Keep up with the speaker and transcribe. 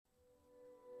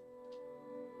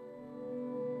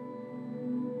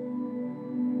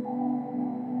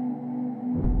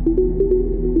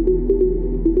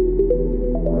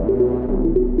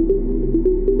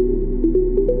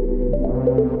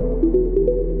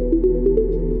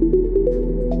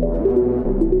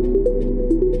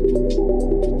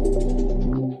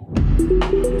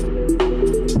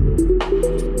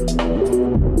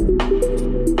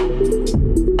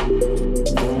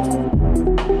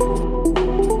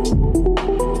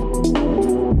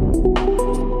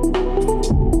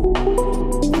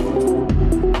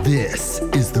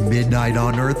Midnight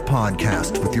on Earth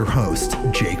podcast with your host,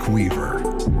 Jake Weaver.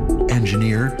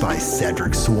 Engineered by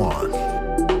Cedric Swan.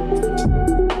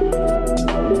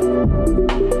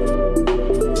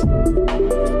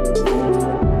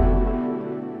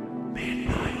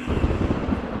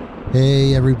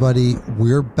 Hey everybody,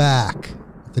 we're back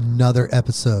with another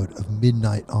episode of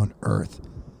Midnight on Earth.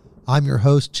 I'm your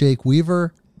host, Jake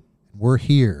Weaver, and we're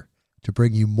here to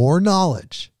bring you more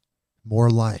knowledge, more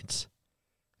light,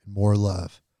 and more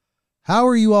love. How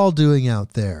are you all doing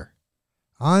out there?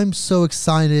 I'm so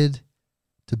excited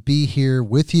to be here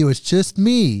with you. It's just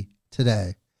me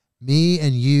today, me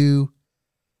and you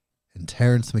and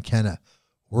Terence McKenna.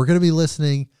 We're going to be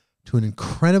listening to an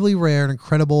incredibly rare and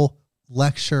incredible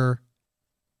lecture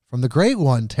from the great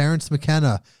one, Terence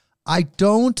McKenna. I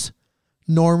don't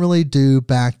normally do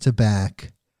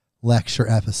back-to-back lecture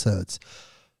episodes.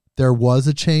 There was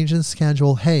a change in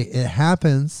schedule. Hey, it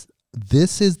happens.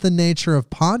 This is the nature of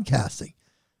podcasting.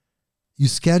 You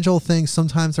schedule things.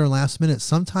 Sometimes they're last minute.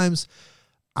 Sometimes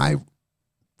I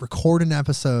record an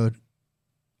episode.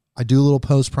 I do a little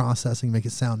post-processing, make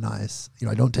it sound nice.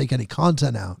 I don't take any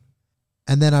content out.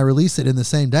 And then I release it in the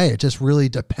same day. It just really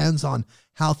depends on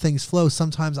how things flow.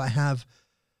 Sometimes I have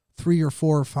 3 or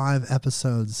 4 or 5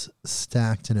 episodes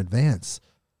stacked in advance.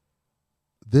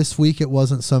 This week, it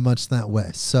wasn't so much that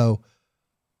way. So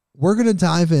we're going to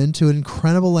dive into an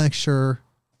incredible lecture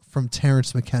from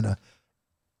Terence McKenna.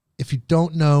 If you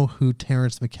don't know who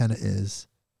Terence McKenna is,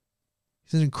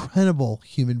 he's an incredible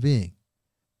human being.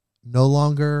 No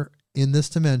longer in this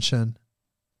dimension,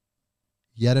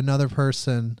 yet another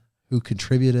person who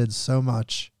contributed so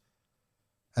much.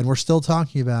 And we're still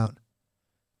talking about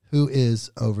who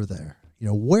is over there.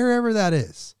 Wherever that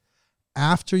is,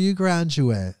 after you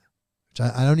graduate, which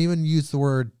I don't even use the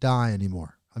word die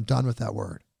anymore. I'm done with that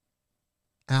word.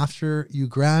 After you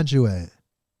graduate,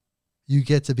 you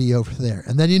get to be over there.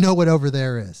 And then you know what over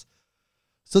there is.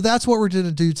 So that's what we're going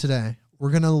to do today.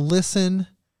 We're going to listen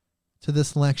to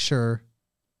this lecture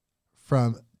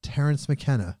from Terence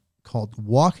McKenna called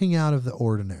Walking Out of the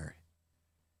Ordinary.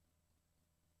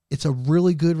 It's a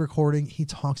really good recording. He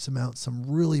talks about some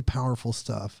really powerful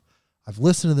stuff. I've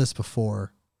listened to this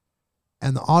before,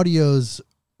 and the audio's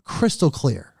crystal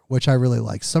clear, which I really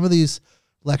like. Some of these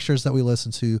lectures that we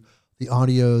listen to, the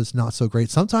audio's not so great.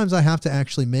 Sometimes I have to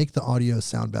actually make the audio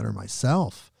sound better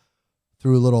myself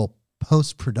through a little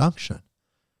post-production,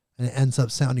 and it ends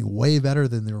up sounding way better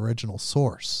than the original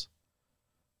source.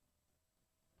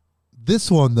 This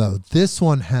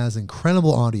one has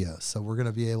incredible audio, so we're going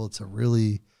to be able to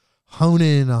really hone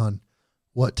in on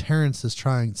what Terence is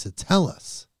trying to tell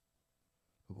us.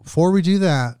 But before we do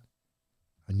that,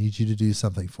 I need you to do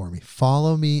something for me.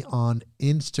 Follow me on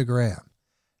Instagram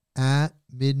at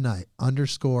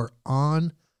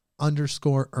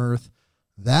midnight_on_earth.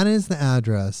 That is the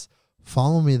address.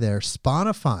 Follow me there.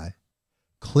 Spotify.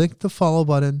 Click the follow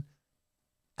button.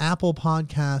 Apple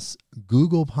Podcasts,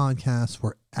 Google Podcasts,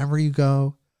 wherever you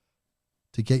go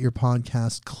to get your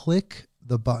podcast, click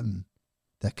the button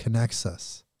that connects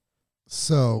us.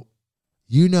 So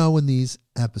when these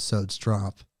episodes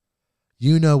drop,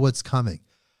 what's coming.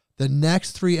 The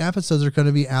next 3 episodes are going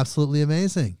to be absolutely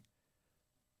amazing.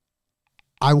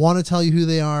 I want to tell you who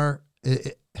they are.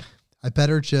 I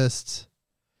better just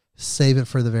save it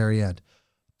for the very end.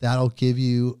 That'll give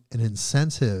you an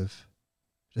incentive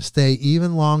to stay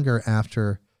even longer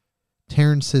after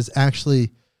Terence's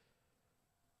actually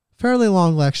fairly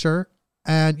long lecture.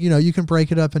 And, you can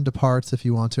break it up into parts if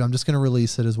you want to. I'm just going to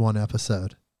release it as one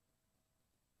episode.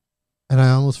 And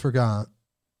I almost forgot.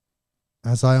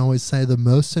 As I always say, the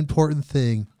most important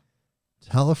thing,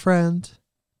 tell a friend,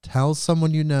 tell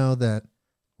someone you know that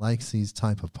likes these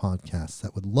type of podcasts,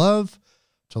 that would love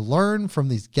to learn from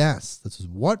these guests. This is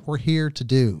what we're here to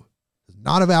do. It's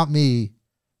not about me.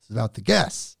 It's about the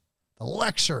guests, the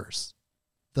lectures,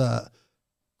 the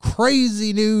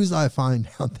crazy news I find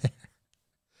out there.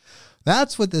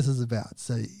 That's what this is about.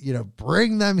 So,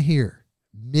 bring them here.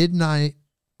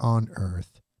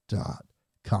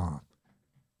 midnightonearth.com.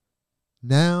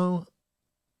 Now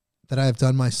that I've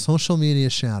done my social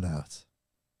media shout outs,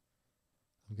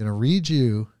 I'm going to read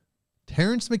you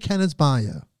Terence McKenna's bio.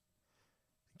 In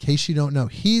case you don't know,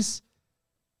 he's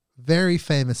very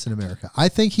famous in America. I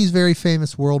think he's very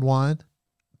famous worldwide,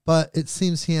 but it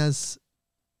seems he has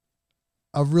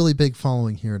a really big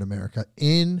following here in America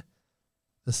in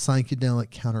the psychedelic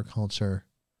counterculture,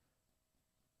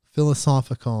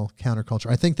 philosophical counterculture.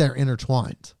 I think they're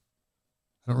intertwined.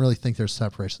 I don't really think there's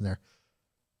separation there.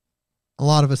 A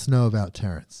lot of us know about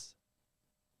Terence.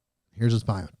 Here's his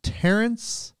bio.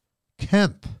 Terence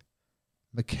Kemp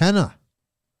McKenna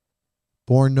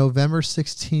born November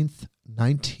 16th,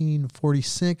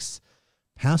 1946,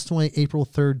 passed away April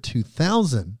 3rd,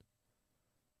 2000,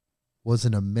 was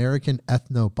an American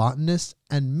ethnobotanist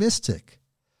and mystic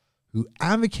who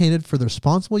advocated for the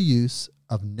responsible use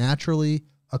of naturally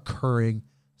occurring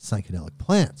psychedelic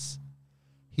plants.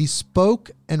 He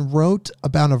spoke and wrote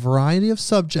about a variety of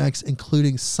subjects,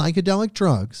 including psychedelic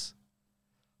drugs,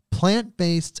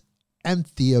 plant-based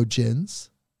entheogens,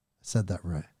 I said that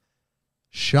right,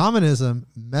 shamanism,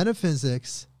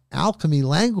 metaphysics, alchemy,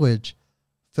 language,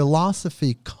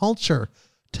 philosophy, culture,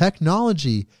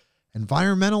 technology,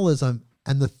 environmentalism,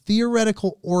 and the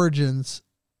theoretical origins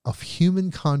of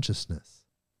human consciousness.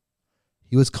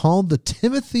 He was called the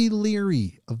Timothy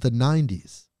Leary of the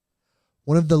 90s,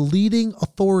 one of the leading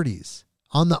authorities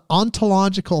on the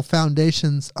ontological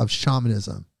foundations of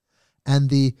shamanism and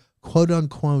the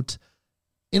quote-unquote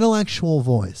intellectual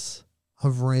voice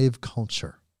of rave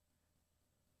culture.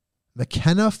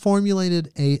 McKenna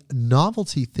formulated a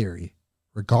novelty theory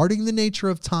regarding the nature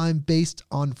of time based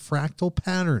on fractal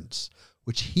patterns,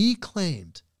 which he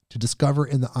claimed to discover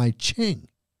in the I Ching,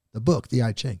 the book, the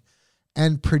I Ching,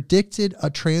 and predicted a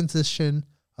transition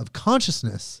of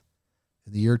consciousness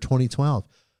in the year 2012.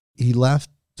 He left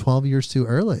 12 years too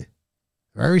early.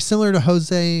 Very similar to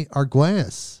Jose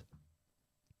Arguelles.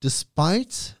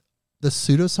 Despite the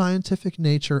pseudoscientific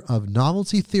nature of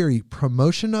novelty theory,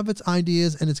 promotion of its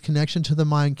ideas and its connection to the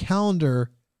Mayan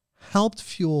calendar helped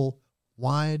fuel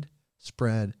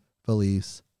widespread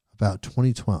beliefs about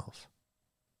 2012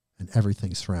 and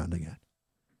everything surrounding it.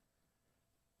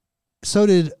 So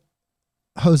did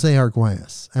Jose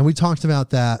Arguelles. And we talked about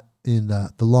that in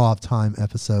the Law of Time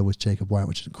episode with Jacob White,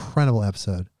 which is an incredible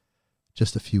episode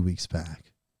just a few weeks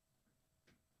back.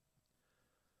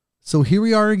 So here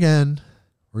we are again.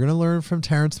 We're going to learn from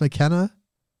Terence McKenna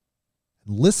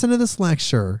and listen to this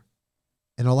lecture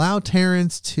and allow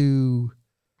Terence to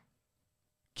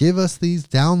give us these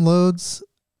downloads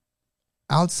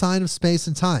outside of space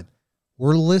and time.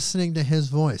 We're listening to his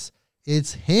voice.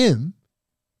 It's him,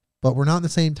 but we're not in the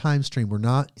same time stream. We're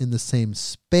not in the same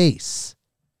space.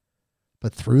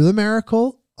 But through the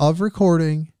miracle of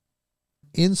recording,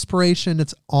 inspiration,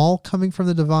 it's all coming from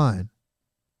the divine.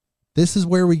 This is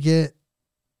where we get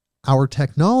our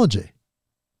technology.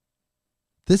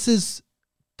 This is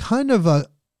kind of a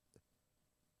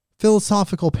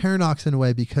philosophical paradox in a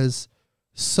way, because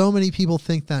so many people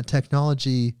think that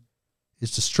technology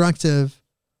is destructive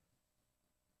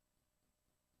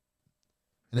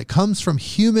and it comes from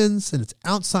humans and it's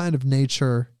outside of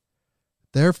nature.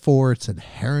 Therefore, it's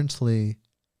inherently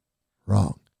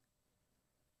wrong.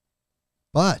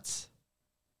 But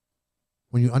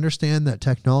when you understand that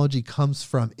technology comes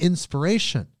from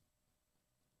inspiration,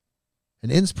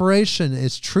 and inspiration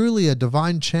is truly a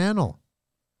divine channel,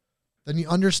 then you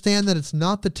understand that it's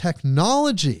not the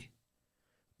technology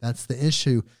that's the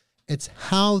issue. It's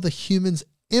how the humans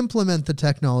implement the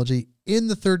technology in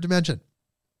the third dimension.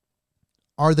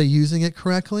 Are they using it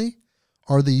correctly?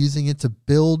 Are they using it to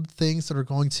build things that are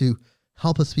going to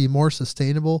help us be more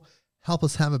sustainable, help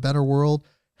us have a better world,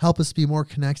 help us be more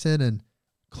connected and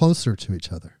closer to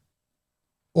each other?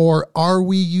 Or are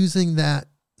we using that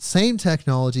same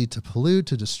technology to pollute,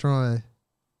 to destroy,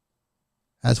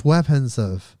 as weapons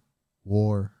of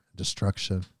war,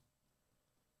 destruction,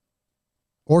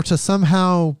 or to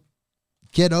somehow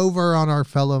get over on our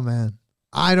fellow man?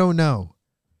 I don't know,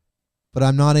 but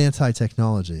I'm not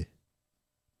anti-technology.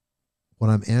 What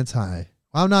I'm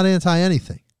not anti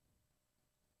anything.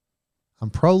 I'm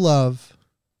pro-love,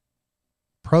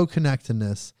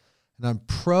 pro-connectedness, and I'm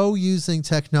pro-using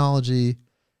technology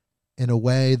in a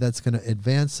way that's going to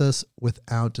advance us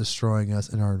without destroying us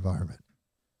in our environment.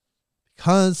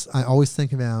 Because I always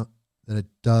think about that it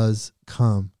does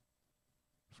come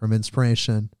from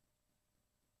inspiration.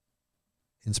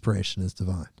 Inspiration is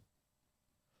divine.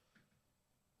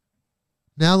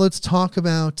 Now let's talk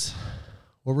about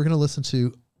what we're going to listen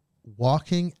to,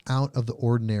 Walking Out of the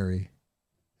Ordinary.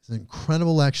 It's an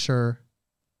incredible lecture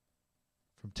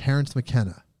from Terence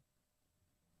McKenna.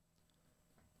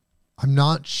 I'm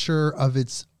not sure of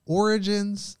its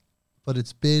origins, but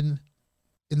it's been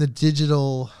in the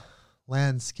digital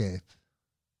landscape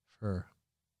for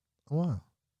a while.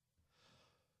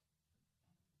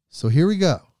 So here we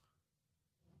go.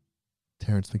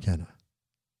 Terence McKenna,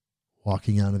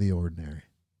 Walking Out of the Ordinary.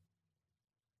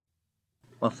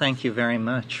 Well, thank you very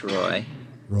much, Roy.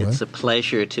 It's a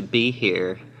pleasure to be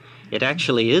here. It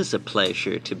actually is a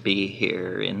pleasure to be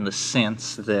here in the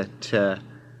sense that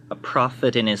a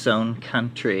prophet in his own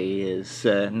country is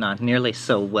not nearly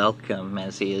so welcome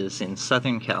as he is in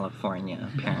Southern California,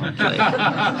 apparently.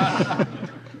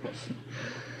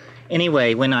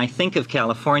 Anyway, when I think of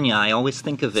California, I always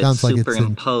think of it Sounds like it's in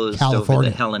superimposed over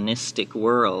California. the Hellenistic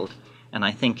world. And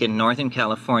I think in Northern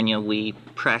California we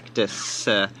practice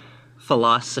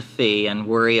philosophy and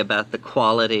worry about the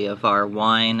quality of our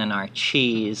wine and our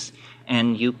cheese,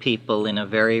 and you people in a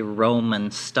very Roman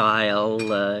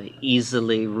style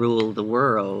easily rule the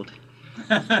world.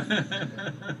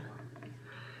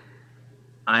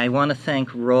 I want to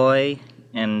thank Roy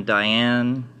and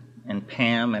Diane and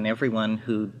Pam and everyone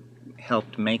who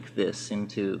helped make this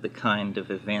into the kind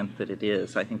of event that it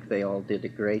is. I think they all did a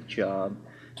great job.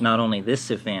 Not only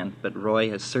this event, but Roy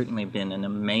has certainly been an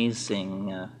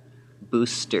amazing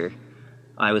booster.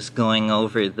 I was going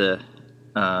over the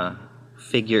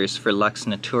figures for Lux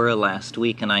Natura last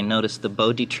week, and I noticed the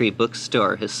Bodhi Tree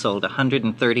bookstore has sold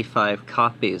 135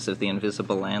 copies of The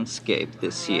Invisible Landscape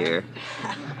this year,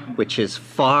 which is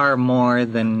far more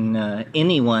than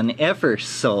anyone ever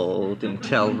sold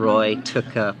until Roy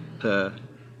took up the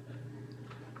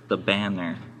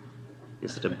banner.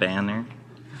 Is it a banner?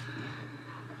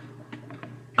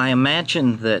 I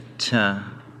imagine that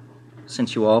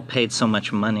since you all paid so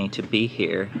much money to be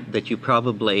here, that you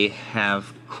probably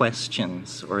have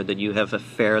questions, or that you have a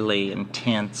fairly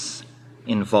intense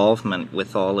involvement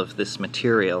with all of this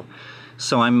material.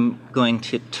 So I'm going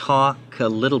to talk a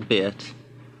little bit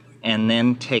and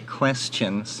then take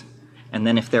questions. And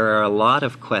then if there are a lot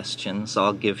of questions,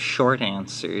 I'll give short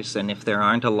answers. And if there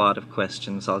aren't a lot of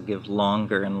questions, I'll give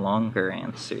longer and longer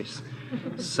answers.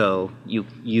 So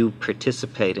you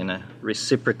participate in a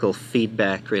reciprocal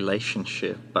feedback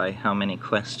relationship by how many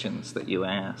questions that you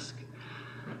ask.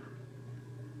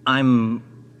 I'm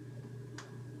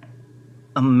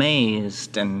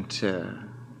amazed and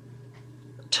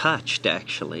touched,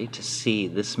 actually, to see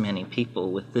this many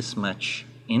people with this much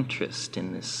interest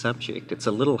in this subject. It's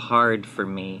a little hard for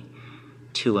me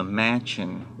to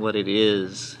imagine what it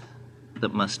is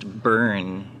that must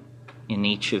burn in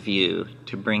each of you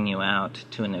to bring you out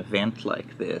to an event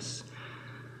like this.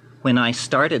 When I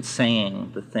started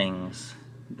saying the things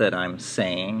that I'm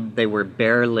saying, they were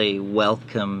barely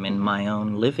welcome in my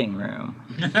own living room.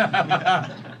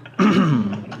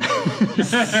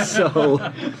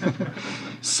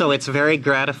 So it's very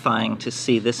gratifying to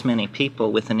see this many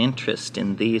people with an interest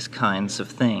in these kinds of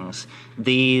things.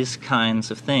 These kinds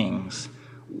of things.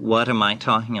 What am I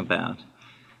talking about?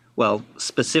 Well,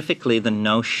 specifically the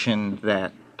notion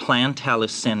that plant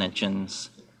hallucinogens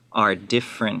are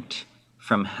different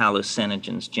from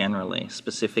hallucinogens generally,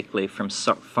 specifically from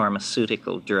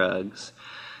pharmaceutical drugs,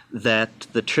 that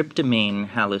the tryptamine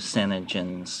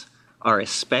hallucinogens are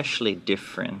especially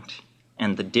different,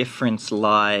 and the difference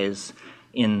lies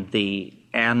in the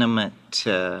animate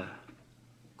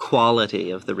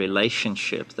quality of the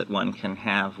relationship that one can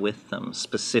have with them,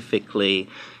 specifically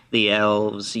the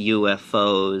elves,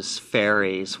 UFOs,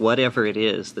 fairies, whatever it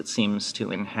is that seems to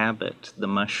inhabit the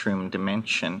mushroom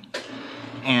dimension.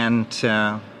 And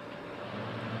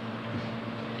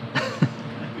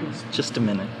just a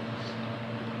minute.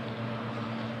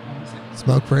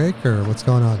 Smoke break, or what's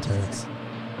going on, Terrence?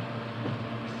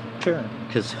 Sure,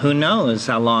 because who knows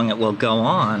how long it will go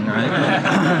on, right?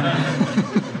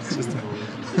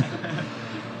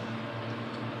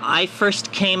 I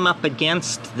first came up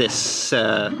against this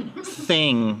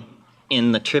thing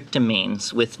in the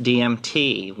tryptamines with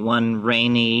DMT one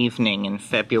rainy evening in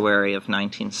February of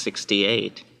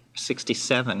 1968,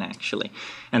 67 actually.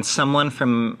 And someone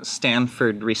from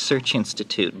Stanford Research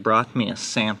Institute brought me a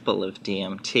sample of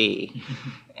DMT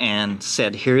and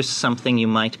said, here's something you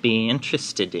might be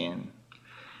interested in.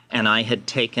 And I had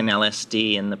taken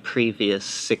LSD in the previous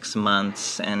 6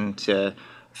 months and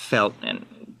felt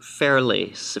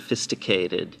fairly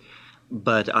sophisticated,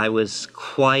 but I was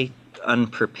quite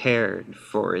unprepared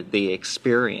for the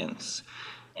experience.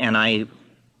 And I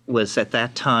was at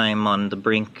that time on the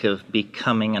brink of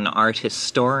becoming an art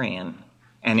historian,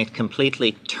 and it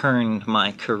completely turned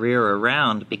my career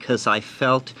around because I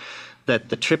felt that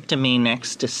the tryptamine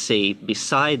ecstasy,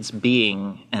 besides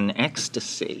being an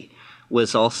ecstasy,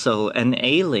 was also an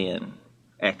alien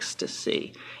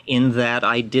ecstasy, in that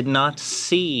I did not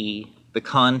see the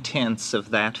contents of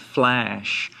that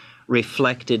flash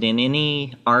reflected in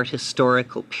any art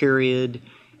historical period,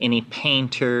 any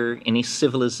painter, any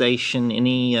civilization,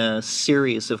 any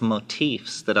series of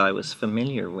motifs that I was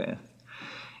familiar with.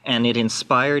 And it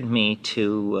inspired me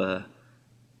to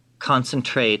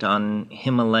concentrate on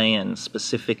Himalayan,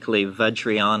 specifically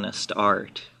Vajrayanist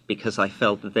art, because I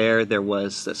felt there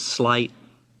was a slight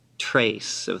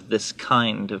trace of this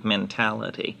kind of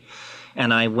mentality.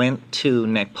 And I went to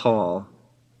Nepal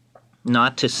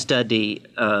not to study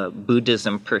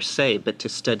Buddhism per se, but to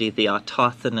study the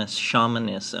autochthonous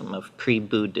shamanism of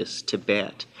pre-Buddhist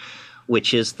Tibet,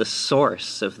 which is the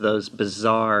source of those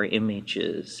bizarre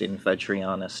images in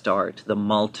Vajrayanist art, the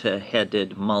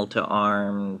multi-headed,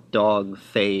 multi-armed,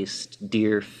 dog-faced,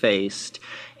 deer-faced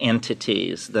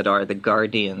entities that are the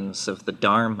guardians of the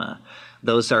Dharma.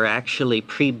 Those are actually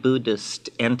pre-Buddhist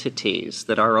entities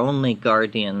that are only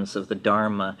guardians of the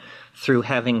Dharma through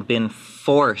having been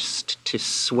forced to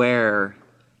swear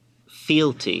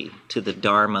fealty to the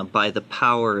Dharma by the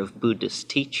power of Buddhist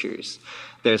teachers.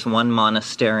 There's one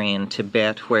monastery in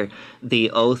Tibet where the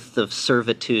oath of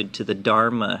servitude to the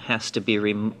Dharma has to be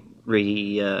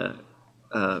redone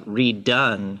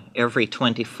every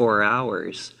 24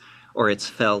 hours, or it's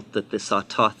felt that this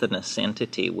autochthonous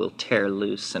entity will tear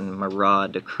loose and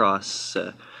maraud across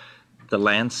the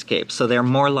landscape. So they're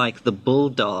more like the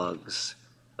bulldogs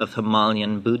of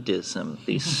Himalayan Buddhism,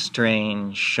 these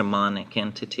strange shamanic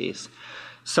entities.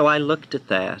 So I looked at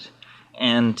that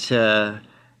and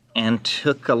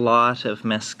took a lot of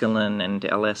mescaline and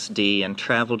LSD and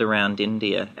traveled around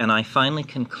India, and I finally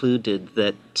concluded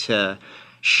that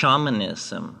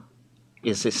shamanism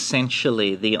is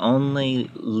essentially the only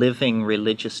living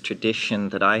religious tradition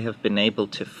that I have been able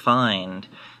to find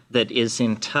that is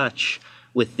in touch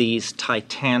with these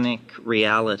titanic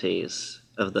realities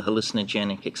of the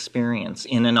hallucinogenic experience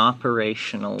in an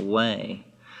operational way.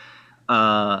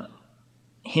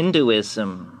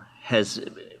 Hinduism has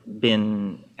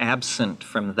been absent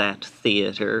from that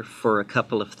theater for a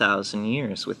couple of thousand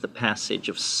years with the passage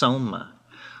of Soma.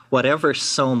 Whatever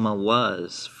Soma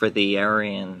was for the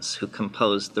Aryans who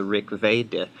composed the Rig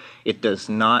Veda, it does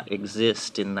not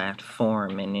exist in that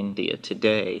form in India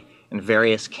today, and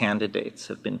various candidates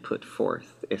have been put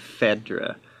forth.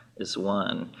 Ephedra is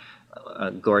one.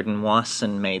 Gordon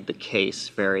Wasson made the case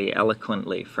very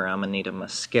eloquently for Amanita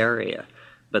muscaria,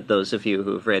 but those of you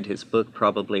who have read his book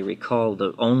probably recall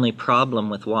the only problem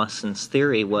with Wasson's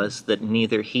theory was that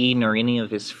neither he nor any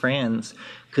of his friends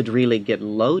could really get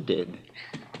loaded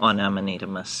on Amanita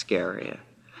muscaria.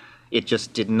 It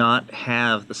just did not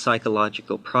have the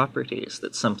psychological properties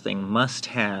that something must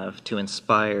have to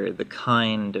inspire the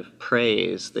kind of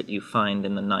praise that you find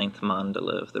in the 9th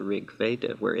mandala of the Rig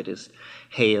Veda, where it is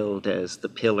hailed as the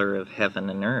pillar of heaven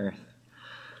and earth.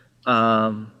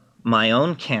 My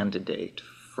own candidate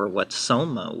for what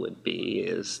Soma would be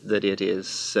is that it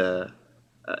is a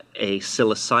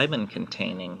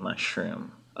psilocybin-containing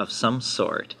mushroom of some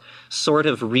sort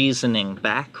of reasoning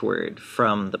backward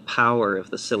from the power of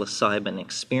the psilocybin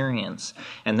experience,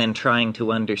 and then trying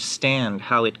to understand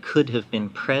how it could have been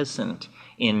present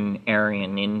in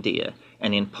Aryan India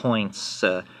and in points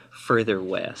further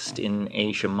west, in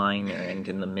Asia Minor and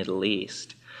in the Middle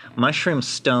East. Mushroom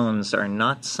stones are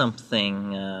not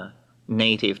something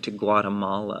native to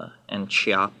Guatemala and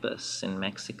Chiapas in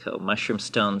Mexico. Mushroom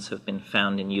stones have been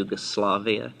found in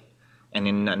Yugoslavia and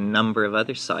in a number of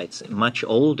other sites, much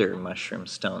older mushroom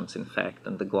stones, in fact,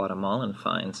 than the Guatemalan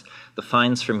finds. The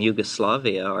finds from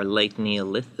Yugoslavia are late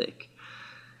Neolithic.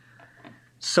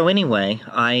 So anyway,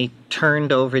 I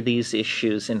turned over these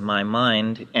issues in my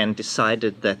mind and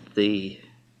decided that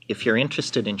if you're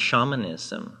interested in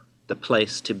shamanism, the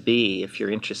place to be if you're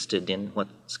interested in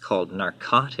what's called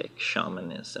narcotic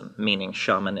shamanism, meaning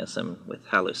shamanism with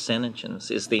hallucinogens,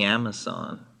 is the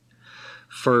Amazon,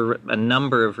 for a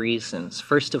number of reasons.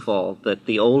 First of all, that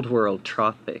the old world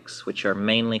tropics, which are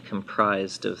mainly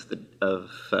comprised of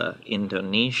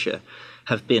Indonesia,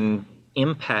 have been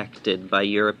impacted by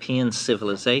European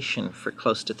civilization for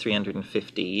close to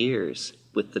 350 years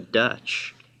with the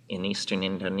Dutch in eastern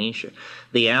Indonesia.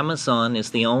 The Amazon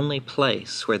is the only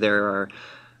place where there are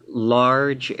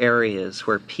large areas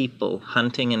where people,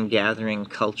 hunting and gathering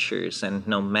cultures and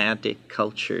nomadic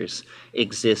cultures,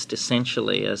 exist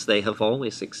essentially as they have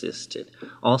always existed.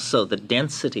 Also, the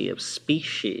density of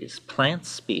species, plant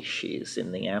species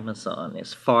in the Amazon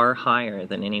is far higher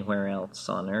than anywhere else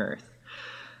on Earth.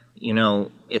 You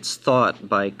know, it's thought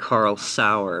by Carl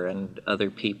Sauer and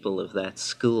other people of that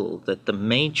school that the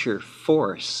major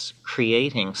force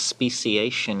creating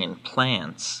speciation in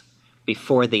plants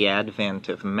before the advent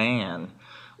of man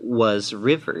was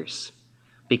rivers,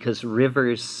 because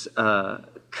rivers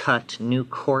cut new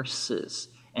courses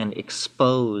and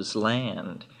expose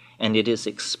land, and it is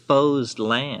exposed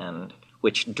land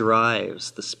which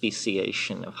drives the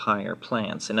speciation of higher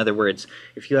plants. In other words,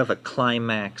 if you have a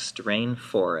climaxed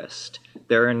rainforest,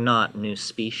 there are not new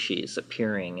species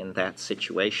appearing in that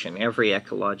situation. Every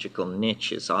ecological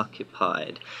niche is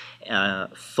occupied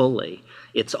fully.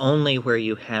 It's only where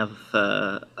you have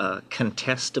a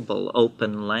contestable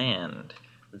open land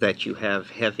that you have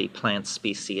heavy plant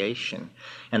speciation.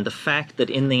 And the fact that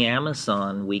in the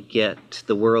Amazon we get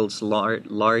the world's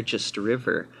largest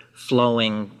river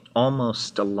flowing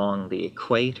almost along the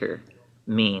equator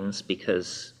means,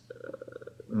 because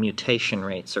mutation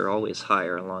rates are always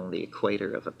higher along the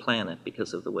equator of a planet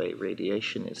because of the way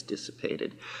radiation is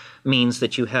dissipated, means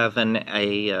that you have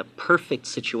a perfect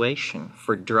situation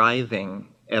for driving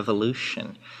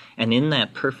evolution. And in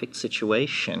that perfect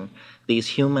situation, these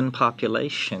human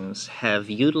populations have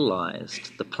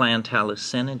utilized the plant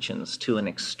hallucinogens to an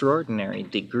extraordinary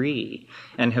degree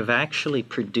and have actually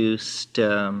produced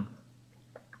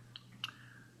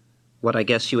what I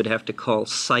guess you would have to call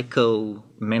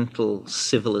psycho-mental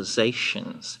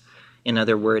civilizations. In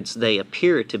other words, they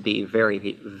appear to be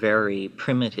very, very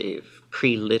primitive,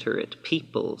 pre-literate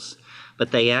peoples, but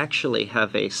they actually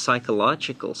have a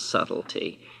psychological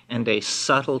subtlety and a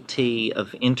subtlety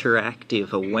of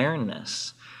interactive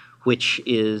awareness, which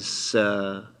is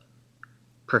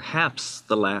perhaps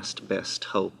the last best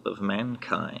hope of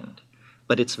mankind.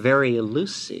 But it's very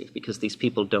elusive because these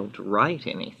people don't write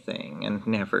anything and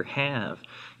never have.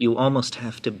 You almost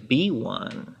have to be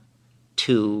one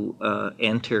to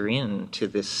enter into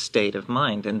this state of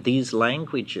mind. And these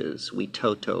languages,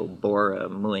 Witoto, Bora,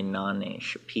 Muinane,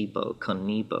 Shipibo,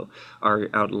 Konibo, are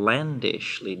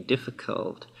outlandishly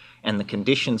difficult. And the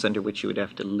conditions under which you would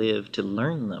have to live to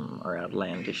learn them are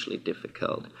outlandishly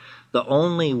difficult. The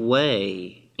only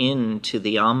way into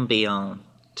the ambient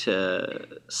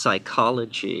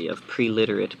psychology of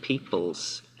pre-literate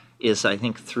peoples is, I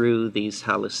think, through these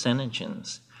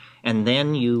hallucinogens. And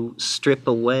then you strip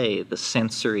away the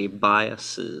sensory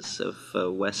biases of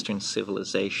Western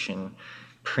civilization,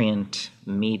 print,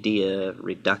 media,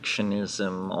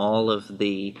 reductionism, all of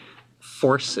the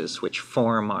forces which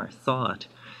form our thought,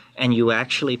 and you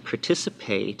actually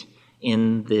participate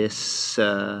in this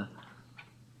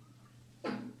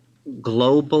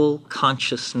global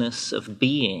consciousness of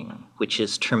being, which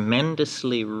is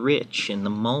tremendously rich in the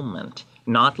moment,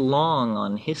 not long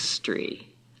on history,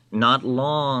 not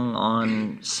long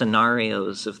on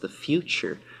scenarios of the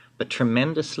future, but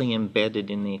tremendously embedded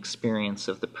in the experience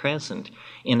of the present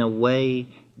in a way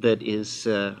that is,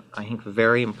 I think,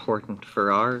 very important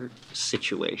for our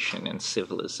situation and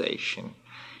civilization.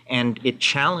 And it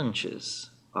challenges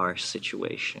our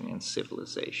situation and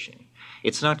civilization.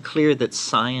 It's not clear that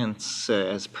science,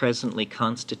 as presently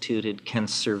constituted, can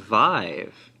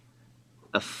survive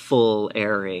a full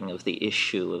airing of the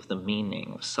issue of the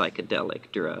meaning of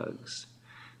psychedelic drugs.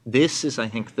 This is, I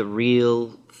think, the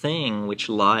real thing which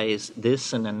lies,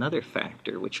 this and another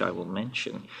factor which I will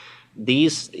mention,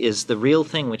 these is the real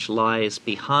thing which lies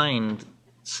behind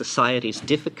society's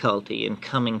difficulty in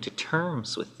coming to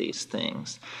terms with these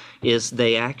things, is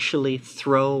they actually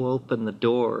throw open the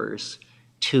doors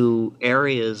to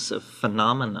areas of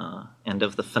phenomena and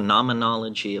of the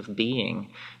phenomenology of being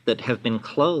that have been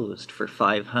closed for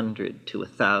 500 to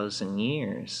 1,000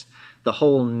 years. The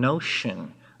whole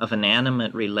notion of an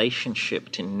animate relationship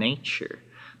to nature,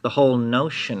 the whole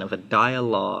notion of a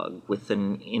dialogue with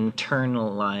an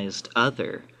internalized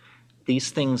other,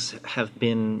 these things have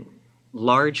been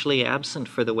largely absent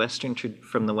from the Western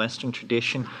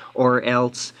tradition, or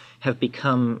else have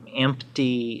become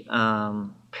empty,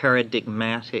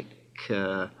 paradigmatic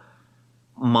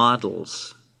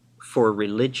models for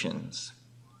religions,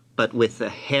 but with a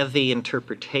heavy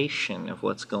interpretation of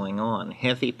what's going on,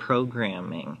 heavy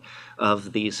programming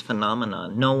of these phenomena.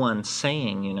 No one's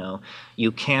saying,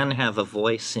 you can have a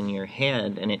voice in your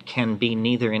head and it can be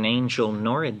neither an angel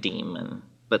nor a demon,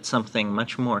 but something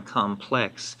much more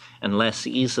complex and less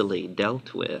easily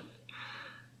dealt with.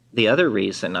 The other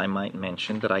reason I might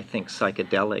mention that I think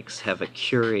psychedelics have a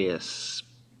curious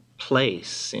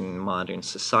place in modern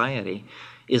society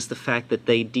is the fact that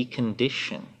they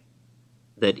decondition.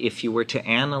 That if you were to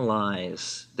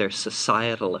analyze their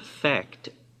societal effect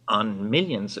on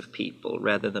millions of people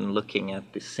rather than looking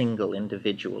at the single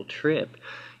individual trip,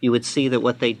 you would see that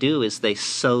what they do is they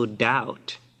sow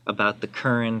doubt about the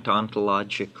current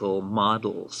ontological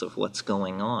models of what's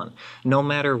going on, no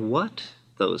matter what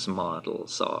those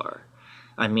models are.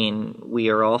 I mean, we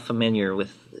are all familiar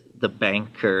with the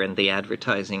banker and the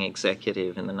advertising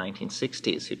executive in the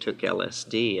 1960s who took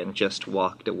LSD and just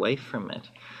walked away from it.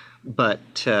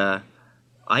 But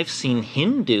I've seen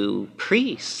Hindu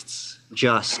priests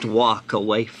just walk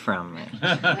away from it.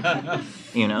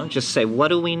 Just say, what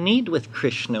do we need with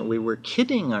Krishna? We were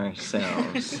kidding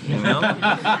ourselves,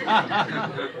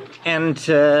 And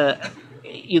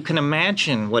you can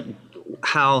imagine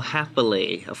how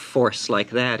happily a force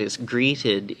like that is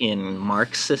greeted in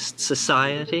Marxist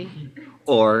society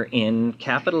or in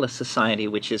capitalist society,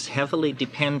 which is heavily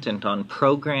dependent on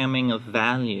programming of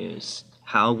values,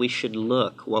 how we should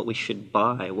look, what we should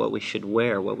buy, what we should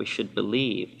wear, what we should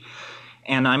believe.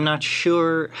 And I'm not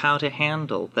sure how to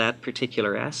handle that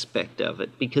particular aspect of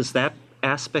it, because that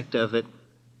aspect of it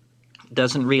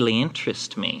doesn't really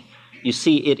interest me. You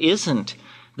see, it isn't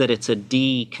that it's a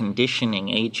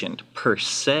deconditioning agent per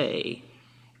se.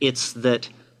 It's that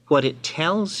what it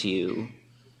tells you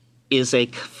is a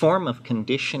form of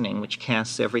conditioning which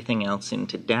casts everything else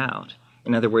into doubt.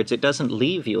 In other words, it doesn't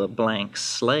leave you a blank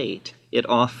slate. It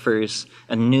offers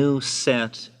a new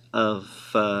set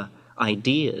of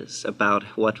ideas about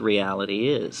what reality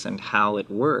is and how it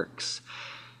works.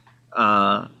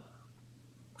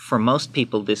 For most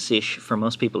people, this issue, for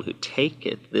most people who take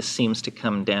it, this seems to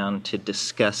come down to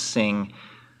discussing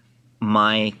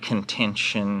my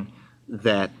contention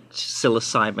that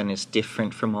psilocybin is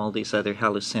different from all these other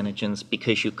hallucinogens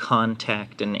because you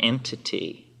contact an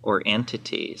entity or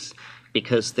entities,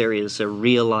 because there is a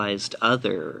realized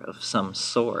other of some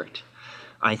sort.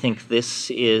 I think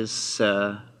this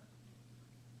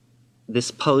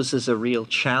poses a real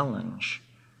challenge.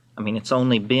 I mean, it's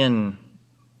only been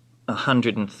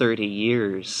 130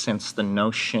 years since the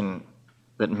notion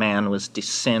that man was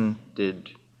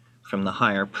descended from the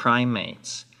higher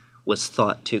primates was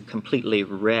thought to completely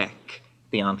wreck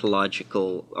the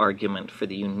ontological argument for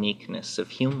the uniqueness of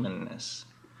humanness.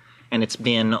 And it's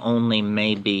been only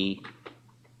maybe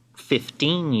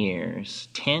 15 years,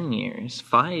 10 years,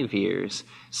 5 years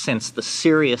since the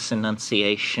serious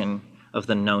enunciation of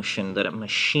the notion that a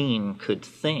machine could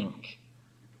think.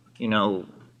 You know,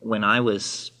 when I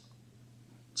was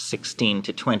 16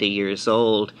 to 20 years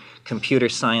old, computer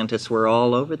scientists were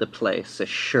all over the place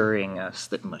assuring us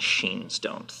that machines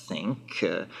don't think.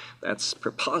 That's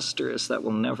preposterous. That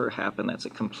will never happen. That's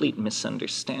a complete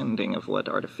misunderstanding of what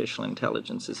artificial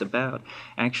intelligence is about.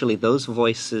 Actually, those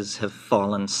voices have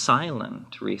fallen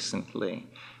silent recently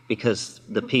because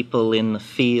the people in the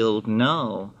field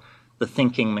know the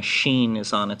thinking machine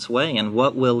is on its way, and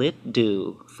what will it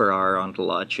do for our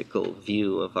ontological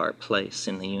view of our place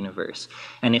in the universe?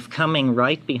 And if coming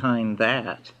right behind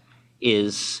that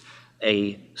is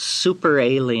a super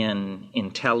alien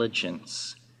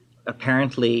intelligence,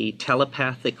 apparently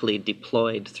telepathically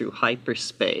deployed through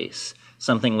hyperspace,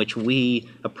 something which we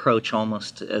approach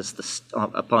almost as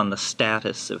upon the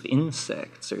status of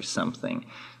insects or something,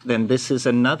 then this is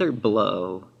another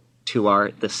blow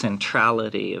to the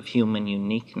centrality of human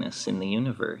uniqueness in the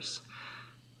universe.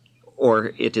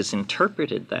 Or it is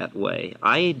interpreted that way.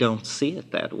 I don't see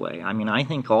it that way. I mean, I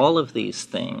think all of these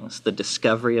things, the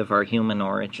discovery of our human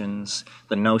origins,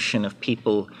 the notion of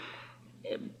people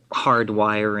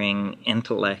hardwiring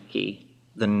intellect-y,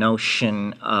 the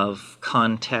notion of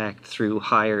contact through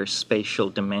higher spatial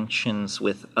dimensions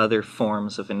with other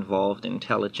forms of involved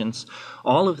intelligence,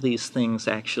 all of these things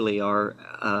actually are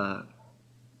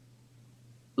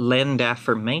lend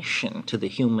affirmation to the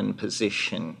human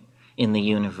position in the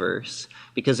universe,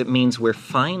 because it means we're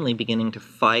finally beginning to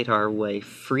fight our way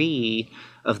free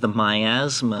of the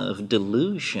miasma of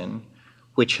delusion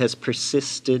which has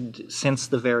persisted since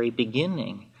the very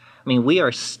beginning. I mean, we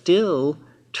are still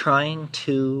trying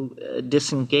to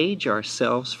disengage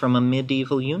ourselves from a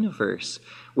medieval universe.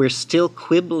 We're still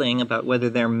quibbling about whether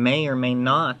there may or may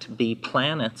not be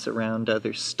planets around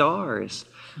other stars.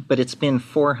 But it's been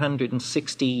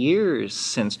 460 years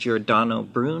since Giordano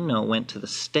Bruno went to the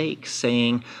stake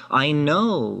saying, I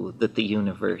know that the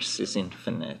universe is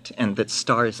infinite and that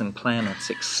stars and planets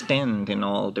extend in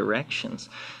all directions.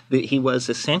 He was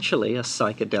essentially a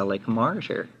psychedelic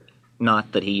martyr.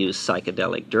 Not that he used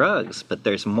psychedelic drugs, but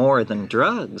there's more than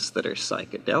drugs that are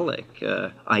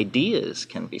psychedelic. Ideas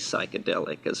can be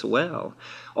psychedelic as well.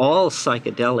 All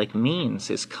psychedelic means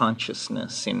is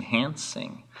consciousness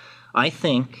enhancing. I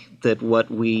think that when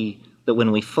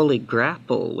we fully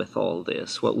grapple with all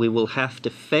this, what we will have to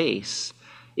face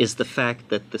is the fact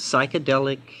that the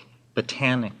psychedelic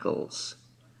botanicals,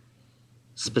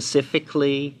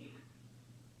 specifically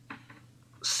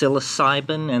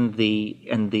psilocybin and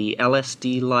the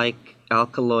LSD-like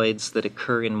alkaloids that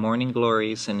occur in morning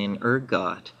glories and in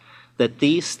ergot, that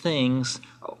these things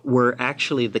were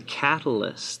actually the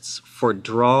catalysts for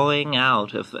drawing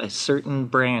out of a certain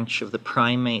branch of the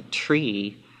primate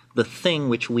tree the thing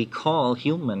which we call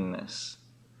humanness.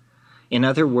 In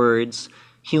other words,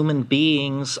 human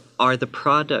beings are the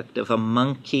product of a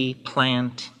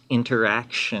monkey-plant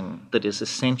interaction that is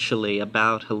essentially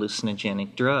about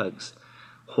hallucinogenic drugs.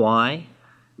 Why?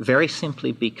 Very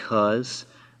simply because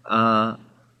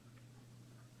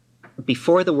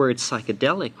before the word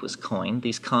psychedelic was coined,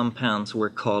 these compounds were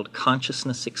called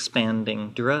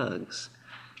consciousness-expanding drugs.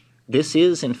 This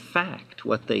is, in fact,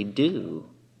 what they do.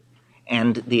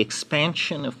 And the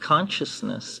expansion of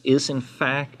consciousness is, in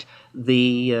fact,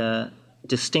 the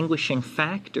distinguishing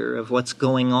factor of what's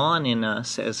going on in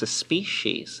us as a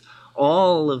species.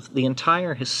 All of the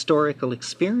entire historical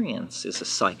experience is a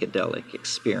psychedelic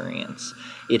experience.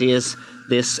 It is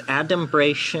this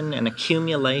adumbration and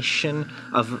accumulation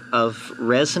of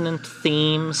resonant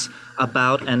themes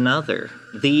about another,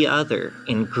 the other,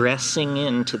 ingressing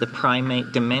into the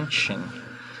primate dimension.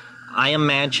 I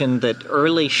imagine that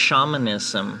early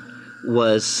shamanism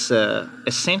was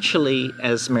essentially,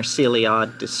 as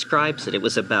Mircea describes it, it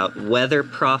was about weather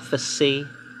prophecy,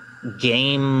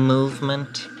 game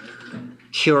movement,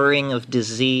 curing of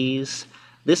disease,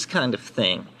 this kind of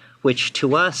thing, which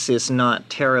to us is not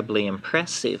terribly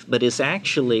impressive, but is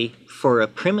actually, for a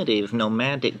primitive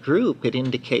nomadic group, it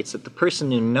indicates that the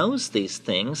person who knows these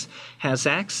things has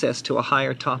access to a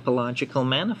higher topological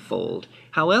manifold.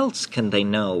 How else can they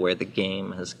know where the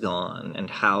game has gone and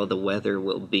how the weather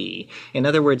will be? In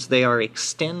other words, they are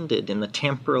extended in the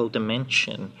temporal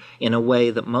dimension in a way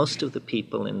that most of the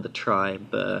people in the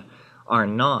tribe are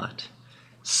not.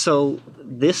 So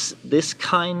this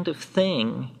kind of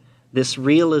thing, this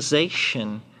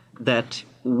realization that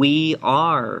we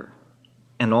are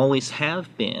and always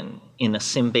have been in a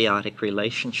symbiotic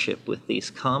relationship with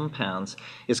these compounds,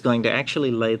 is going to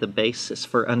actually lay the basis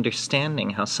for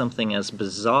understanding how something as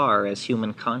bizarre as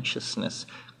human consciousness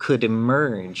could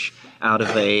emerge out of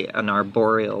an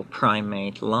arboreal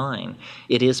primate line.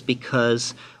 It is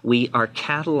because we are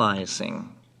catalyzing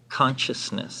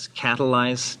consciousness. To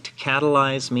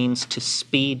catalyze means to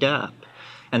speed up.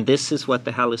 And this is what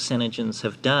the hallucinogens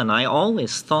have done. I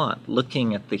always thought,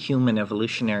 looking at the human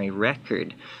evolutionary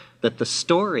record, that the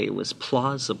story was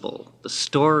plausible. The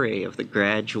story of the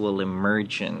gradual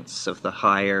emergence of the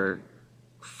higher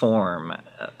form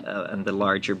and the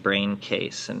larger brain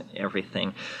case and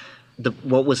everything.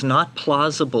 What was not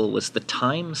plausible was the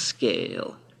time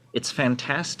scale. It's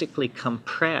fantastically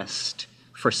compressed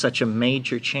for such a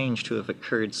major change to have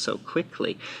occurred so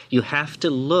quickly. You have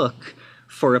to look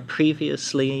for a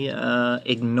previously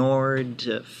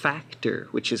ignored factor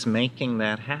which is making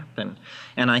that happen.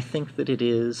 And I think that it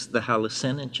is the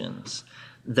hallucinogens,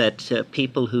 that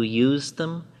people who used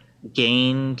them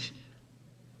gained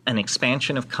an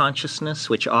expansion of consciousness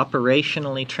which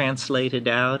operationally translated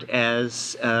out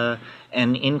as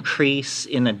an increase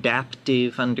in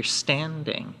adaptive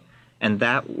understanding. And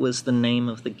that was the name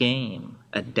of the game,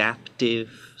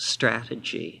 adaptive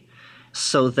strategy.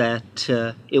 So that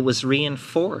it was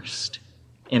reinforced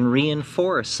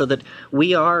so that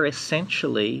we are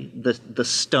essentially the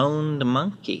stoned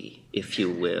monkey, if you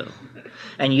will.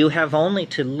 And you have only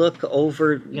to look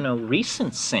over,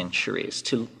 recent centuries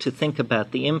to think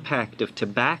about the impact of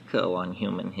tobacco on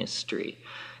human history,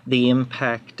 the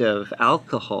impact of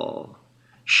alcohol,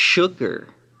 sugar.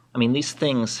 I mean, these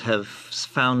things have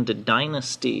founded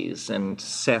dynasties and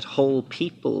set whole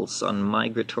peoples on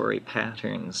migratory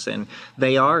patterns, and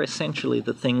they are essentially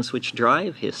the things which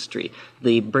drive history.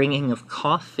 The bringing of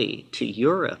coffee to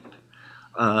Europe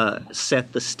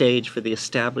set the stage for the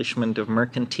establishment of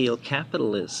mercantile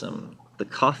capitalism, the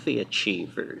coffee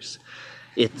achievers.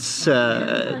 It's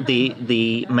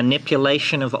the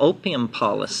manipulation of opium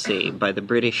policy by the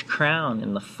British Crown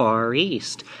in the Far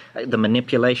East, the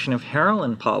manipulation of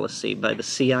heroin policy by the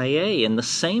CIA in the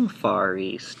same Far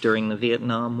East during the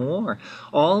Vietnam War.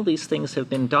 All these things have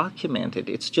been documented.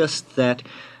 It's just that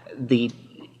the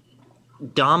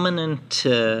dominant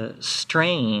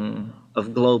strain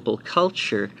of global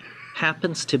culture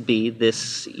happens to be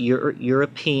this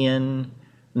European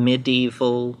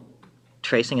medieval,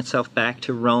 tracing itself back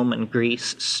to Rome and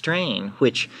Greece strain,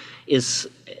 which is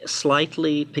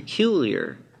slightly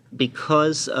peculiar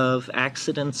because of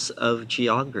accidents of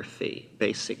geography,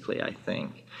 basically, I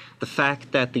think. The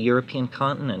fact that the European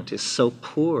continent is so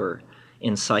poor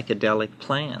in psychedelic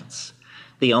plants.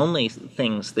 The only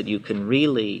things that you can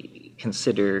really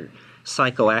consider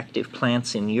psychoactive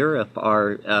plants in Europe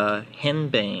are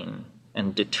henbane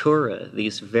and datura,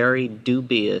 these very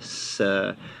dubious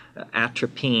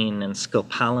atropine and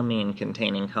scopolamine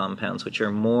containing compounds, which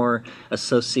are more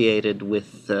associated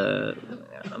with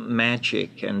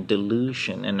magic and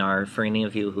delusion and are, for any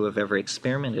of you who have ever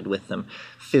experimented with them,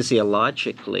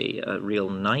 physiologically a real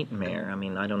nightmare. I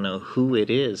mean, I don't know who it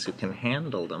is who can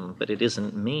handle them, but it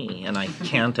isn't me, and I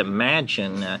can't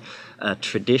imagine a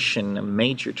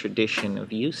major tradition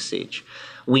of usage.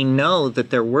 We know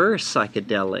that there were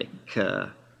psychedelic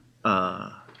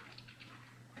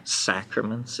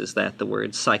sacraments, is that the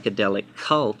word, psychedelic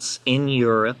cults in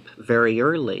Europe very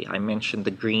early. I mentioned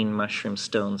the green mushroom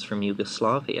stones from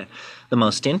Yugoslavia. The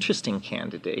most interesting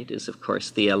candidate is, of course,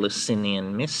 the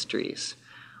Eleusinian Mysteries,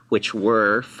 which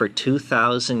were, for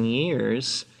 2,000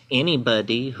 years,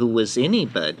 anybody who was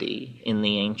anybody in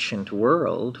the ancient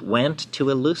world went to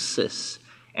Eleusis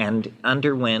and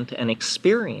underwent an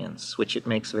experience, which it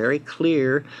makes very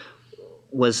clear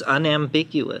was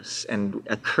unambiguous and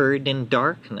occurred in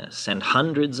darkness, and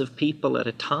hundreds of people at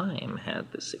a time had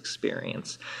this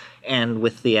experience. And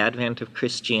with the advent of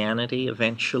Christianity,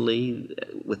 eventually,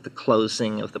 with the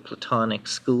closing of the Platonic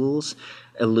schools,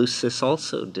 Eleusis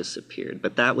also disappeared.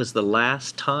 But that was the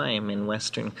last time in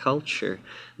Western culture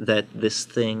that this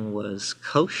thing was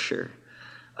kosher.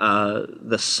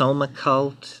 The Soma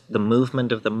cult, the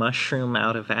movement of the mushroom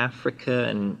out of Africa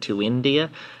and to India,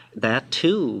 that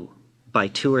too, by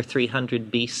 200 or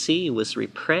 300 BC, was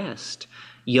repressed.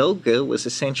 Yoga was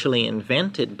essentially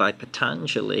invented by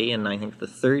Patanjali in, I think, the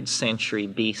 3rd century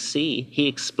BC. He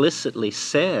explicitly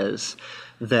says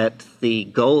that the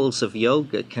goals of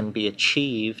yoga can be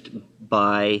achieved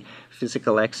by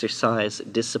physical exercise,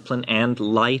 discipline, and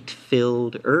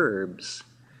light-filled herbs.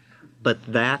 But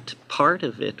that part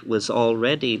of it was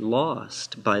already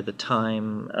lost by the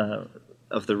time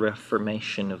of the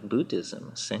Reformation of Buddhism,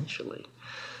 essentially.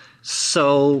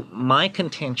 So my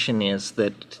contention is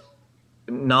that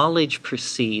knowledge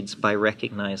proceeds by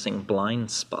recognizing blind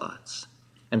spots,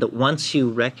 and that once you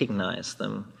recognize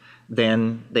them,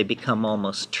 then they become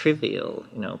almost trivial.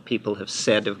 You know, people have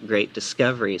said of great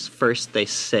discoveries, first they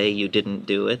say you didn't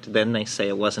do it, then they say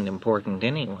it wasn't important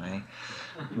anyway.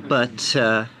 But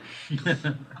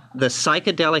the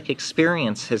psychedelic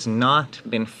experience has not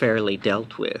been fairly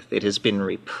dealt with. It has been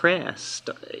repressed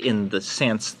in the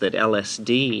sense that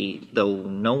LSD, though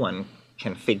no one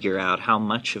can figure out how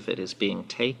much of it is being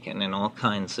taken, and all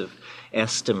kinds of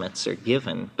estimates are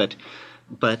given, but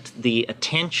the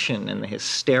attention and the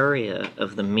hysteria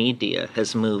of the media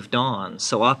has moved on.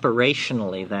 So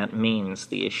operationally, that means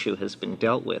the issue has been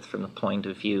dealt with from the point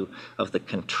of view of the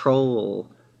control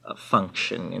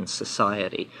function in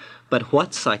society. But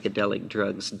what psychedelic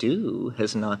drugs do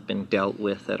has not been dealt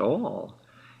with at all.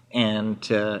 And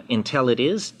until it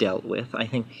is dealt with, I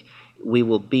think we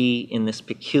will be in this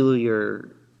peculiar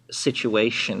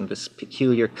situation, this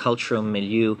peculiar cultural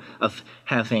milieu of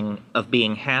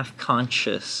being half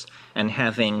conscious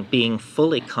and being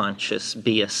fully conscious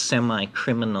be a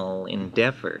semi-criminal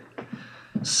endeavor.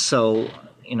 So,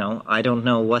 you know, I don't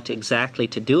know what exactly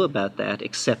to do about that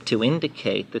except to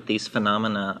indicate that these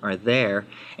phenomena are there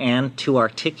and to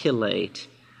articulate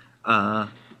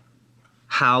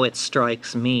how it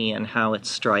strikes me and how it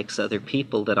strikes other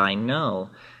people that I know.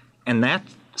 And that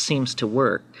seems to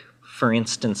work. For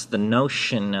instance, the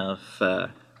notion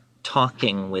of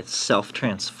talking with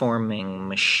self-transforming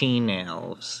machine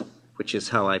elves, which is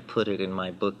how I put it in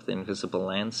my book, The Invisible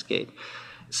Landscape,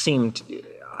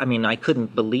 I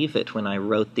couldn't believe it when I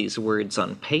wrote these words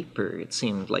on paper. It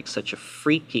seemed like such a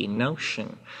freaky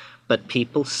notion. But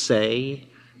people say,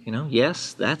 you know,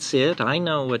 yes, that's it. I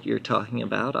know what you're talking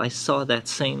about. I saw that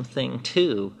same thing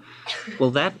too.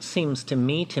 Well, that seems to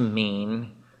me to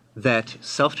mean that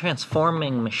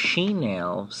self-transforming machine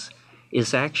elves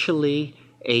is actually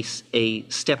a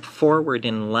step forward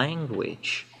in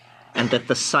language, and that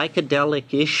the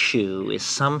psychedelic issue is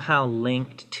somehow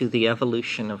linked to the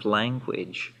evolution of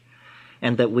language,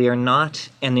 and that we are not,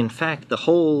 and in fact the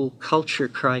whole culture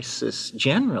crisis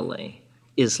generally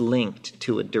is linked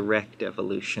to a direct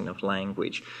evolution of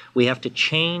language. We have to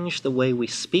change the way we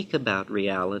speak about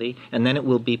reality, and then it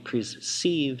will be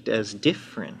perceived as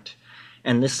different.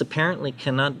 And this apparently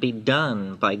cannot be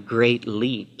done by great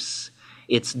leaps.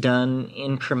 It's done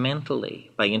incrementally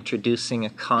by introducing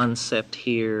a concept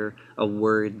here, a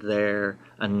word there,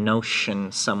 a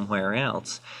notion somewhere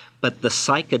else. But the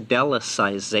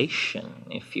psychedelicization,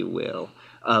 if you will,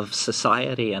 of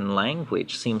society and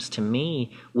language seems to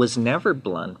me was never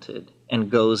blunted and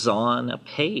goes on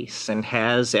apace and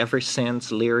has ever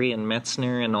since Leary and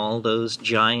Metzner and all those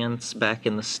giants back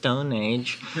in the Stone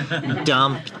Age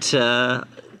dumped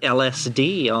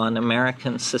LSD on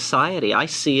American society. I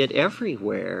see it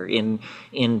everywhere, in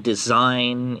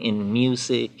design, in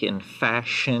music, in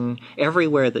fashion,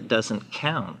 everywhere that doesn't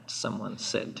count, someone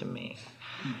said to me.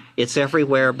 It's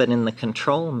everywhere but in the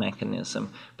control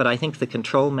mechanism. But I think the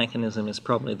control mechanism is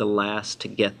probably the last to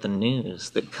get the news,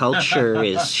 that culture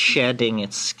is shedding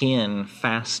its skin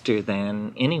faster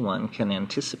than anyone can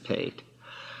anticipate.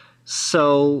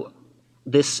 So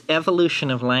this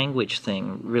evolution of language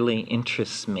thing really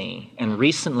interests me. And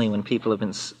recently when people have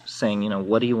been saying,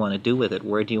 what do you want to do with it?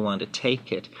 Where do you want to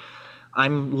take it?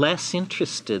 I'm less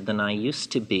interested than I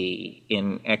used to be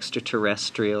in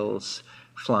extraterrestrials,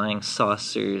 flying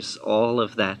saucers, all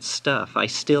of that stuff. I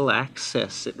still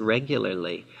access it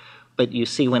regularly. But you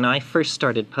see, when I first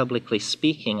started publicly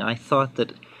speaking, I thought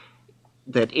that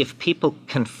if people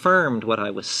confirmed what I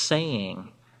was saying,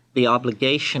 the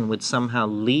obligation would somehow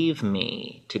leave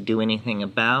me to do anything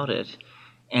about it,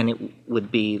 and it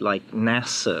would be like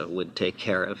NASA would take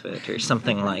care of it or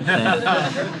something like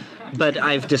that. But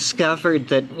I've discovered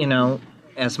that,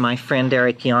 as my friend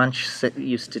Eric Jansch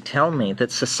used to tell me,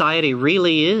 that society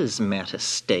really is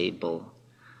metastable.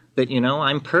 That,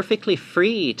 I'm perfectly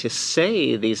free to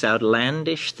say these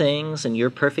outlandish things, and you're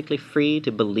perfectly free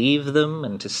to believe them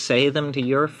and to say them to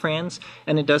your friends,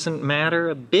 and it doesn't matter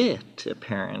a bit,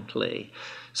 apparently.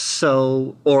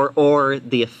 So, or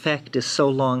the effect is so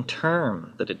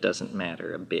long-term that it doesn't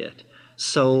matter a bit.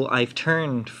 So I've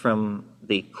turned from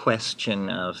the question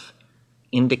of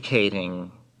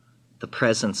indicating the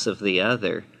presence of the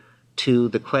other to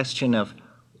the question of,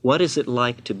 what is it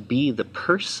like to be the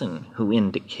person who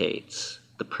indicates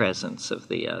the presence of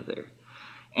the other?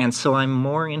 And so I'm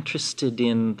more interested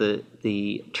in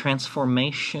the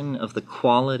transformation of the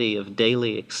quality of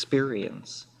daily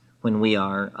experience when we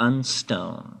are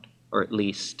unstoned, or at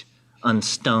least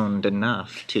unstoned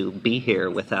enough to be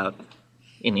here without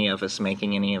any of us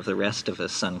making any of the rest of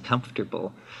us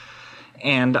uncomfortable.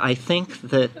 And I think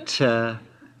that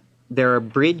there are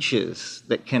bridges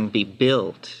that can be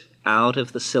built out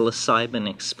of the psilocybin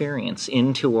experience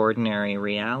into ordinary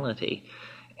reality.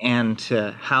 And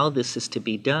how this is to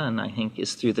be done, I think,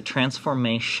 is through the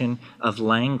transformation of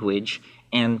language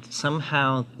and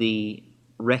somehow the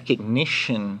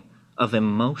recognition of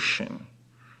emotion.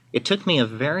 It took me a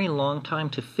very long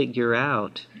time to figure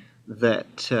out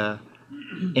that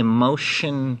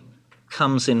emotion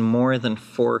comes in more than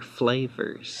 4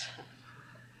 flavors.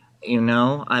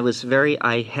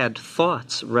 I had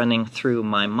thoughts running through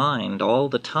my mind all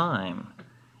the time.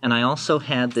 And I also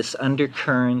had this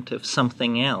undercurrent of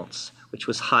something else, which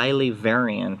was highly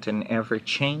variant and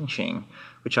ever-changing,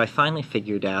 which I finally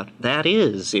figured out, that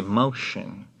is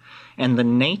emotion. And the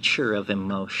nature of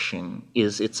emotion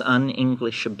is its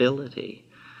un-Englishability.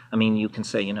 I mean, you can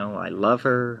say, I love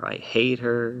her, I hate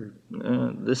her,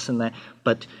 this and that,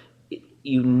 but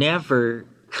you never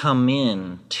come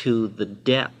in to the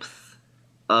depth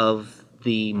of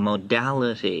the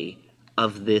modality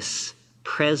of this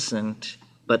present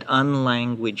but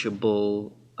unlanguageable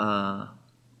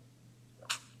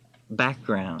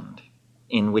background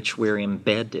in which we're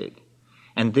embedded.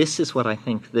 And this is what I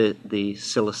think the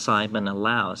psilocybin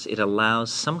allows. It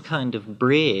allows some kind of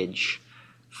bridge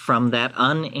from that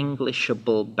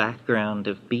un-Englishable background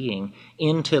of being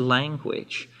into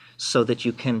language, so that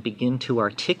you can begin to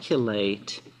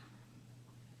articulate,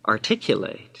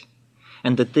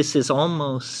 and that this is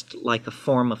almost like a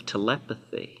form of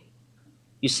telepathy.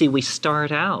 You see, we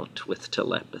start out with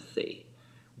telepathy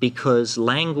because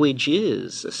language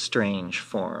is a strange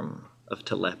form of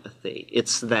telepathy.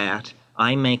 It's that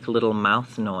I make little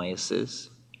mouth noises,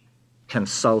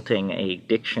 consulting a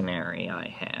dictionary I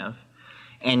have,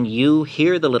 and you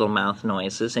hear the little mouth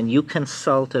noises, and you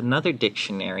consult another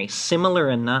dictionary similar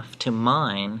enough to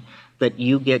mine that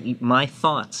you get my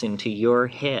thoughts into your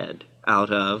head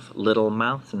out of little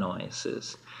mouth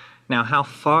noises. Now, how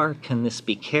far can this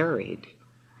be carried?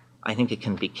 I think it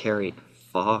can be carried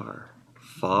far,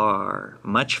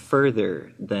 much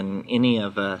further than any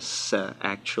of us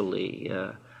actually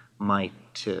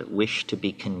might wish to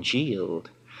be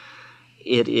congealed.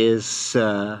 It is...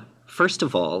 First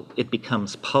of all, it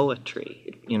becomes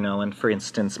poetry, and for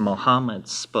instance, Muhammad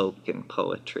spoke in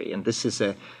poetry, and this is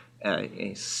a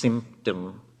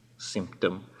symptom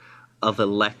of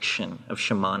election, of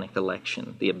shamanic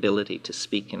election, the ability to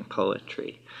speak in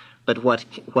poetry. But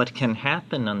what can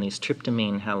happen on these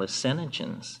tryptamine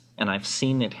hallucinogens, and I've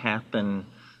seen it happen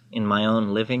in my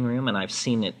own living room, and I've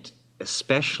seen it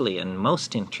especially and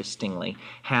most interestingly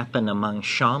happen among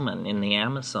shaman in the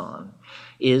Amazon,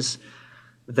 is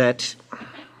that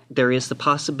there is the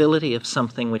possibility of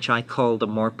something which I call the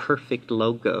more perfect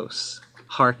logos,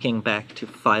 harking back to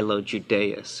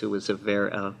Philo-Judaeus, who was a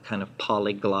kind of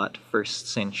polyglot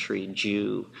first-century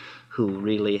Jew who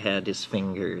really had his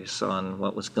fingers on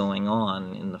what was going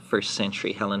on in the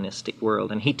first-century Hellenistic world.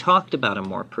 And he talked about a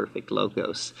more perfect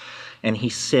logos, and he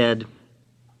said,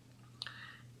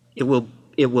 it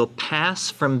will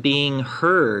pass from being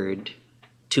heard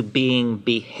to being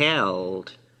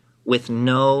beheld with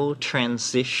no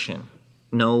transition.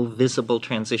 no visible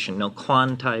transition, no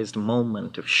quantized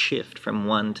moment of shift from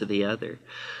one to the other.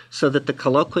 So that the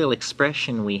colloquial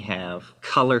expression we have,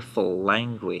 colorful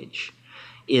language,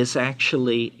 is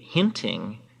actually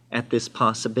hinting at this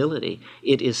possibility.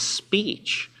 It is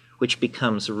speech which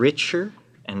becomes richer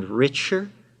and richer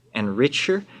and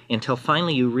richer until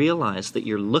finally you realize that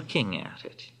you're looking at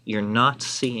it. You're not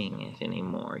seeing it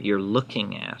anymore. You're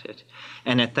looking at it.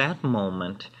 And at that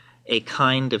moment, a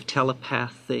kind of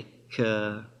telepathic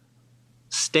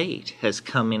state has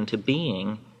come into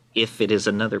being, if it is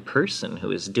another person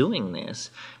who is doing this,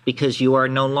 because you are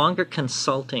no longer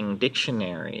consulting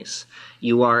dictionaries.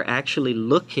 You are actually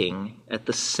looking at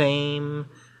the same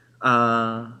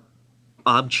object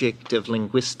of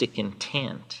linguistic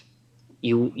intent.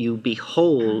 You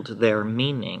behold their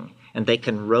meaning, and they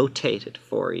can rotate it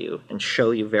for you and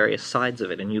show you various sides of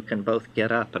it, and you can both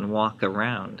get up and walk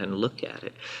around and look at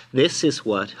it. This is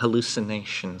what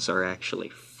hallucinations are actually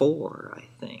for, I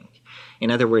think. In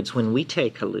other words, when we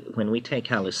take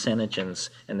hallucinogens,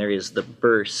 and there is the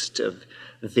burst of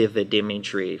vivid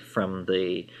imagery from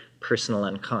the personal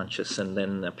unconscious, and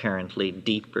then apparently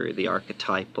deeper, the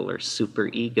archetypal or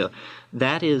superego,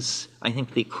 that is, I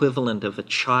think, the equivalent of a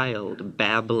child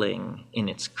babbling in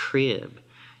its crib.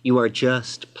 You are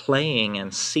just playing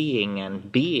and seeing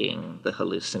and being the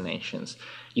hallucinations.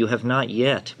 You have not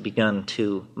yet begun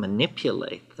to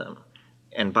manipulate them.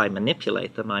 And by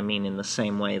manipulate them, I mean in the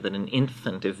same way that an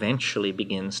infant eventually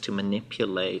begins to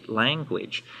manipulate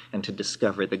language and to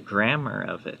discover the grammar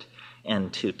of it,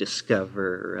 and to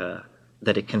discover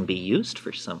that it can be used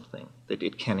for something, that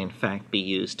it can in fact be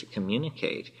used to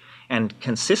communicate. And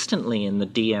consistently in the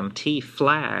DMT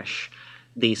flash,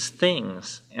 these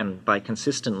things, and by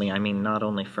consistently I mean not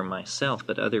only for myself,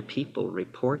 but other people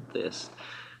report this,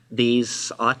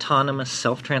 these autonomous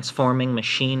self-transforming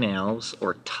machine elves,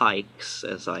 or tykes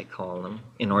as I call them,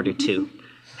 in order to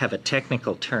have a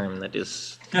technical term that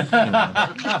is,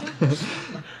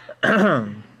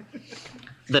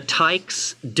 the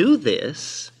tykes do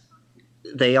this.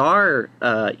 They are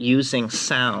using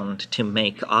sound to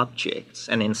make objects,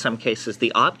 and in some cases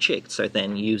the objects are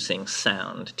then using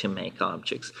sound to make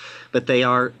objects. But they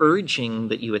are urging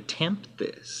that you attempt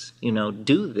this,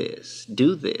 do this,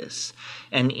 do this.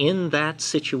 And in that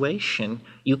situation,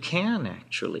 you can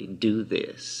actually do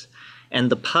this. And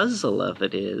the puzzle of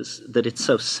it is that it's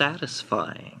so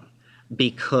satisfying,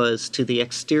 because to the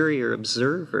exterior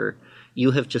observer,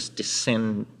 you have just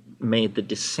made the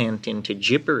descent into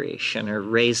gibberish and are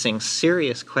raising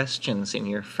serious questions in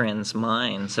your friends'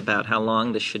 minds about how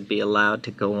long this should be allowed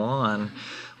to go on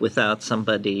without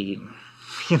somebody,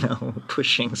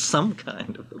 pushing some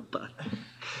kind of a button.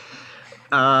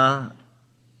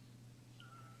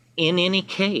 In any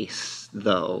case,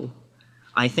 though,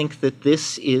 I think that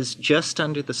this is just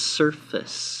under the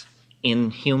surface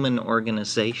in human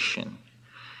organization.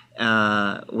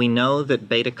 We know that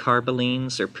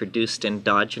beta-carbolines are produced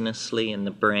endogenously in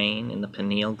the brain, in the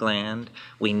pineal gland.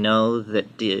 We know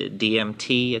that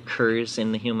DMT occurs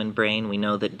in the human brain. We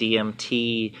know that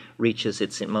DMT reaches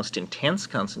its most intense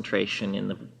concentration in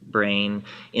the brain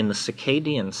in the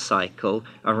circadian cycle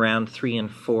around 3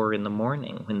 and 4 in the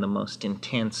morning, when the most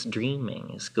intense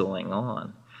dreaming is going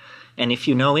on. And if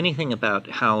you know anything about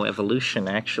how evolution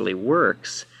actually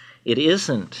works, it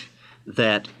isn't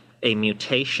that a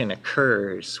mutation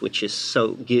occurs which is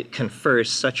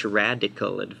confers such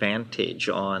radical advantage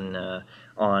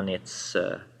on its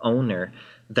owner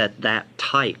that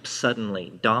type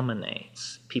suddenly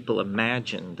dominates. People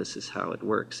imagine this is how it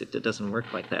works. It doesn't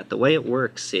work like that. The way it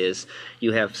works is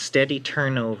you have steady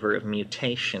turnover of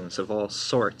mutations of all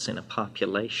sorts in a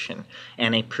population,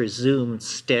 and a presumed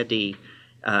steady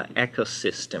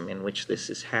ecosystem in which this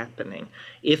is happening.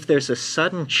 If there's a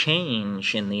sudden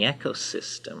change in the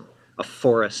ecosystem, a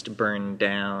forest burned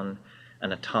down,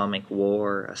 an atomic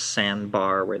war, a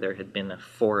sandbar where there had been a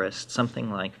forest, something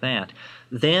like that,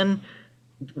 then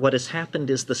what has happened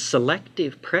is the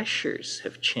selective pressures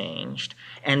have changed,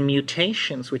 and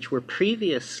mutations which were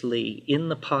previously in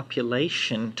the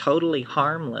population totally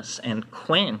harmless and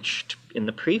quenched in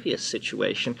the previous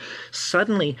situation,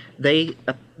 suddenly they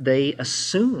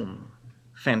assume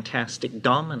fantastic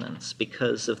dominance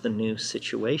because of the new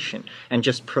situation and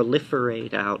just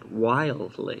proliferate out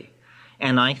wildly.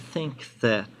 And I think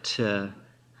that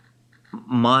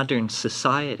modern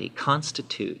society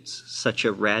constitutes such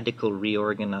a radical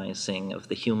reorganizing of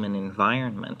the human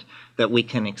environment that we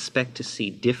can expect to see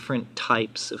different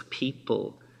types of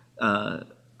people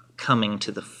coming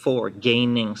to the fore,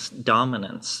 gaining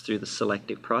dominance through the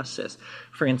selective process.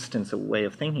 For instance, a way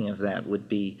of thinking of that would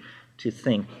be to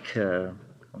think,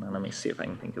 let me see if I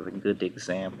can think of a good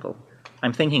example.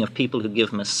 I'm thinking of people who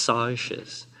give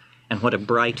massages, and what a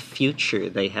bright future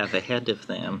they have ahead of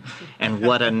them, and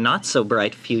what a not so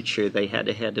bright future they had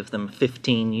ahead of them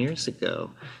 15 years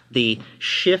ago. The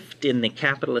shift in the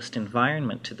capitalist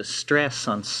environment to the stress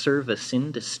on service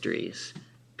industries,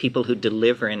 people who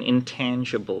deliver an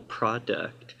intangible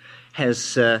product,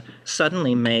 has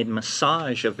suddenly made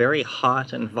massage a very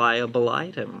hot and viable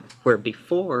item, where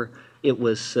before it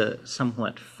was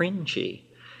somewhat fringy.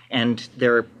 And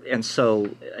so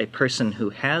a person who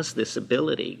has this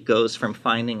ability goes from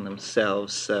finding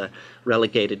themselves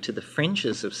relegated to the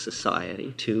fringes of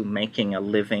society to making a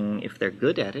living, if they're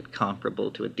good at it,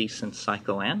 comparable to a decent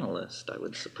psychoanalyst, I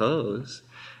would suppose.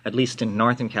 At least in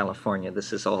Northern California,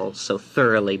 this is all so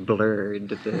thoroughly blurred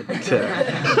that...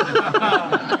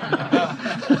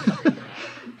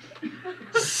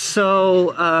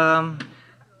 So...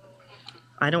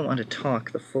 I don't want to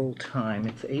talk the full time.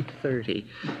 It's 8:30.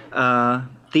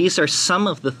 These are some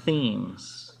of the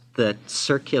themes that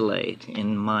circulate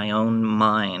in my own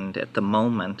mind at the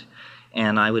moment,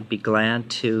 and I would be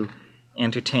glad to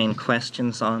entertain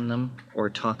questions on them or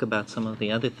talk about some of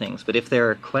the other things. But if there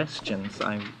are questions,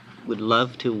 I would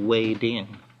love to wade in.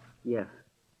 Yes.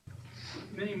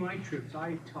 Many of my trips,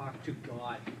 I talked to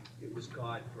God. It was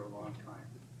God for a long time.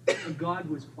 And God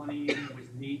was funny, and it was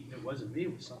neat, and it wasn't me,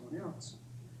 it was someone else.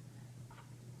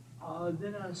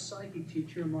 Then a psychic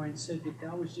teacher of mine said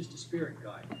that was just a spirit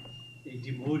guide. They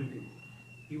demoted him.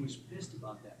 He was pissed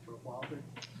about that for a while, but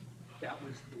that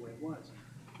was the way it was.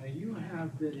 Now you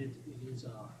have that it is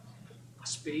a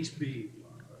space being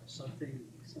or something,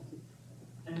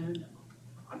 and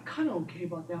I'm kind of okay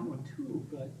about that one too,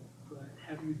 but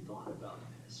have you thought about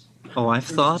this? Oh, I've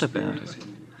thought about it.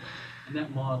 And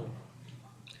that model.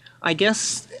 I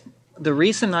guess the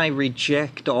reason I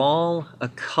reject all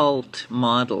occult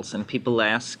models, and people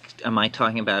ask, am I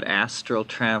talking about astral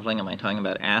traveling? Am I talking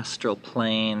about astral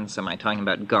planes? Am I talking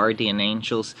about guardian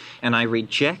angels? And I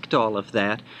reject all of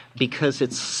that because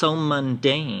it's so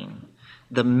mundane.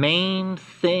 The main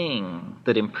thing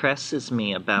that impresses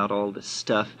me about all this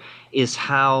stuff is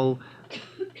how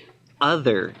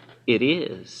other it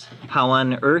is, how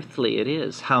unearthly it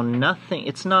is, how nothing,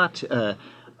 it's not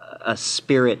a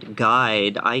spirit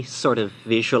guide. I sort of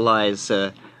visualize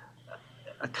a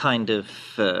kind of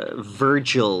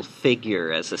Virgil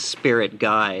figure as a spirit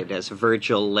guide, as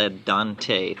Virgil led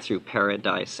Dante through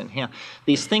paradise and hell.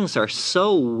 These things are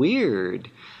so weird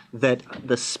that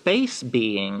the space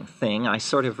being thing I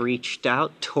sort of reached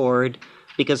out toward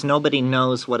because nobody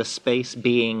knows what a space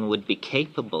being would be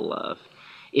capable of.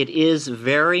 It is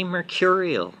very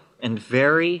mercurial and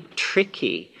very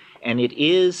tricky. And it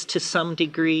is, to some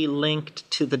degree, linked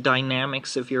to the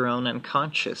dynamics of your own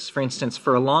unconscious. For instance,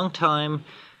 for a long time,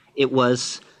 it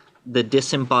was the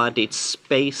disembodied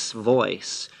space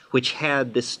voice, which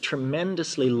had this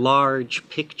tremendously large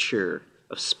picture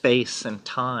of space and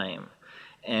time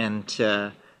and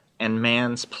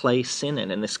man's place in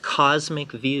it, and this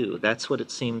cosmic view. That's what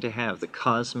it seemed to have, the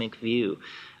cosmic view.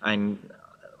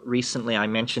 Recently, I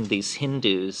mentioned these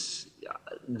Hindus.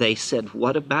 They said,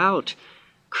 what about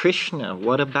Krishna?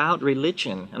 What about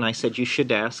religion? And I said, you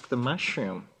should ask the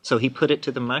mushroom. So he put it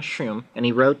to the mushroom, and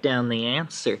he wrote down the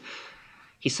answer.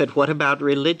 He said, what about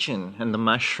religion? And the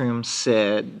mushroom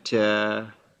said,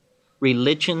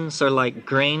 religions are like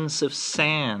grains of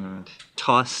sand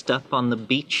tossed up on the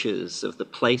beaches of the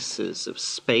places of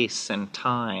space and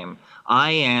time.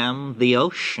 I am the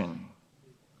ocean.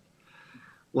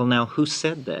 Well, now, who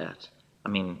said that? I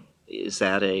mean, is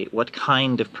that what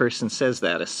kind of person says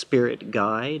that? A spirit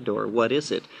guide, or what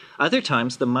is it? Other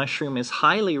times the mushroom is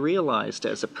highly realized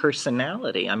as a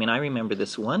personality. I mean, I remember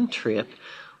this one trip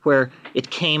where it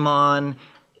came on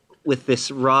with this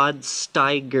Rod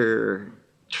Steiger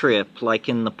trip, like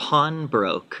in The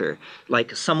Pawnbroker,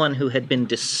 like someone who had been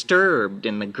disturbed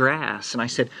in the grass. And I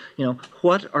said,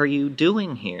 what are you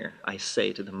doing here? I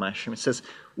say to the mushroom. It says,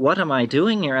 what am I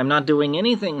doing here? I'm not doing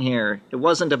anything here. It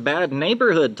wasn't a bad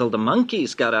neighborhood till the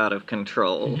monkeys got out of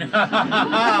control.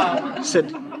 I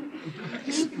said,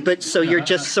 but so you're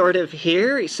just sort of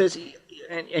here? He says,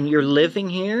 and you're living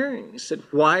here? He said,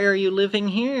 why are you living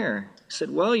here? I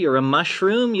said, well, you're a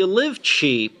mushroom, you live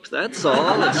cheap, that's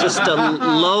all. It's just a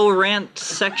low-rent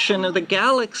section of the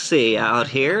galaxy out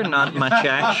here, not much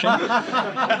action.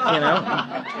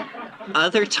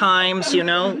 Other times,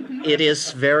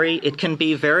 it can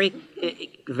be very,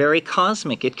 very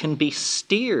cosmic. It can be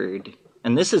steered.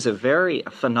 And this is a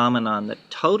phenomenon that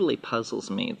totally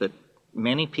puzzles me, that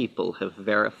many people have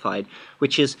verified,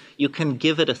 which is you can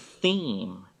give it a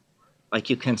theme. Like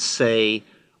you can say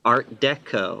Art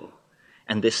Deco,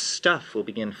 And this stuff will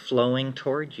begin flowing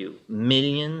toward you.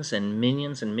 Millions and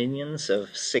millions and millions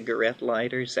of cigarette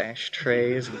lighters,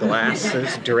 ashtrays,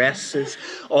 glasses, dresses,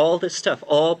 all this stuff,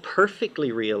 all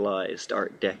perfectly realized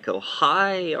Art Deco,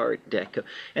 high Art Deco.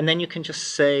 And then you can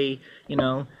just say,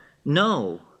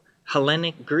 no,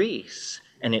 Hellenic Greece.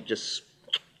 And it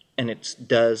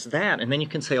does that. And then you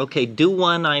can say, okay, do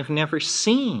one I've never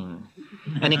seen.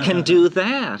 And it can do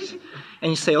that.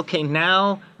 And you say, okay,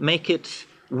 now make it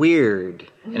weird.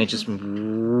 And it just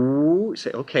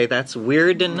say, okay, that's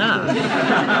weird enough.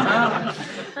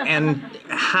 And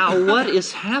what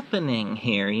is happening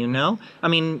here, I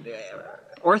mean,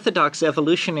 orthodox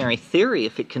evolutionary theory,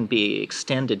 if it can be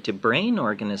extended to brain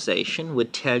organization,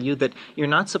 would tell you that you're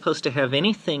not supposed to have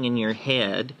anything in your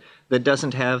head that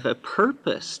doesn't have a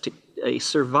purpose, a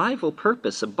survival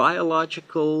purpose, a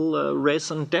biological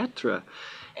raison d'etre.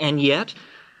 And yet,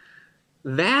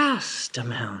 vast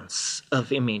amounts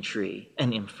of imagery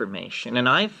and information. And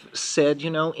I've said,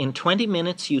 in 20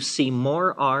 minutes you see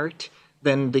more art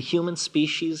than the human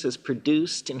species has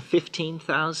produced in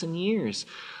 15,000 years.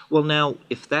 Well, now,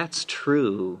 if that's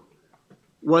true,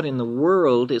 what in the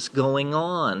world is going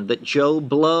on that Joe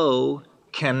Blow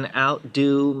can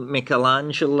outdo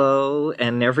Michelangelo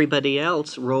and everybody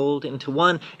else rolled into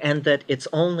one, and that it's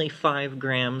only 5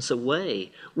 grams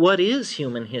away? What is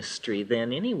human history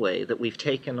then anyway, that we've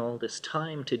taken all this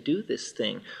time to do this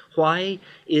thing? Why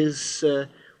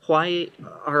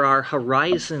are our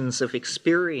horizons of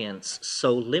experience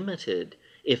so limited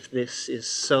if this is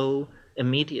so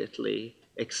immediately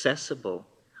accessible?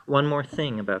 One more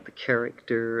thing about the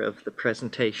character of the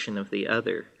presentation of the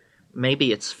other.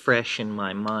 Maybe it's fresh in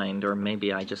my mind, or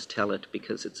maybe I just tell it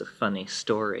because it's a funny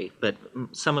story, but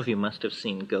some of you must have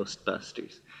seen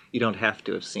Ghostbusters. You don't have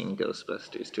to have seen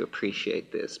Ghostbusters to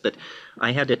appreciate this, but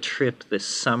I had a trip this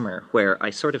summer where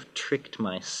I sort of tricked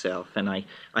myself, and I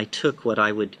took what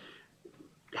I would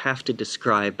have to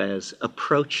describe as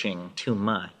approaching too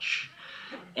much.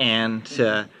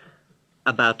 And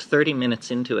about 30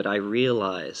 minutes into it, I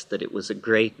realized that it was a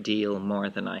great deal more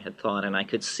than I had thought, and I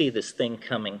could see this thing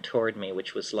coming toward me,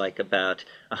 which was like about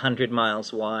 100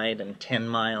 miles wide and 10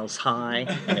 miles high,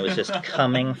 and it was just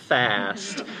coming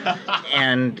fast.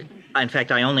 And in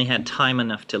fact, I only had time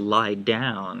enough to lie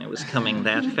down. It was coming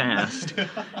that fast.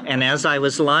 And as I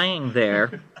was lying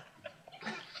there,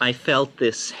 I felt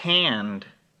this hand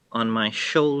on my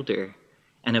shoulder,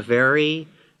 and a very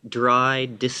dry,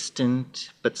 distant,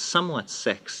 but somewhat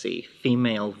sexy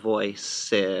female voice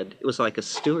said, it was like a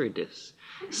stewardess,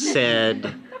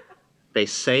 said, "They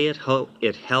say it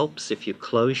helps if you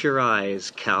close your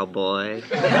eyes, cowboy."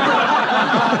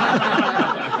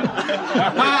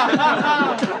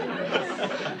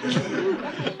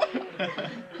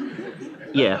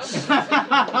 Yes.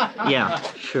 Yeah,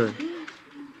 sure.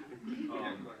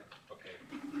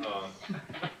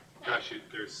 Gosh,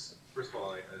 there's, first of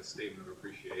all, a statement of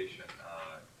appreciation.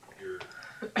 You're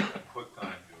hooked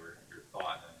on your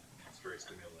thought, and it's very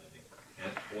stimulating.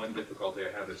 And one difficulty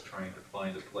I have is trying to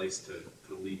find a place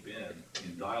to leap in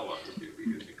dialogue with you,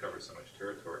 because you cover so much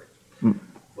territory.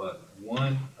 But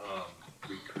one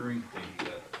recurring thing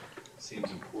that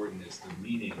seems important is the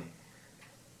meaning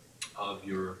of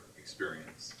your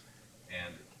experience,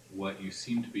 and what you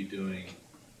seem to be doing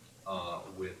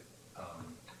with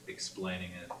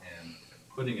explaining it and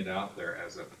putting it out there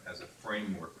as a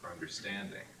framework for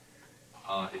understanding.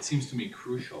 It seems to me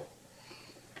crucial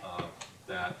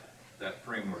that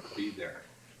framework be there.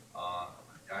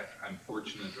 I'm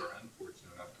fortunate or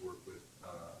unfortunate enough to work with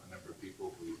a number of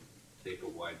people who take a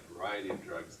wide variety of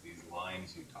drugs. These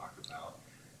lines you talk about,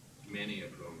 many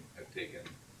of whom have taken,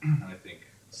 I think,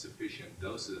 sufficient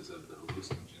doses of the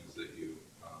hallucinogens that you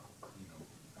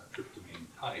tryptamine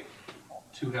type,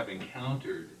 to have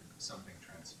encountered something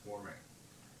transforming,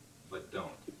 but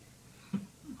don't.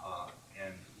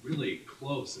 And really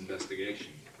close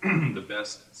investigation, the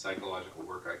best psychological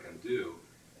work I can do,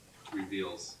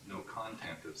 reveals no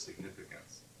content of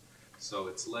significance. So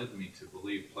it's led me to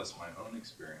believe, plus my own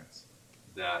experience,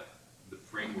 that the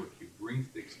framework you bring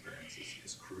to the experience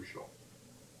is crucial.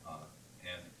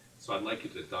 And so I'd like you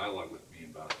to dialogue with me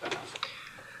about that.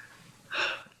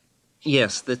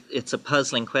 Yes, it's a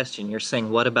puzzling question. You're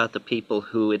saying, what about the people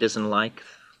who it isn't like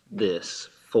this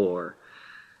for?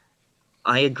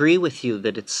 I agree with you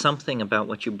that it's something about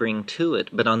what you bring to it,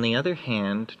 but on the other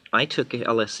hand, I took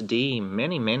LSD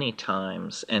many, many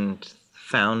times and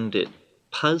found it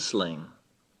puzzling,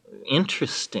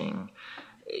 interesting,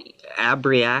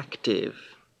 abreactive,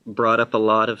 brought up a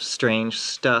lot of strange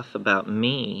stuff about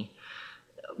me,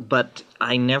 but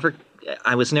I never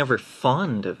I was never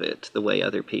fond of it the way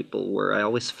other people were. I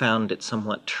always found it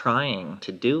somewhat trying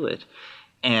to do it,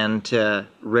 and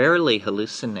rarely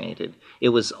hallucinated. It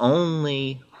was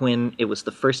only when it was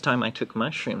the first time I took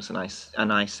mushrooms and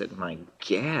I said, my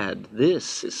gad,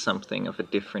 this is something of a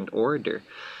different order.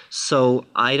 So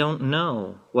I don't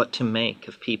know what to make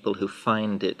of people who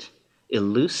find it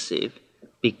elusive,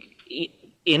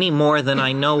 any more than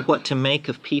I know what to make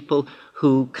of people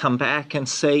who come back and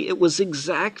say, it was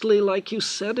exactly like you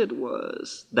said it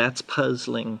was. That's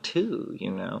puzzling too, you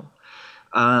know.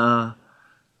 I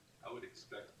would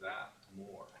expect that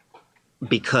more.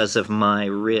 Because of my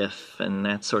riff and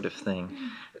that sort of thing.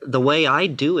 The way I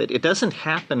do it, it doesn't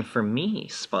happen for me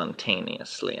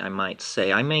spontaneously, I might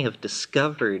say. I may have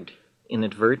discovered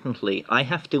inadvertently, I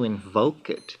have to invoke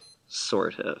it,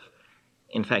 sort of.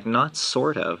 In fact, not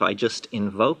sort of, I just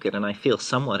invoke it, and I feel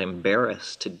somewhat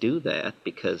embarrassed to do that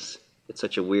because it's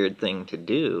such a weird thing to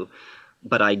do.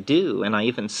 But I do, and I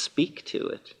even speak to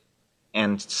it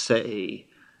and say,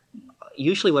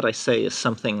 usually what I say is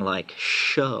something like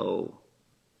show,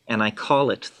 and I call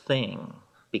it thing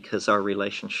because our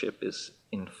relationship is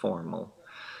informal.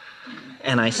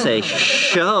 And I say,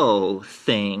 show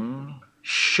thing,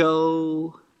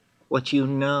 show what you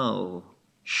know,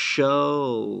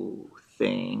 show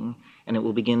thing, and it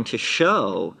will begin to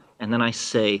show. And then I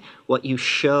say, what you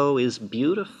show is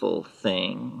beautiful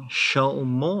thing, show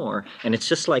more. And it's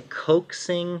just like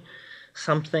coaxing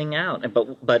something out,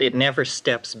 but it never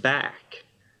steps back.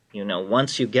 You know,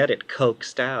 once you get it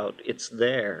coaxed out, it's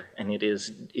there, and it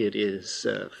is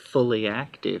fully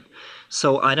active.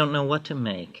 So I don't know what to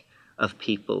make of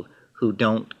people who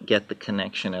don't get the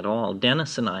connection at all.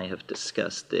 Dennis and I have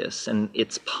discussed this, and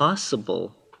it's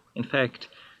possible. In fact,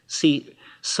 see,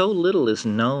 so little is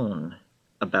known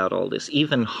about all this,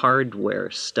 even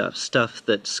hardware stuff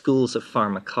that schools of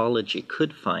pharmacology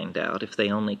could find out if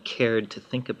they only cared to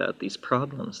think about these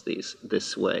problems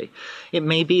this way. It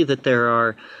may be that there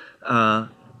are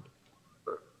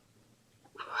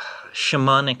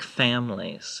shamanic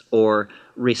families or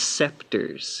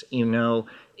receptors. You know,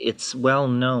 it's well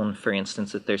known, for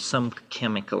instance, that there's some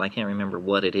chemical, I can't remember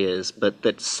what it is, but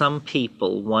that some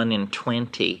people, 1 in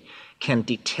 20, can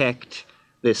detect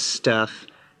this stuff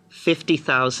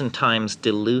 50,000 times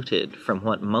diluted from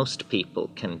what most people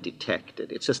can detect it.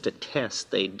 It's just a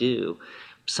test they do.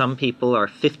 Some people are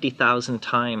 50,000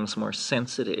 times more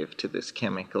sensitive to this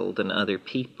chemical than other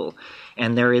people.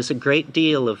 And there is a great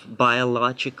deal of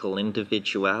biological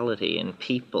individuality in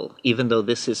people, even though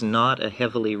this is not a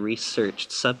heavily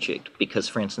researched subject, because,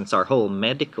 for instance, our whole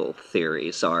medical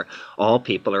theories are all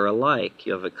people are alike.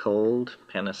 You have a cold,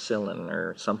 penicillin,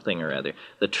 or something or other.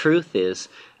 The truth is,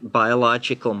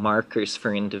 biological markers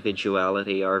for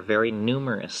individuality are very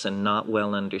numerous and not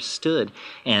well understood.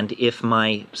 And if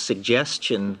my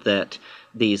suggestion that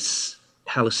these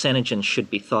hallucinogens should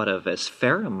be thought of as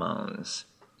pheromones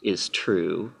is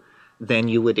true, then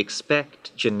you would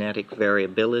expect genetic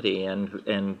variability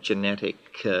and genetic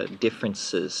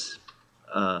differences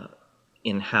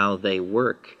in how they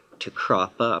work to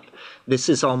crop up. This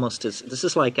is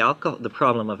like alcohol, the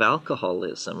problem of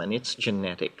alcoholism and its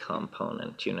genetic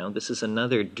component. You know, this is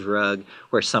another drug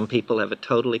where some people have a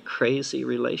totally crazy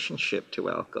relationship to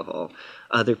alcohol.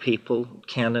 Other people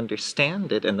can't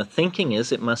understand it, and the thinking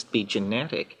is it must be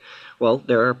genetic. Well,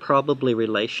 there are probably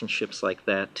relationships like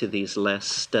that to these less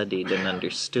studied and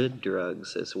understood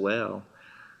drugs as well.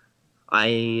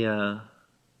 I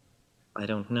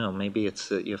don't know. Maybe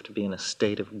it's you have to be in a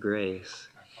state of grace.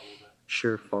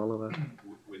 Sure, follow up.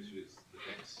 Which is the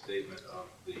next statement of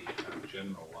the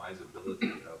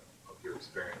generalizability of your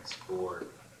experience for,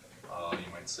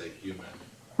 you might say, human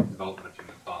development of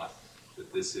human thought,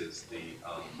 that this is the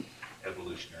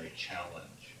evolutionary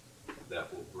challenge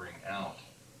that will bring out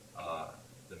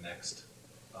the next,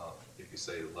 if you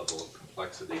say, level of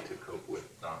complexity to cope with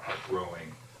our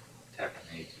growing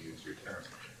technique, to use your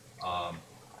term.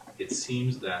 It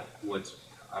seems that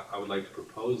I would like to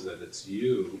propose that it's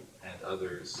you and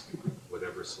others,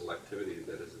 whatever selectivity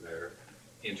that is there,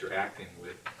 interacting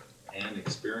with an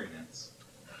experience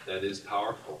that is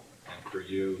powerful. And for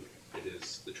you, it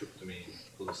is the tryptamine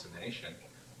hallucination,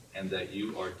 and that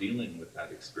you are dealing with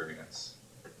that experience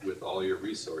with all your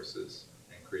resources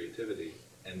and creativity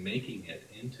and making it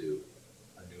into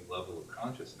a new level of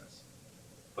consciousness.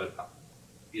 But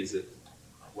is it,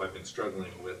 what I've been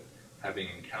struggling with, having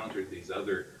encountered these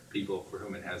other people for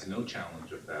whom it has no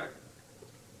challenge effect,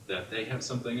 that they have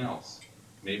something else.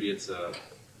 Maybe it's a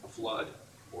flood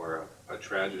or a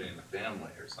tragedy in the family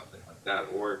or something like that,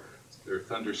 or they're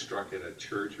thunderstruck at a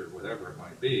church or whatever it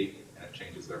might be, and it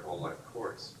changes their whole life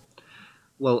course.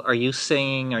 Well, are you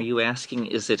asking,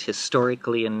 is it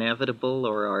historically inevitable,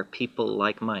 or are people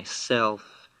like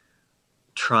myself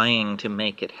trying to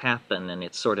make it happen and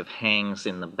it sort of hangs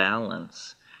in the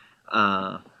balance?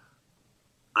 I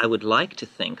would like to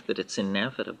think that it's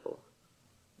inevitable,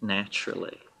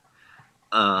 naturally.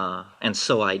 And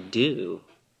so I do.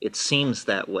 It seems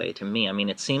that way to me. I mean,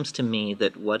 it seems to me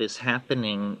that what is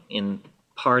happening in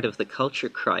part of the culture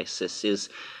crisis is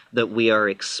that we are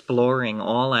exploring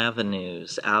all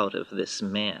avenues out of this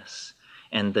mess,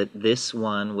 and that this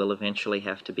one will eventually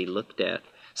have to be looked at.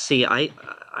 See, I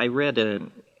read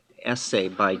an essay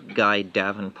by Guy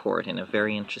Davenport in a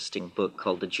very interesting book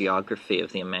called The Geography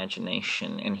of the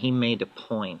Imagination, and he made a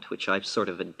point which I've sort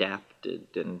of adapted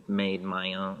and made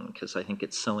my own because I think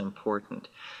it's so important.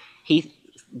 He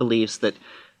believes that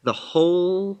the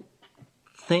whole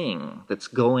thing that's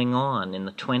going on in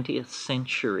the 20th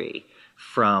century,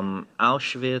 from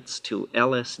Auschwitz to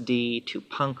LSD to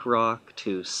punk rock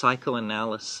to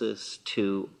psychoanalysis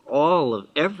to all of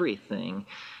everything,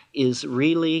 is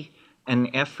really an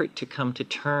effort to come to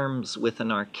terms with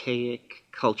an archaic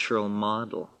cultural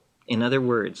model. In other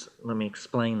words, let me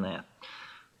explain that.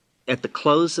 At the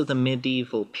close of the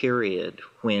medieval period,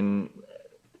 when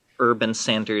urban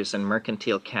centers and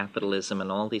mercantile capitalism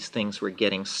and all these things were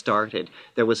getting started,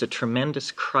 there was a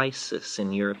tremendous crisis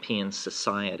in European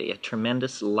society, a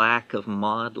tremendous lack of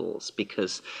models,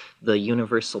 because the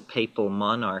universal papal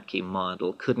monarchy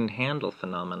model couldn't handle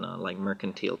phenomena like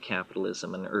mercantile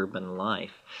capitalism and urban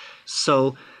life.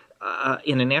 So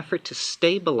in an effort to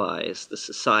stabilize the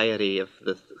society of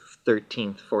the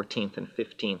 13th, 14th, and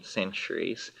 15th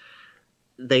centuries,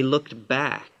 they looked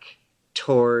back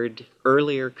toward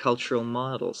earlier cultural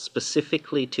models,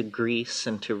 specifically to Greece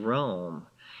and to Rome.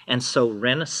 And so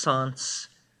Renaissance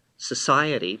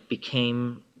society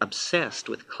became obsessed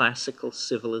with classical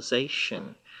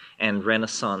civilization and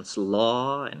Renaissance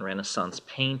law and Renaissance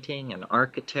painting and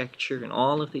architecture and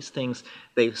all of these things.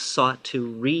 They sought to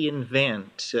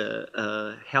reinvent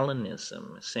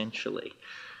Hellenism, essentially.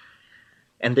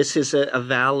 And this is a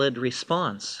valid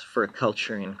response for a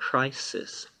culture in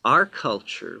crisis. Our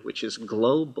culture, which is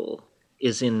global,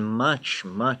 is in much,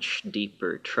 much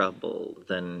deeper trouble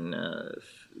than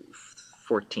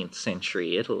 14th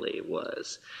century Italy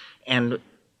was. And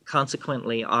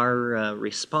consequently, our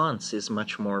response is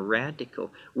much more radical.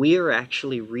 We are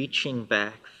actually reaching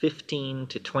back 15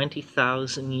 to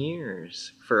 20,000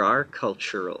 years for our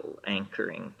cultural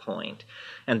anchoring point.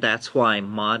 And that's why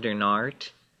modern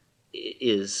art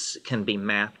can be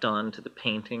mapped onto the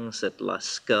paintings at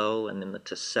Lascaux and in the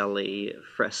Torricelli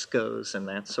frescoes and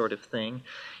that sort of thing.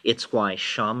 It's why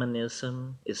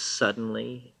shamanism is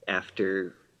suddenly,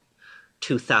 after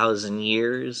 2,000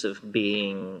 years of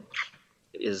being,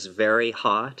 is very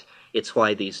hot. It's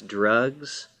why these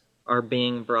drugs are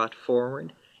being brought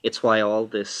forward. It's why all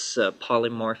this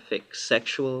polymorphic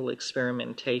sexual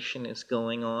experimentation is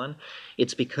going on.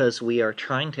 It's because we are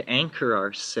trying to anchor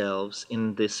ourselves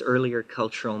in this earlier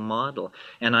cultural model.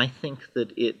 And I think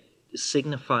that it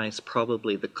signifies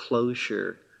probably the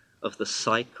closure of the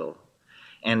cycle.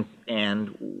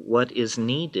 And what is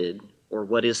needed, or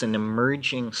what is an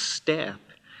emerging step,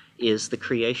 is the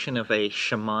creation of a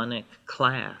shamanic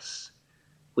class,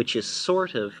 which is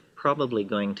sort of probably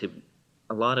going to,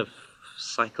 a lot of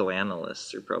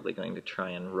psychoanalysts are probably going to try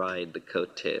and ride the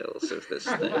coattails of this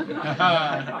thing.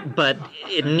 But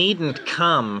it needn't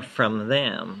come from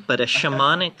them, but a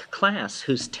shamanic class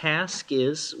whose task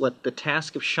is what the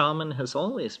task of shaman has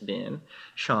always been,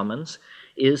 shamans,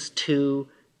 is to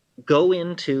go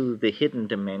into the hidden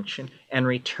dimension and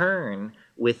return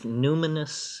with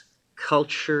numinous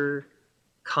culture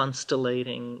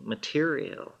constellating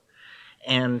material.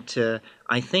 And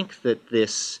I think that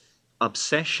this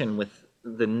obsession with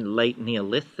the late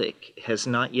Neolithic has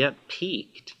not yet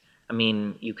peaked. I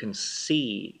mean, you can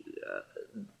see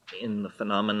in the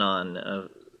phenomenon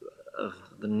of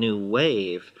the new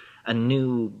wave, a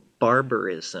new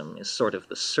barbarism is sort of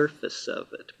the surface of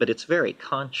it, but it's very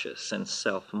conscious and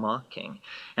self-mocking.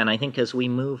 And I think as we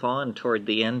move on toward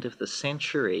the end of the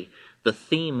century, the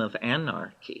theme of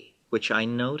anarchy, which I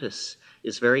notice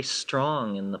is very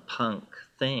strong in the punk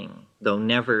thing, though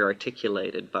never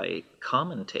articulated by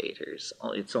commentators.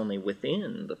 It's only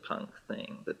within the punk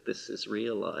thing that this is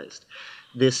realized.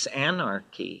 This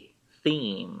anarchy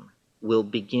theme will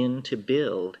begin to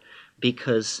build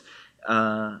because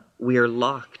we are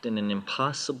locked in an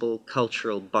impossible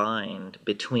cultural bind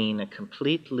between a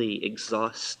completely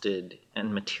exhausted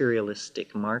and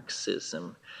materialistic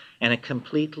Marxism and a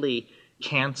completely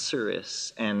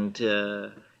cancerous and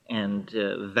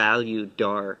value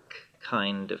dark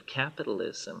kind of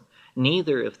capitalism.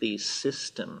 Neither of these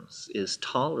systems is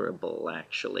tolerable,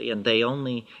 actually,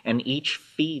 and each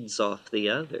feeds off the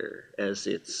other as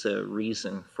its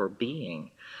reason for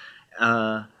being.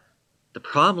 The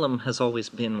problem has always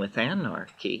been with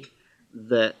anarchy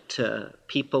that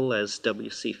people, as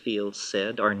W.C. Fields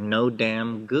said, are no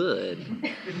damn good.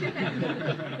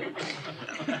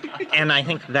 And I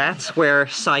think that's where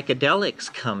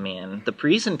psychedelics come in. The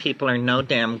reason people are no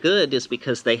damn good is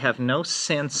because they have no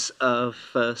sense of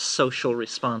social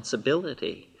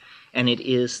responsibility. And it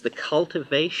is the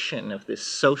cultivation of this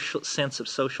sense of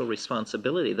social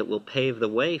responsibility that will pave the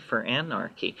way for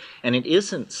anarchy. And it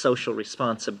isn't social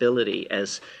responsibility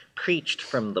as preached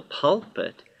from the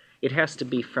pulpit. It has to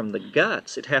be from the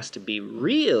guts. It has to be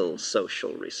real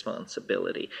social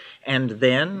responsibility. And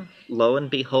then, lo and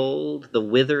behold, the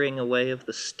withering away of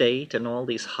the state and all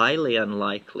these highly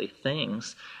unlikely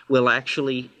things will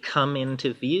actually come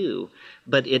into view.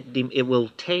 But it will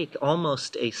take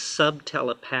almost a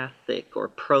sub-telepathic or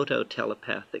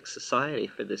proto-telepathic society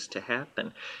for this to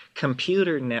happen.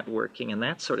 Computer networking and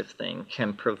that sort of thing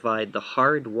can provide the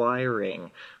hard wiring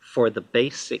for the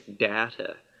basic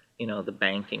data, the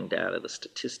banking data, the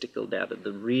statistical data,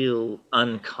 the real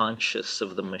unconscious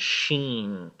of the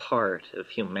machine part of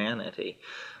humanity.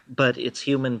 But it's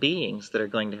human beings that are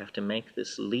going to have to make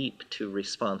this leap to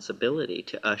responsibility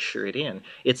to usher it in.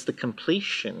 It's the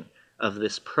completion of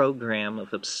this program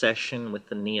of obsession with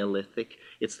the Neolithic.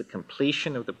 It's the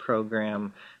completion of the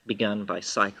program begun by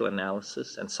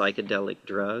psychoanalysis and psychedelic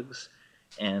drugs.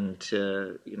 And,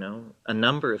 a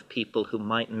number of people who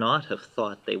might not have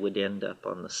thought they would end up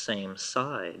on the same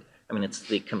side. I mean, it's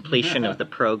the completion of the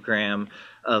program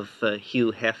of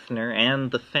Hugh Hefner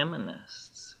and the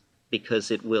feminists, because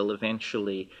it will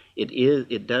eventually,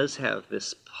 it does have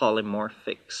this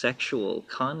polymorphic sexual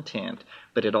content,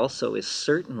 but it also is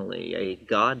certainly a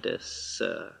goddess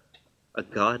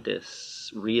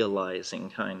realizing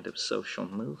kind of social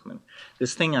movement.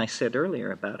 This thing I said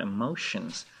earlier about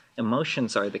emotions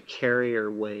are the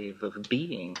carrier wave of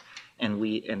being, and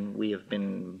we have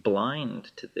been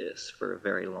blind to this for a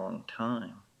very long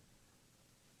time.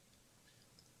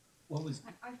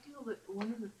 I feel that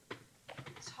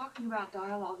talking about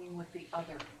dialoguing with the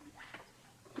other,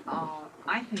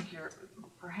 I think you're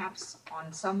perhaps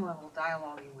on some level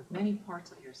dialoguing with many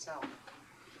parts of yourself.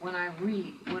 When I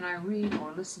read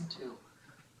or listen to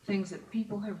things that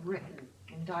people have written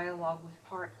in dialogue with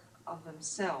part of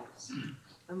themselves,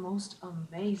 the most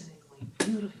amazingly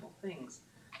beautiful things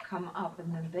come up,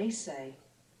 and then they say,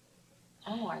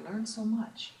 "Oh, I learned so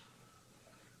much."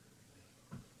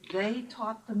 They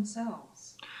taught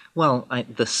themselves. Well,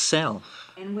 the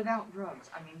self. And without drugs.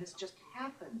 I mean, this just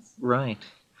happens. Right.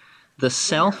 The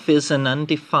self is an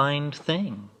undefined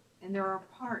thing. And there are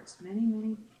parts,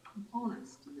 many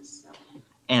components to this self.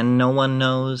 And no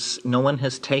one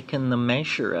has taken the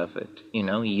measure of it.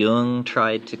 Jung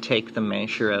tried to take the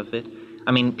measure of it.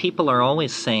 I mean, people are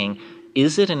always saying,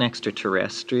 is it an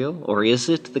extraterrestrial or is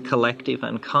it the collective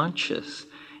unconscious?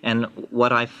 And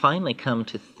what I've finally come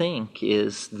to think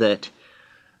is that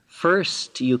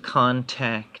first you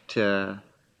contact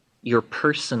your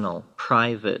personal,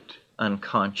 private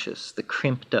unconscious, the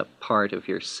crimped up part of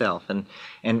yourself. And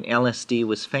LSD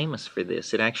was famous for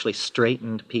this. It actually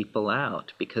straightened people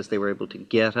out because they were able to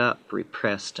get up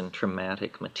repressed and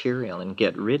traumatic material and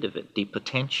get rid of it,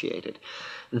 depotentiate it.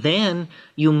 Then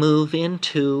you move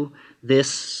into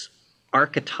this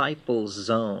archetypal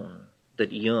zone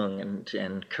that Jung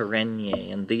and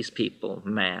Karenyi and these people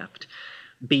mapped.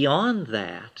 Beyond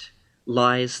that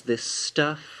lies this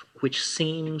stuff which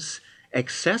seems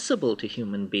accessible to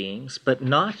human beings, but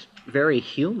not very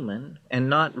human and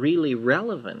not really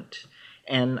relevant.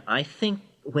 And I think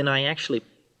when I actually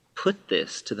put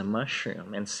this to the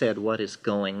mushroom and said, what is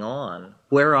going on?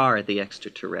 Where are the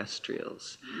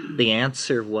extraterrestrials? The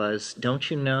answer was, don't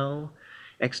you know,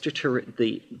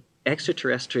 the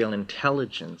extraterrestrial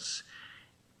intelligence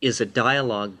is a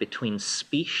dialogue between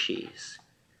species.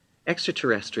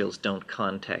 Extraterrestrials don't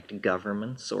contact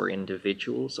governments or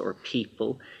individuals or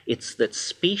people. It's that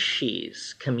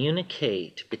species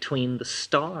communicate between the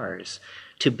stars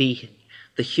to be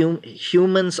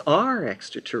humans are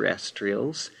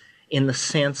extraterrestrials in the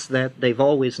sense that they've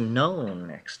always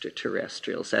known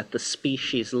extraterrestrials at the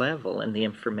species level, and the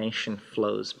information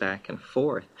flows back and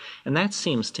forth. And that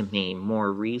seems to me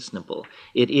more reasonable.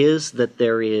 It is that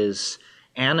there is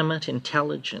animate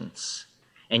intelligence,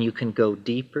 and you can go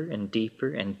deeper and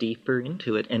deeper and deeper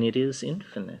into it, and it is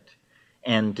infinite.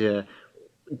 And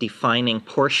defining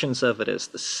portions of it as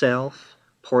the self,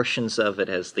 portions of it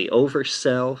as the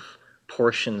over-self,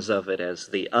 portions of it as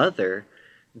the other,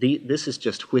 This is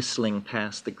just whistling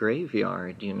past the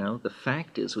graveyard, you know. The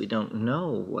fact is we don't know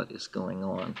what is going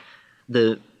on.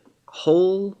 The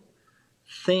whole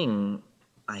thing,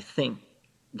 I think,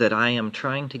 that I am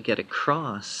trying to get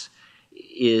across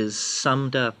is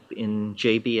summed up in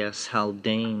J.B.S.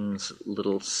 Haldane's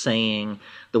little saying,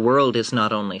 the world is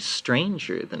not only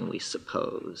stranger than we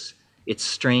suppose, it's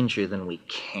stranger than we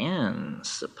can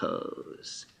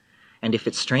suppose. And if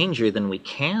it's stranger than we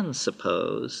can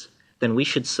suppose, then we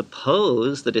should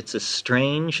suppose that it's as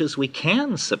strange as we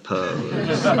can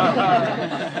suppose.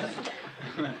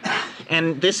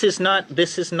 And this is not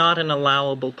an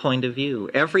allowable point of view.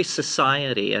 Every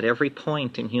society at every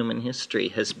point in human history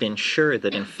has been sure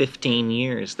that in 15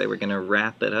 years they were going to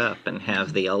wrap it up and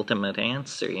have the ultimate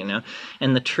answer, you know.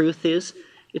 And the truth is,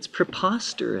 it's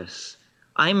preposterous.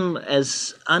 I'm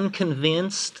as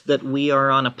unconvinced that we are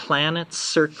on a planet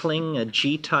circling a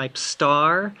G-type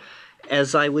star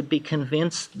as I would be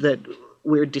convinced that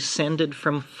we're descended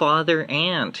from Father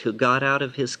Ant, who got out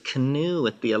of his canoe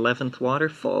at the 11th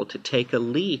waterfall to take a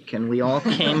leak, and we all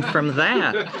came from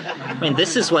that. I mean,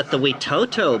 this is what the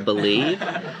Witoto believe,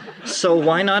 so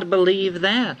why not believe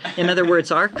that? In other words,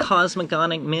 our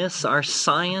cosmogonic myths, our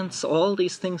science, all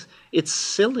these things, it's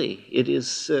silly. It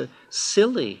is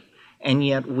silly. And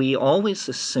yet we always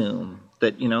assume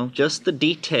that, you know, just the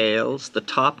details, the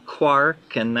top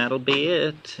quark, and that'll be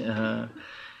it.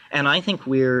 And I think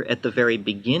we're at the very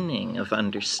beginning of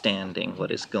understanding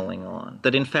what is going on.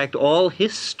 That, in fact, all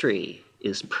history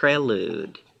is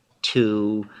prelude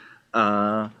to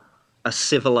a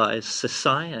civilized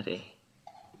society.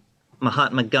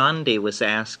 Mahatma Gandhi was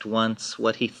asked once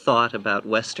what he thought about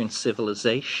Western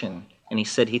civilization, and he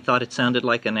said he thought it sounded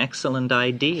like an excellent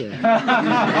idea.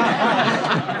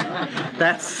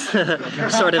 That's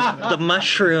sort of the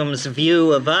mushroom's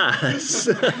view of us.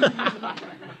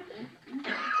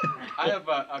 I have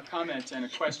a comment and a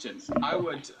question. I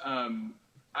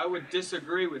would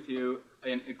disagree with you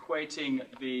in equating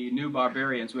the New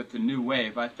Barbarians with the New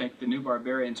Wave. I think the New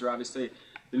Barbarians are obviously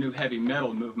the new heavy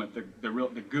metal movement,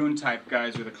 the goon type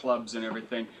guys with the clubs and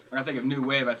everything. When I think of New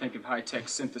Wave, I think of high-tech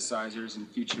synthesizers and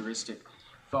futuristic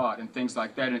thought and things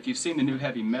like that. And if you've seen the new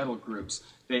heavy metal groups,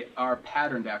 they are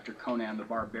patterned after Conan the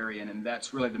Barbarian, and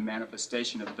that's really the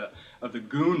manifestation of the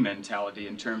goon mentality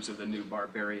in terms of the new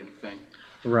barbarian thing.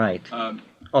 Right.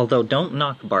 Although don't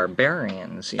knock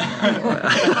barbarians, you know.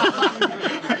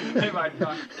 They might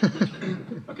not.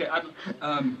 Okay,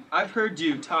 I've heard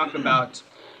you talk about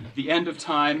the end of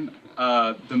time,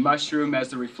 the mushroom as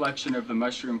the reflection of the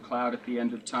mushroom cloud at the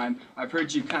end of time. I've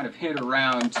heard you kind of hint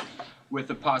around with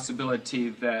the possibility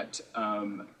that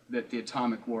that the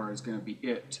atomic war is going to be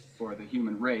it for the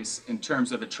human race in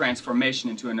terms of a transformation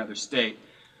into another state,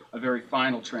 a very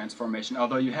final transformation.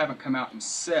 Although you haven't come out and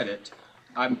said it,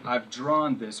 I've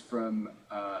drawn this from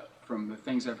the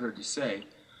things I've heard you say.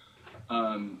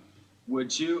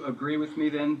 Would you agree with me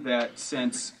then that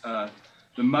since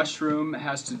the mushroom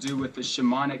has to do with the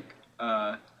shamanic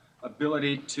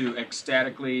ability to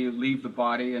ecstatically leave the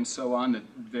body and so on,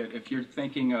 that if you're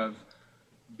thinking of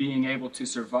being able to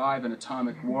survive an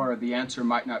atomic war, the answer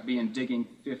might not be in digging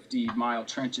 50-mile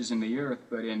trenches in the earth,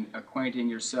 but in acquainting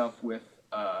yourself with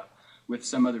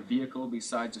some other vehicle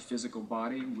besides a physical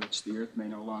body, which the earth may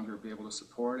no longer be able to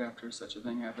support after such a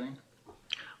thing happening?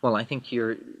 Well, I think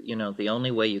the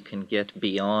only way you can get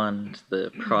beyond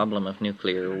the problem of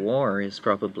nuclear war is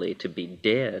probably to be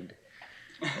dead.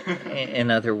 In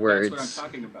other words, that's what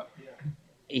I'm talking about.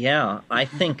 Yeah, I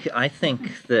think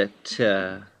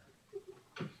that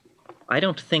I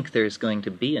don't think there's going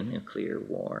to be a nuclear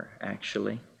war,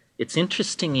 actually. It's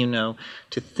interesting,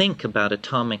 to think about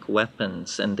atomic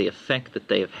weapons and the effect that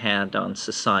they have had on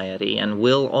society and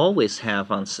will always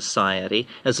have on society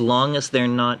as long as they're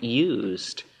not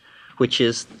used, which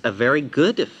is a very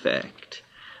good effect.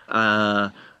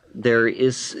 There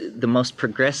is the most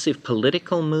progressive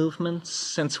political movements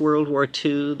since World War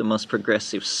II, the most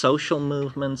progressive social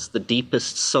movements, the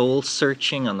deepest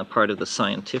soul-searching on the part of the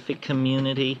scientific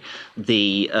community,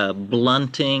 the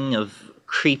blunting of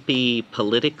creepy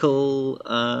political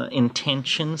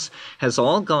intentions has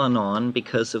all gone on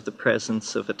because of the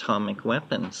presence of atomic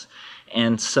weapons.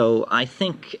 And so I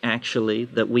think, actually,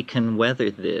 that we can weather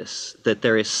this, that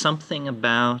there is something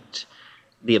about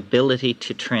the ability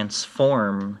to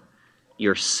transform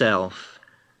yourself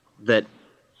that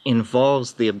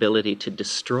involves the ability to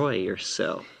destroy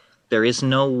yourself. There is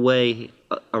no way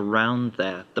around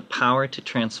that. The power to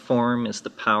transform is the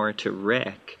power to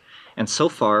wreck. And so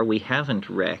far, we haven't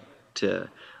wrecked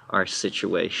our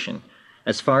situation.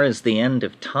 As far as the end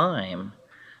of time,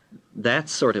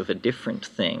 that's sort of a different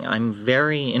thing. I'm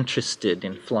very interested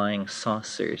in flying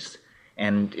saucers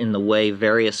and in the way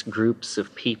various groups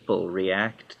of people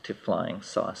react to flying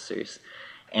saucers.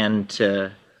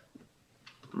 And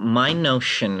my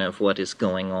notion of what is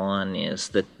going on is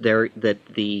that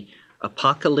the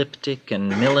apocalyptic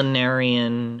and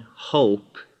millenarian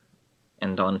hope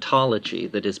and ontology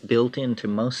that is built into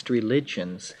most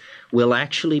religions will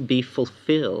actually be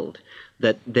fulfilled,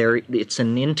 that it's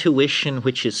an intuition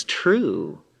which is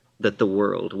true that the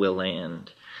world will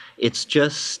end. It's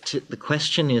just, the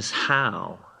question is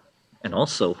how, and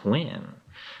also when,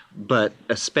 but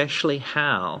especially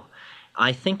how.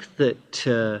 I think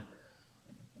that,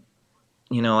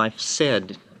 I've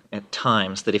said at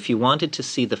times that if you wanted to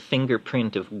see the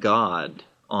fingerprint of God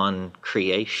on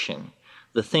creation,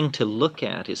 the thing to look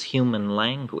at is human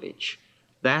language.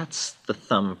 That's the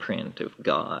thumbprint of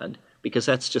God, because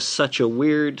that's just such a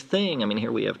weird thing. I mean,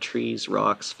 here we have trees,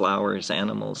 rocks, flowers,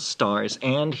 animals, stars,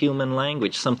 and human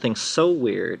language, something so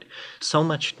weird, so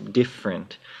much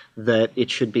different, that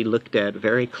it should be looked at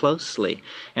very closely.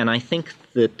 And I think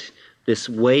that this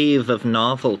wave of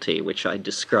novelty, which I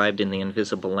described in The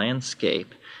Invisible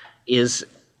Landscape, is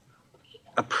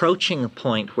approaching a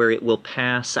point where it will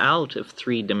pass out of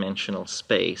three-dimensional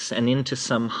space and into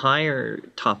some higher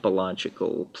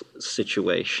topological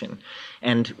situation.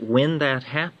 And when that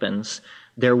happens,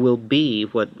 there will be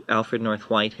what Alfred North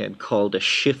Whitehead called a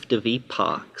shift of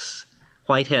epochs.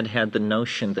 Whitehead had the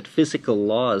notion that physical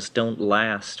laws don't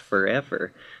last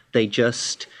forever. They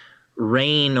just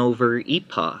reign over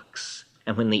epochs.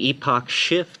 And when the epoch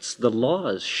shifts, the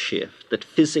laws shift, that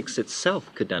physics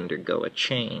itself could undergo a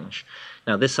change.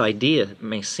 Now, this idea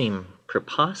may seem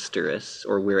preposterous,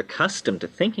 or we're accustomed to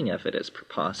thinking of it as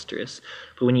preposterous,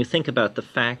 but when you think about the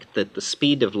fact that the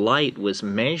speed of light was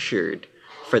measured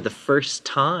for the first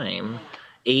time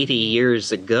 80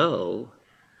 years ago,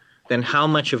 then how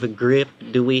much of a grip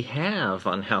do we have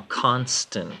on how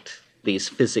constant these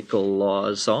physical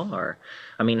laws are?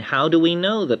 I mean, how do we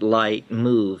know that light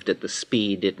moved at the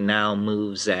speed it now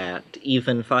moves at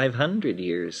even 500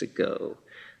 years ago?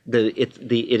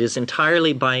 It is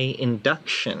entirely by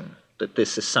induction that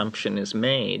this assumption is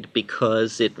made,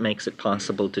 because it makes it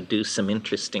possible to do some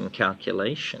interesting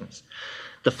calculations.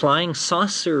 The flying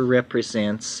saucer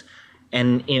represents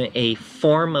a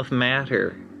form of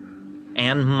matter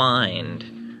and mind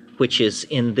which is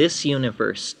in this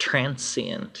universe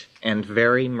transient and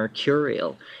very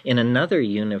mercurial. In another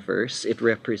universe, it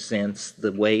represents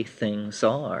the way things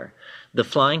are. The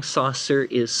flying saucer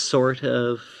is sort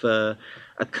of a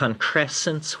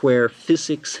concrescence where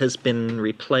physics has been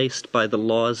replaced by the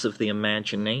laws of the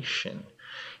imagination.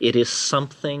 It is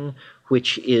something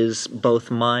which is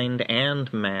both mind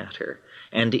and matter,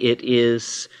 and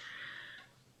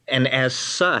as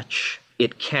such,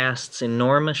 it casts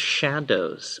enormous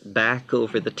shadows back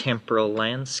over the temporal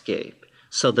landscape,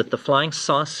 so that the flying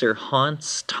saucer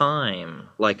haunts time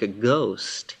like a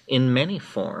ghost in many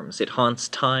forms. It haunts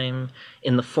time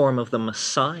in the form of the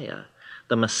Messiah.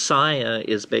 The Messiah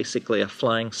is basically a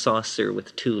flying saucer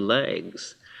with two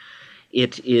legs.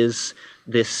 It is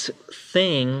this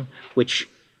thing which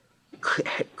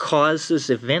causes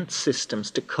event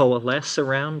systems to coalesce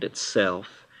around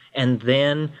itself, and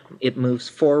then it moves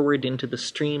forward into the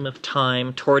stream of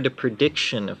time toward a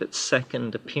prediction of its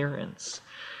second appearance.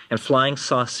 And flying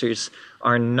saucers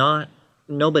are not,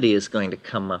 nobody is going to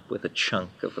come up with a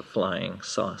chunk of a flying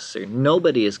saucer.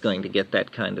 Nobody is going to get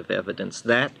that kind of evidence.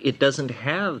 It doesn't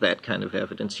have that kind of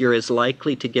evidence. You're as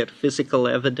likely to get physical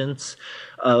evidence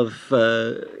of,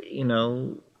 a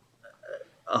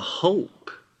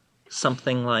hope,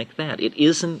 something like that. It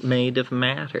isn't made of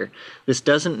matter. This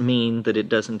doesn't mean that it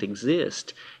doesn't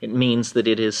exist. It means that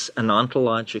it is an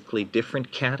ontologically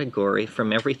different category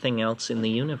from everything else in the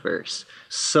universe.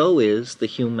 So is the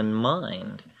human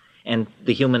mind. And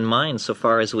the human mind, so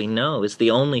far as we know, is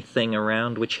the only thing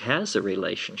around which has a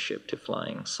relationship to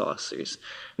flying saucers.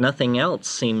 Nothing else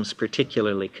seems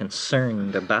particularly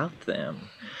concerned about them.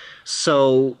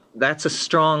 So that's a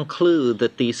strong clue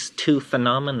that these two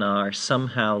phenomena are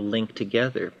somehow linked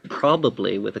together,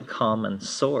 probably with a common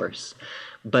source.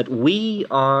 But we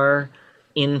are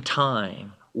in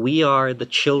time. We are the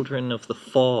children of the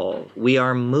fall. We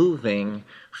are moving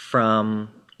from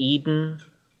Eden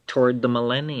toward the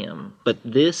millennium. But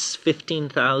this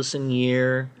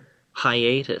 15,000-year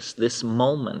hiatus, this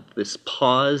moment, this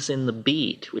pause in the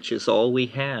beat, which is all we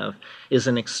have, is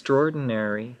an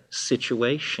extraordinary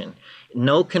situation.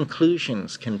 No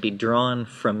conclusions can be drawn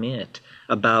from it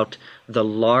about the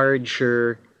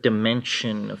larger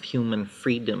dimension of human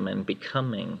freedom and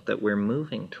becoming that we're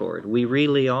moving toward. We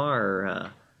really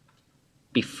are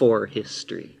before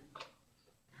history.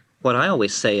 What I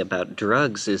always say about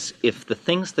drugs is if the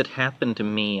things that happen to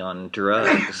me on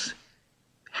drugs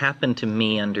happen to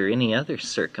me under any other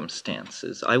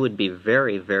circumstances, I would be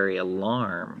very, very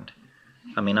alarmed.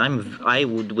 I mean, I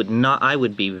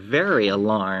would be very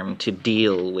alarmed to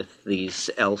deal with these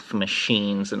elf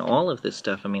machines and all of this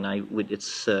stuff. I mean, it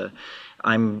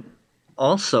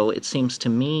seems to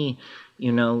me,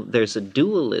 there's a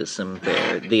dualism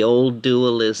there, the old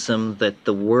dualism that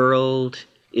the world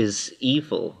is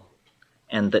evil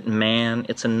and that man,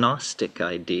 it's a Gnostic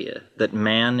idea, that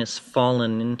man is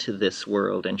fallen into this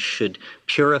world and should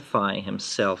purify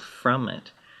himself from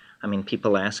it. I mean,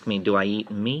 people ask me, do I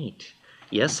eat meat?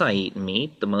 Yes, I eat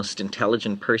meat. The most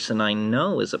intelligent person I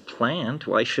know is a plant.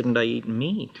 Why shouldn't I eat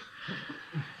meat?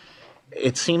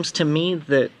 It seems to me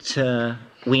that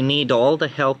we need all the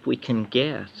help we can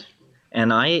get.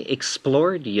 And I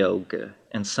explored yoga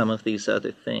and some of these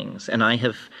other things, and I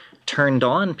have turned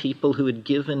on people who had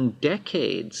given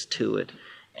decades to it,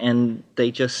 and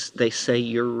they say,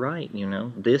 you're right,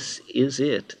 this is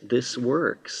it, this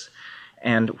works.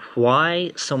 And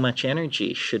why so much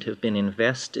energy should have been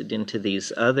invested into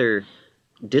these other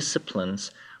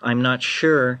disciplines, I'm not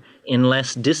sure,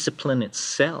 unless discipline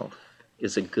itself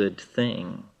is a good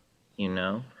thing,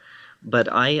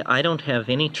 But I don't have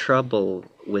any trouble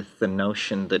with the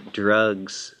notion that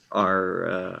drugs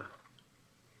are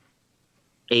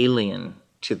alien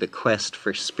to the quest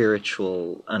for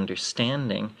spiritual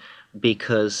understanding,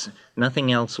 because nothing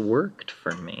else worked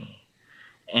for me.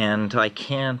 And I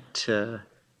can't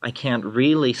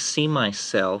really see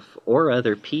myself or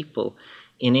other people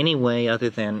in any way other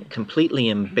than completely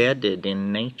embedded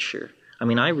in nature. I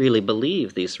mean, I really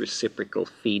believe these reciprocal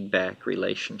feedback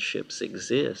relationships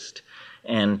exist.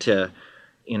 And,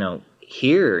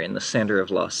 here in the center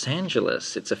of Los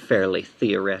Angeles, it's a fairly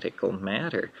theoretical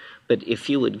matter. But if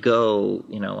you would go,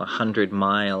 100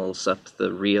 miles up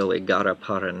the Rio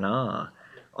Igaraparaná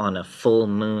on a full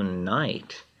moon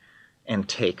night and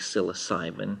take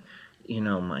psilocybin,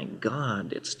 my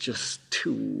God, it's just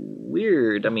too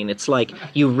weird. I mean, it's like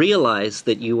you realize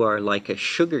that you are like a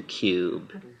sugar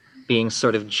cube being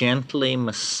sort of gently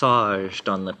massaged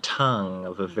on the tongue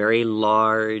of a very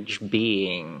large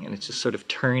being, and it's just sort of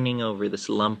turning over this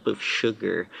lump of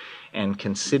sugar and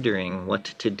considering what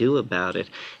to do about it.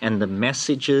 And the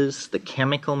messages, the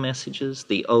chemical messages,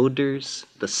 the odors,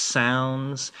 the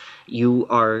sounds, you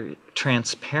are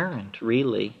transparent,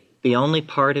 really. The only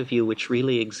part of you which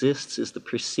really exists is the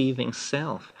perceiving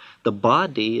self. The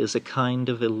body is a kind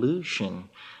of illusion.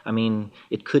 I mean,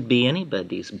 it could be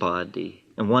anybody's body.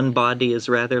 And one body is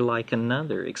rather like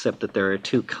another, except that there are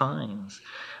two kinds.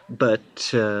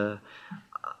 But all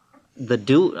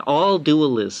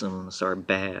dualisms are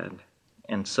bad,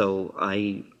 and so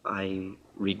I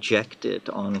reject it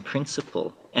on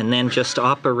principle. And then just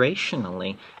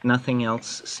operationally, nothing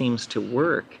else seems to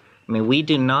work. I mean, we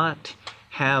do not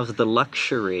have the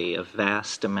luxury of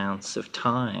vast amounts of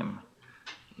time.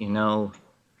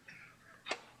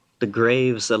 The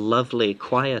grave's a lovely,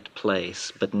 quiet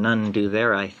place, but none do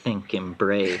there, I think,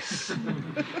 embrace.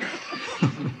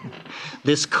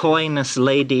 This coyness,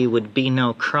 lady, would be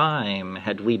no crime,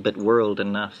 had we but world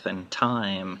enough and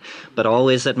time. But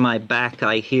always at my back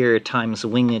I hear time's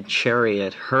winged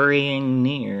chariot hurrying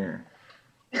near.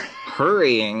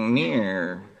 Hurrying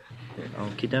near.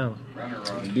 Okie doke.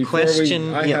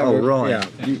 Question? Roy. Yeah.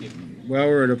 Well,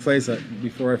 we're at a place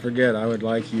before I forget, I'd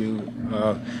like you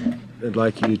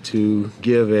to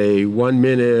give a 1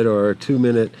 minute or 2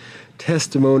 minute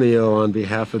testimonial on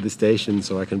behalf of the station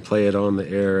so I can play it on the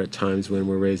air at times when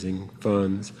we're raising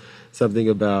funds. Something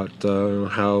about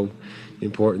how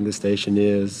important the station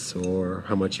is, or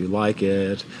how much you like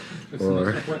it,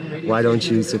 or why don't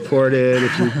you support it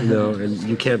if and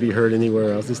you can't be heard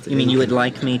anywhere else. You mean you would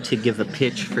like me to give a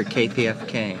pitch for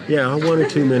KPFK? Yeah, a 1 or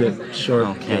 2 minute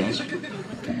short pitch.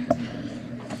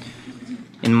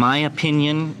 In my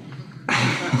opinion,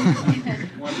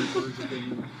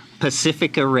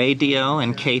 Pacifica Radio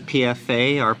and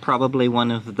KPFA are probably one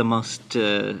of the most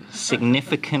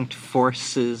significant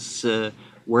forces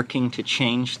working to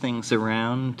change things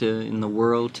around in the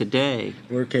world today.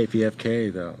 We're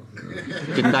KPFK, though.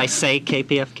 Didn't I say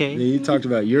KPFK? You talked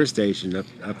about your station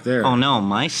up there. Oh, no,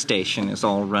 my station is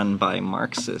all run by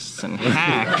Marxists and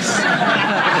hacks.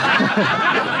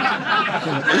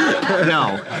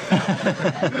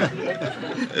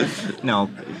 No,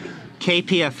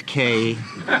 KPFK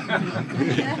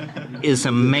is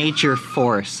a major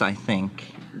force, I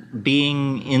think.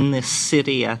 Being in this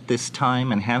city at this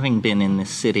time and having been in this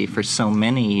city for so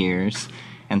many years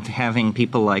and having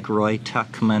people like Roy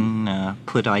Tuckman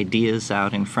put ideas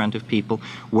out in front of people.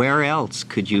 Where else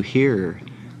could you hear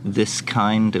this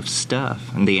kind of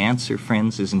stuff? And the answer,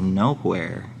 friends, is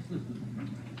nowhere.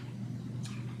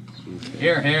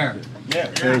 Here, here. Yeah.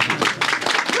 Thank you.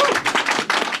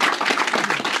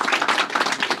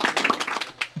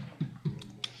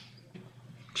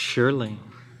 Surely.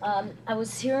 I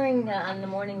was hearing on the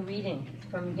morning reading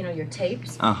from your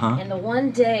tapes, Uh-huh. and the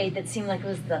one day that seemed like it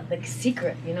was the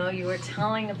secret. You were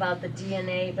telling about the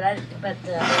DNA, but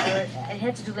it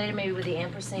had to do later maybe with the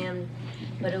ampersand,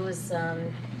 but it was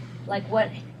like what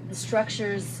the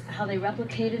structures, how they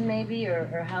replicated maybe,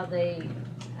 or how they.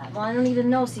 Well, I don't even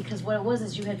know. See, because what it was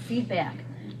is you had feedback,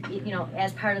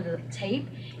 as part of the tape.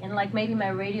 And like maybe my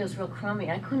radio's real crummy.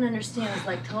 I couldn't understand. It was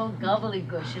like total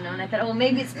gobbledygook, And I thought, oh,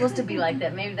 maybe it's supposed to be like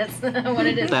that. Maybe that's what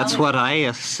it is. That's what I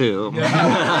assume. But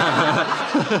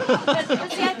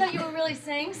see, I thought you were really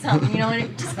saying something, and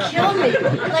it just killed me.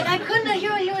 Like I couldn't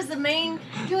hear. He was the main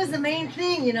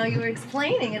thing. You were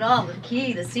explaining it all, the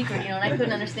key, the secret. And I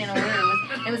couldn't understand a word.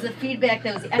 It was the feedback.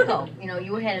 That was the echo.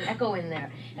 You had an echo in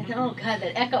there. I thought, oh God,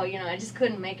 that echo. I just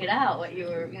couldn't make it out what you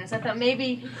were. So I thought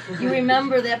maybe you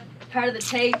remember that part of the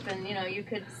tape, and you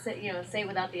could say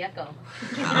without the echo.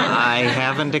 I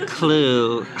haven't a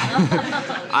clue.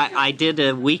 I did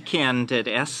a weekend at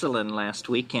Esalen last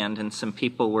weekend, and some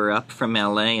people were up from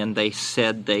LA, and they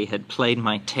said they had played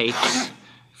my tapes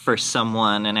for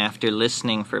someone, and after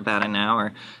listening for about an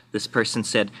hour, this person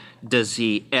said, "Does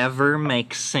he ever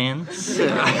make sense?" No,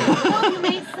 it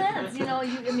made sense.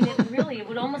 It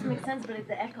would almost make sense, but it's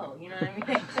the echo. You know what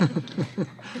I mean?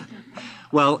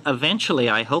 Well, eventually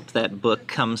I hope that book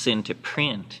comes into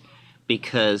print,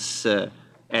 because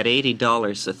at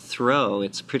 $80 a throw,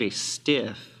 it's pretty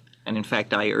stiff. And in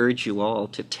fact, I urge you all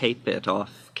to tape it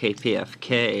off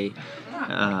KPFK.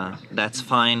 That's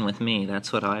fine with me.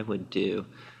 That's what I would do.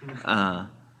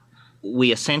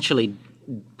 We essentially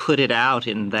put it out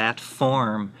in that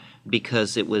form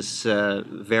because it was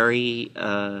very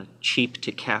cheap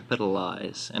to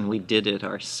capitalize, and we did it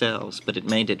ourselves, but it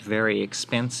made it very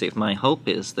expensive. My hope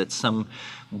is that some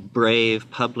brave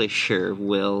publisher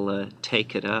will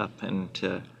take it up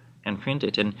and print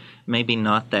it, and maybe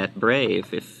not that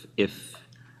brave. If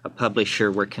a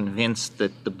publisher were convinced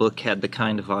that the book had the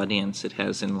kind of audience it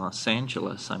has in Los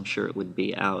Angeles, I'm sure it would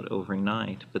be out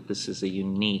overnight, but this is a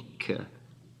unique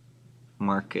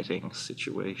marketing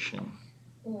situation.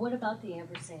 Well, what about the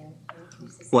ampersand?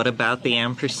 What about the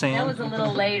ampersand? That was a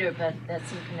little later, but that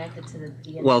seemed connected to the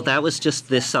DNA. Well, that was just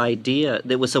this idea.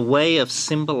 There was a way of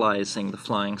symbolizing the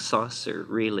flying saucer,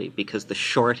 really, because the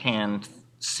shorthand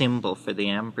symbol for the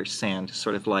ampersand is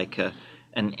sort of like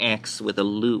an X with a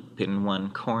loop in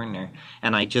one corner.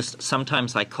 And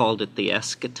sometimes I called it the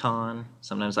eschaton,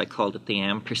 sometimes I called it the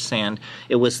ampersand.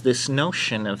 It was this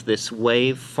notion of this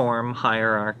waveform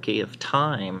hierarchy of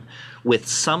time, with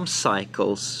some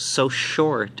cycles so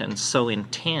short and so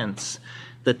intense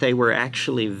that they were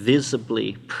actually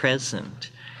visibly present,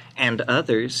 and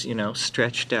others,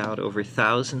 stretched out over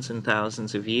thousands and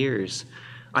thousands of years.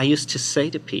 I used to say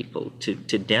to people, to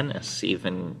Dennis,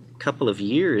 even a couple of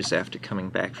years after coming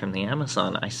back from the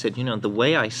Amazon, I said, the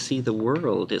way I see the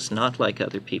world is not like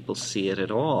other people see it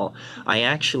at all. I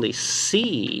actually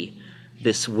see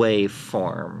this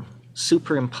waveform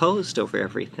superimposed over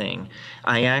everything.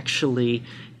 I actually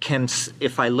can,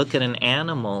 if I look at an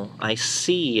animal, I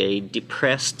see a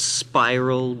depressed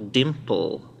spiral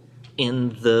dimple in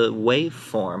the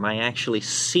waveform. I actually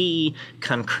see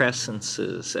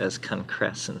concrescences as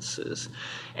concrescences.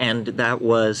 And I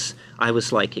was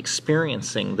like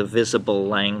experiencing the visible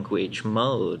language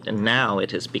mode. And now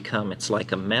it's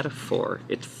like a metaphor.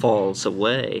 It falls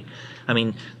away. I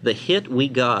mean, the hit we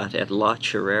got at La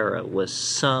Chorrera was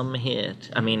some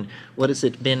hit. I mean, what has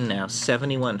it been now?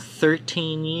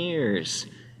 13 years.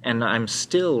 And I'm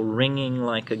still ringing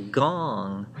like a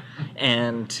gong.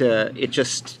 And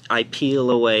I peel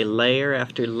away layer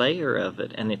after layer of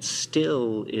it, and it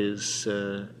still is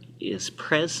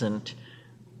present,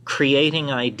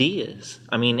 creating ideas.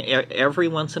 I mean, every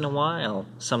once in a while,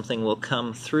 something will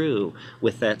come through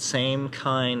with that same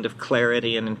kind of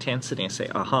clarity and intensity and say,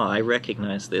 aha, I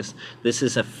recognize this. This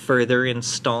is a further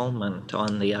installment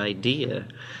on the idea.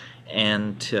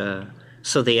 And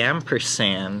so the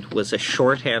ampersand was a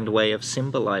shorthand way of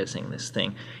symbolizing this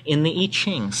thing. In the I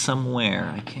Ching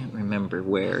somewhere, I can't remember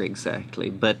where exactly,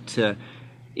 but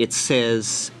it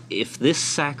says, if this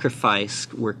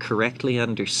sacrifice were correctly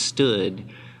understood,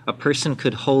 a person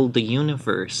could hold the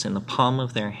universe in the palm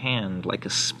of their hand like a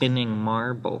spinning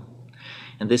marble.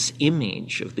 And this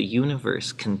image of the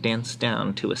universe condensed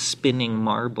down to a spinning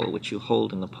marble which you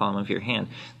hold in the palm of your hand,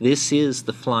 this is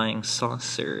the flying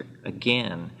saucer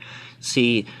again.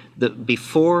 See,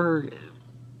 before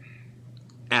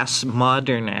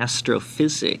modern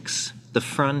astrophysics, the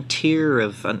frontier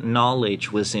of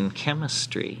knowledge was in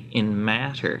chemistry, in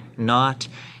matter, not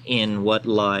in what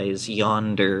lies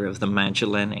yonder of the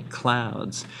Magellanic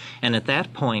Clouds. And at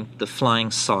that point, the flying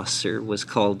saucer was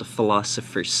called the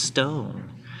Philosopher's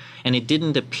Stone. And it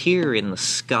didn't appear in the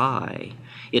sky.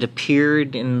 It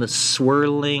appeared in the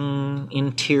swirling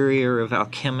interior of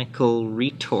alchemical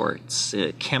retorts,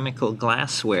 chemical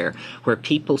glassware, where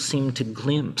people seemed to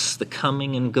glimpse the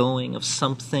coming and going of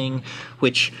something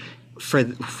which for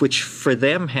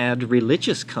them had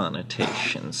religious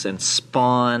connotations and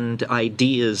spawned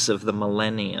ideas of the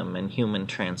millennium and human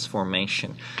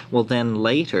transformation. Well, then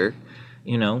later,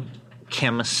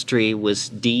 chemistry was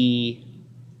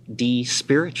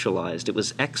de-spiritualized. It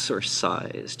was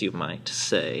exorcised, you might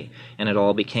say, and it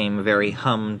all became very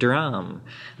humdrum.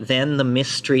 Then the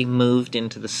mystery moved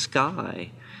into the sky.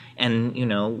 And,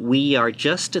 we are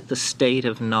just at the state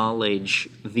of knowledge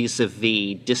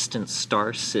vis-a-vis distant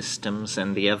star systems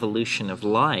and the evolution of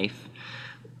life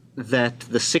that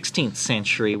the 16th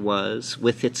century was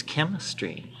with its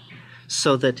chemistry.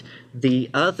 So that the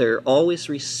other always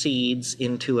recedes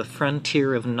into a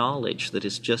frontier of knowledge that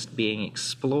is just being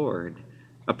explored.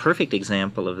 A perfect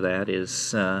example of that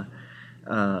is in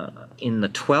the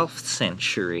 12th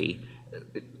century,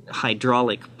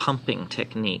 hydraulic pumping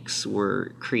techniques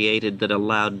were created that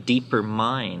allowed deeper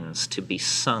mines to be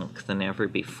sunk than ever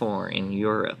before in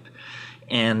Europe.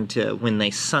 And when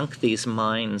they sunk these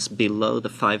mines below the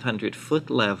 500-foot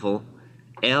level,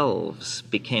 elves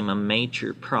became a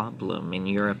major problem in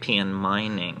European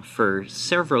mining for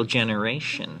several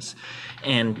generations.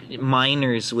 And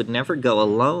miners would never go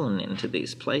alone into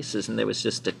these places, and there was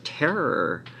just a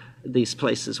terror. These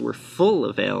places were full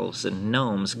of elves and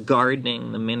gnomes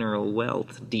guarding the mineral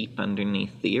wealth deep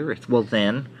underneath the earth. Well,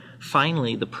 then,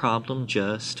 finally, the problem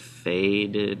just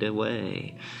faded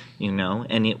away,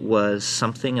 and it was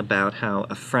something about how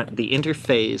the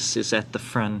interface is at the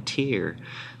frontier.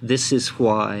 This is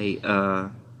why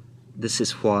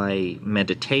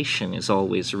meditation is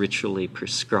always ritually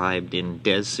prescribed in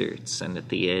deserts and at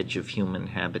the edge of human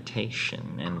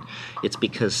habitation. And it's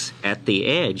because at the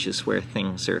edge is where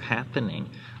things are happening.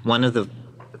 One of the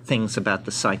things about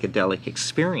the psychedelic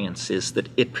experience is that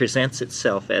it presents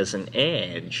itself as an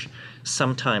edge.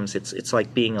 Sometimes it's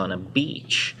like being on a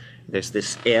beach. There's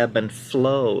this ebb and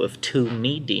flow of two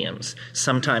mediums.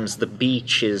 Sometimes the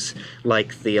beach is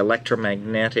like the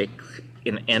electromagnetic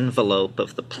envelope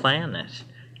of the planet.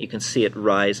 You can see it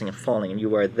rising and falling, and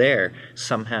you are there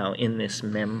somehow in this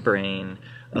membrane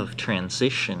of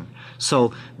transition.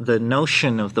 So the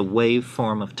notion of the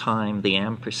waveform of time, the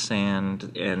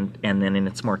ampersand, and then in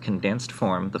its more condensed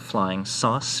form, the flying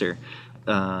saucer,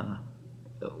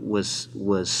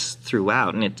 was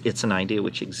throughout, and it's an idea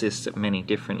which exists at many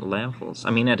different levels. I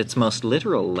mean, at its most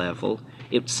literal level,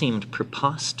 it seemed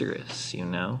preposterous,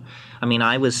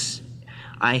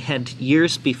 I had,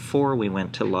 years before we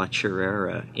went to La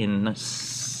Chorrera, in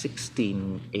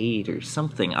 1608 or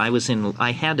something, a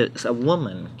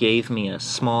woman gave me a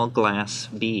small glass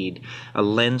bead, a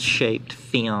lens-shaped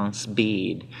faience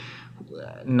bead.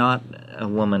 Not a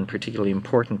woman particularly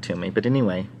important to me, but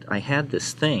anyway, I had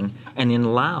this thing, and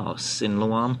in Laos, in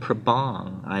Luang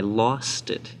Prabang, I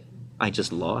lost it. I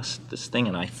just lost this thing,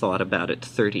 and I thought about it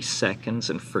 30 seconds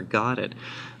and forgot it.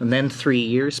 And then 3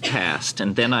 years passed,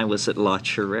 and then I was at La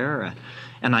Chorrera,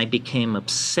 and I became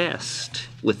obsessed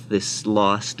with this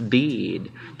lost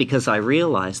bead because I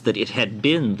realized that it had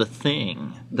been the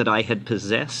thing, that I had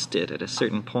possessed it at a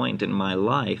certain point in my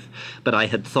life, but I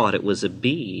had thought it was a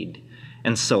bead,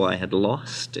 and so I had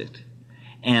lost it.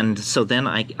 And so then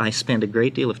I spent a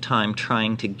great deal of time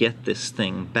trying to get this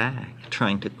thing back,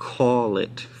 trying to call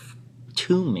it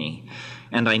to me,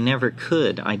 and I never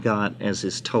could. I got, as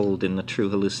is told in the True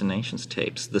Hallucinations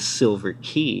tapes, the silver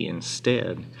key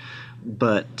instead.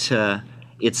 But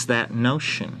it's that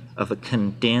notion of a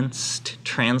condensed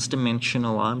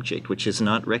transdimensional object which is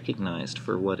not recognized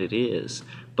for what it is,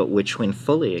 but which, when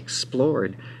fully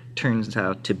explored, turns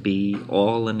out to be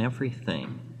all and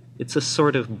everything. It's a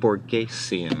sort of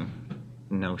Borgesian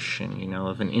notion,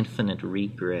 of an infinite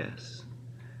regress.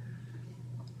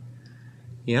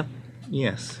 Yep.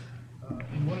 Yes.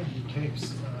 In one of your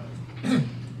tapes, you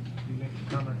make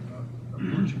the comment about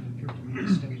approaching the intermediate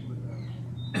state with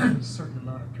a certain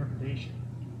amount of trepidation.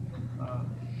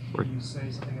 You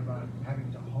say something about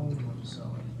having to hone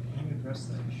oneself. Can you address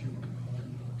that issue of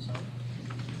honing oneself?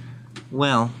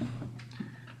 Well,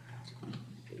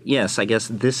 yes, I guess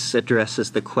this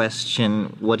addresses the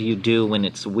question, what do you do when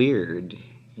it's weird,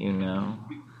 you know?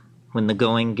 When the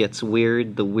going gets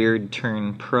weird, the weird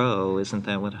turn pro. Isn't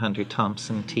that what Hunter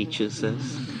Thompson teaches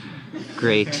us?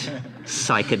 Great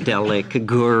psychedelic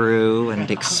guru and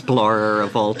explorer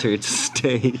of altered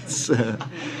states.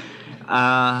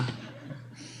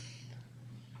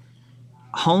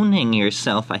 Honing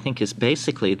yourself, I think, is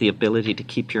basically the ability to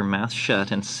keep your mouth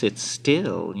shut and sit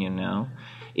still, you know?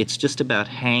 It's just about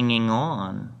hanging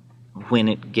on when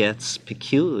it gets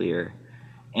peculiar.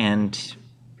 And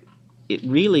it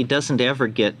really doesn't ever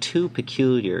get too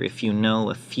peculiar if you know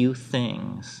a few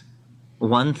things.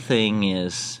 One thing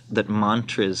is that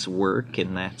mantras work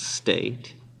in that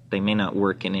state. They may not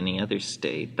work in any other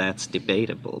state. That's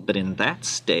debatable. But in that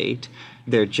state,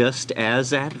 they're just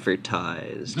as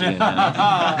advertised, you know.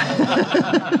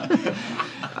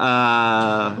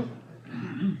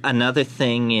 Another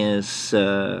thing is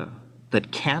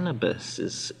that cannabis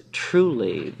is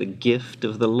truly the gift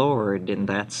of the Lord in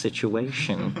that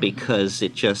situation, because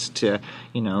it just, you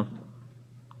know,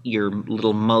 your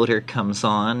little motor comes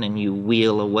on and you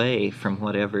wheel away from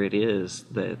whatever it is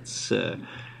that's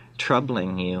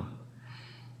troubling you.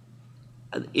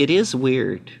 It is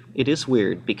weird. It is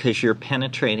weird because you're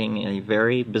penetrating a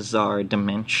very bizarre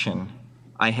dimension.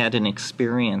 I had an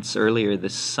experience earlier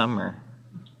this summer,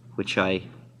 which I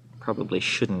probably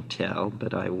shouldn't tell,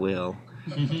 but I will,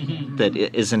 that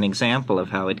is an example of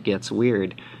how it gets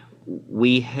weird.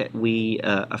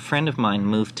 A friend of mine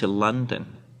moved to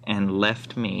London and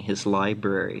left me his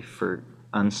library for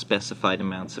unspecified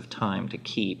amounts of time to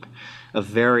keep. A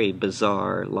very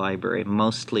bizarre library,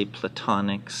 mostly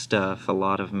Platonic stuff, a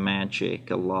lot of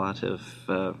magic, a lot of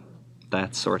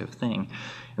that sort of thing.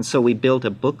 And so we built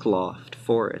a book loft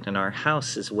for it, and our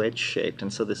house is wedge-shaped,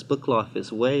 and so this book loft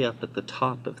is way up at the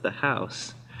top of the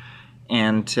house.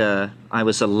 And I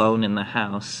was alone in the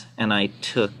house, and I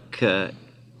took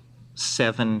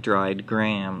 7 dried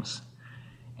grams,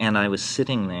 and I was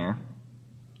sitting there,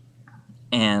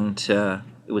 and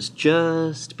it was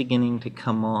just beginning to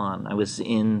come on. I was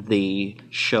in the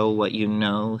show what you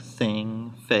know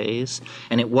thing phase,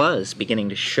 and it was beginning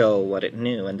to show what it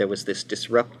knew, and there was this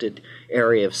disrupted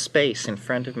area of space in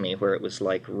front of me where it was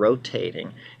like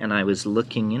rotating, and I was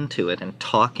looking into it and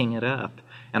talking it up.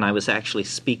 And I was actually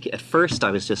speaking. At first,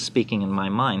 I was just speaking in my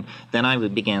mind. Then I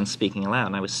began speaking aloud,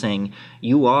 and I was saying,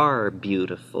 "You are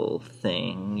beautiful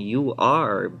thing. You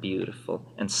are beautiful."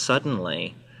 And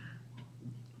suddenly,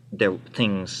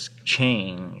 things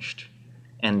changed,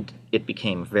 and it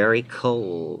became very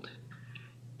cold,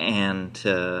 and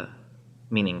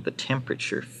meaning the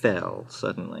temperature fell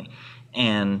suddenly.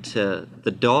 And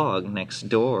the dog next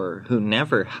door, who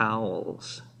never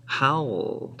howls,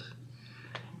 howled.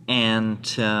 And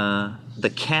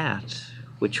the cat,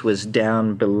 which was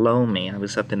down below me, I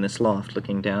was up in this loft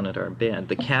looking down at our bed.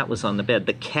 The cat was on the bed.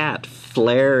 The cat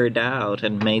flared out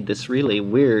and made this really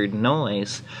weird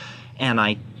noise. And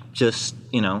I just,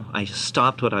 I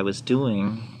stopped what I was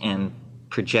doing and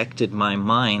projected my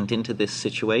mind into this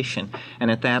situation.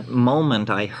 And at that moment,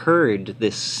 I heard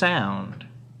this sound,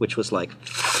 which was like,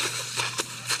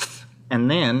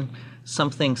 and then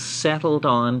something settled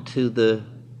onto the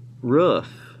roof,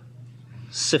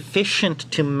 sufficient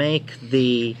to make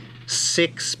the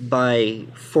 6 by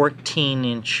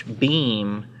 14-inch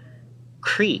beam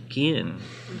creak in.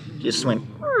 Just went,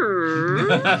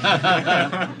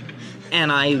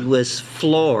 and I was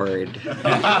floored.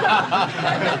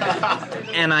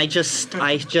 And I just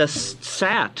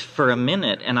sat for a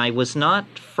minute, and I was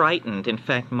not frightened. In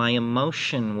fact, my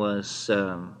emotion was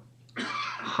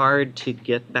hard to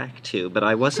get back to, but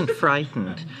I wasn't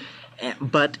frightened.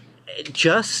 But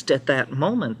just at that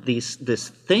moment, this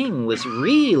thing was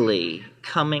really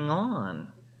coming on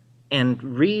and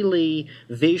really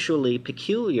visually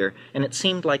peculiar. And it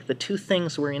seemed like the two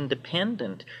things were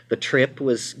independent. The trip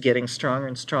was getting stronger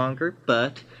and stronger,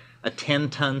 but a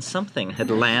 10-ton something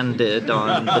had landed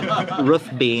on the roof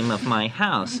beam of my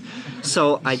house.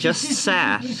 So I just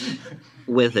sat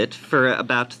with it for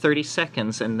about 30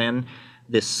 seconds, and then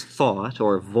this thought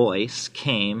or voice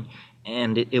came,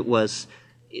 and it was,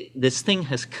 this thing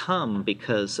has come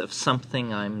because of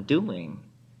something I'm doing,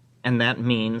 and that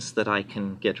means that I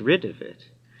can get rid of it.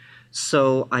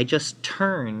 So I just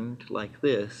turned like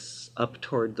this up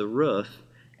toward the roof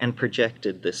and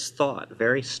projected this thought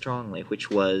very strongly, which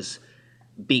was,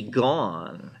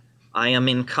 "Begone, I am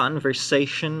in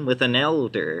conversation with an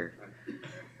elder."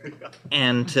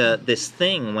 And this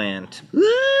thing went,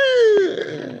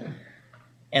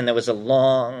 and there was a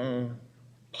long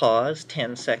pause,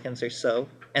 10 seconds or so,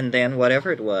 and then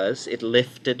whatever it was, it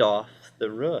lifted off the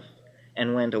roof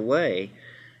and went away.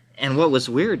 And what was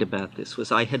weird about this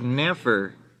was I had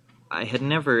never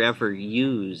ever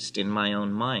used in my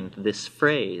own mind this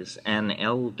phrase, an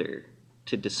elder,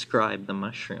 to describe the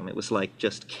mushroom. It was like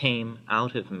just came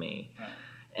out of me.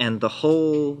 And the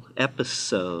whole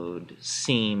episode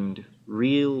seemed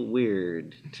real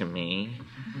weird to me.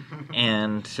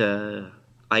 And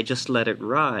I just let it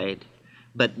ride.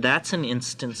 But that's an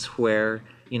instance where,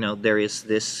 there is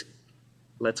this,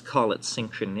 let's call it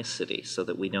synchronicity, so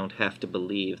that we don't have to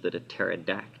believe that a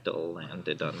pterodactyl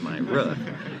landed on my roof.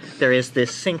 There is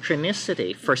this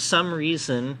synchronicity. For some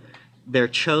reason, there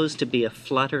chose to be a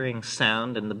fluttering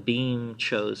sound, and the beam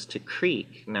chose to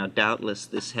creak. Now, doubtless,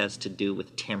 this has to do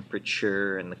with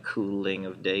temperature and the cooling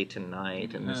of day to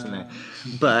night and this and that.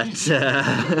 But,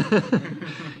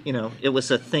 it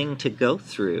was a thing to go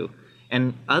through.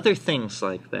 And other things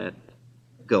like that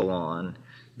go on.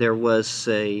 There was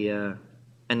an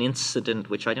incident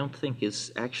which I don't think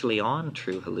is actually on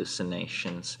True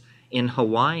Hallucinations in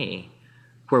Hawaii,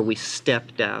 where we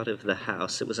stepped out of the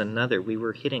house. It was we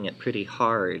were hitting it pretty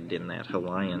hard in that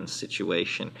Hawaiian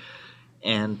situation,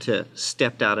 and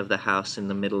stepped out of the house in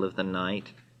the middle of the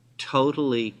night.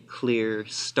 Totally clear,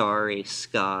 starry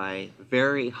sky,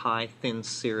 very high, thin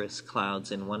cirrus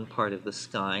clouds in one part of the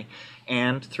sky,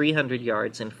 and 300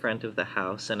 yards in front of the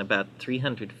house and about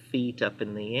 300 feet up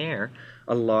in the air,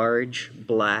 a large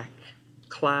black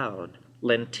cloud,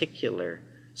 lenticular,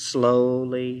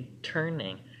 slowly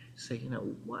turning. Say,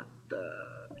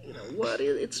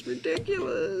 it's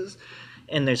ridiculous.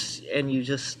 And you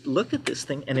just look at this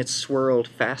thing, and it swirled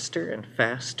faster and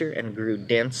faster and grew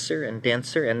denser and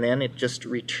denser, and then it just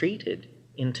retreated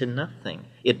into nothing.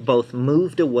 It both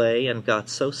moved away and got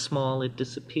so small it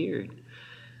disappeared.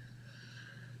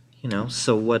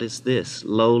 So what is this?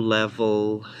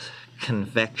 Low-level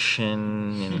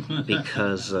convection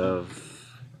because of...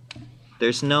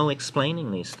 There's no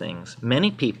explaining these things.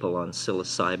 Many people on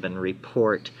psilocybin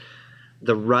report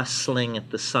the rustling at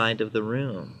the side of the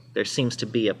room. There seems to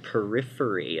be a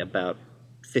periphery about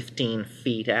 15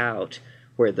 feet out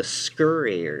where the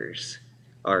scurriers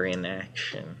are in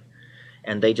action.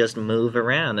 And they just move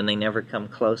around, and they never come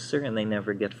closer, and they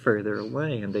never get further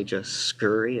away, and they just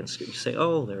scurry and scurry. You say,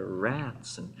 oh, there are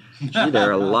rats, and gee, there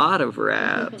are a lot of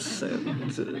rats.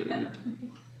 And,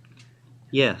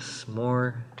 yes,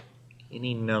 more...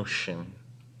 Any notion?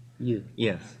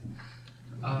 Yes.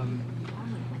 I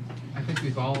think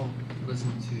we've all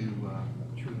listened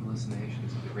to True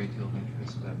Hallucinations with a great deal of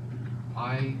interest, but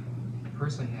I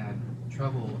personally had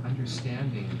trouble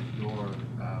understanding your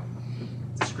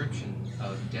description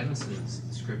of Dennis's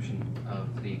description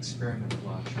of the experiment of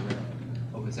La Chorale,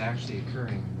 what was actually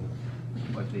occurring,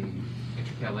 what the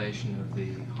intercalation of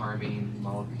the harmine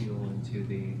molecule into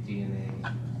the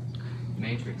DNA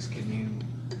matrix. Can you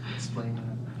explain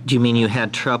that? Do you mean you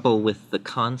had trouble with the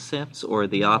concepts or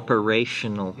the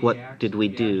operational? What did we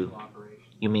do?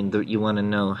 You mean you want to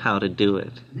know how to do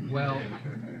it? Well,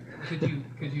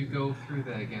 could you go through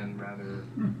that again rather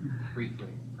briefly,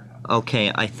 perhaps?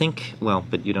 Okay, I think,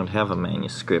 but you don't have a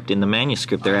manuscript. In the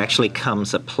manuscript, there actually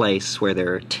comes a place where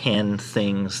there are 10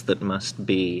 things that must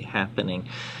be happening.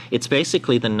 It's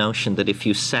basically the notion that if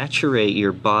you saturate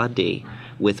your body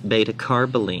with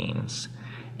beta-carbolines,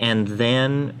 and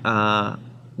then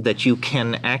that you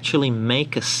can actually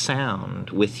make a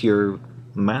sound with your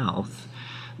mouth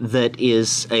that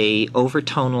is a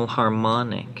overtonal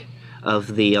harmonic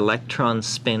of the electron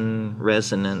spin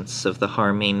resonance of the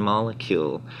harmine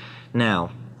molecule. Now,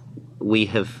 we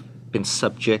have been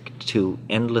subject to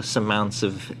endless amounts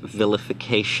of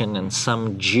vilification and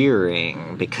some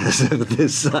jeering because of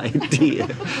this idea.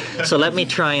 So let me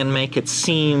try and make it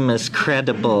seem as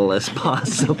credible as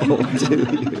possible to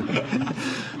you.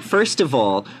 First of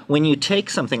all, when you take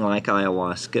something like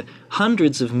ayahuasca,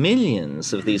 hundreds of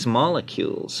millions of these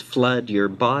molecules flood your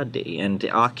body and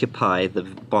occupy the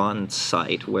bond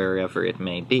site wherever it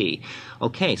may be.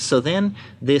 Okay, so then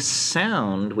this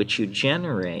sound which you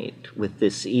generate with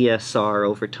this ESR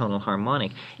overtonal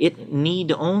harmonic, it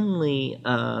need only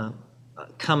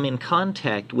come in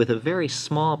contact with a very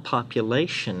small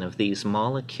population of these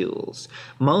molecules.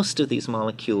 Most of these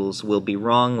molecules will be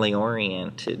wrongly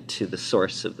oriented to the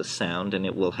source of the sound, and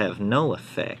it will have no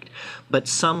effect. But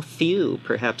some few,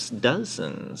 perhaps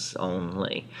dozens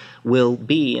only, will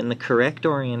be in the correct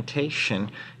orientation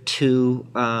to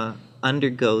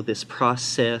undergo this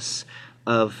process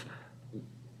of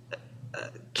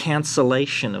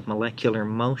cancellation of molecular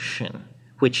motion,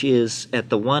 which is, at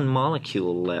the one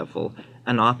molecule level,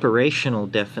 an operational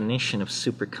definition of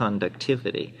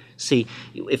superconductivity. See,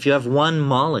 if you have one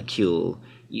molecule,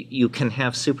 you can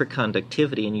have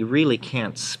superconductivity, and you really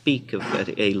can't speak of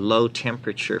a low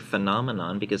temperature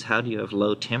phenomenon, because how do you have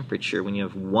low temperature when you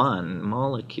have one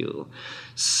molecule?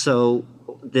 So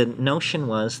the notion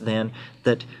was then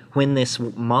that when this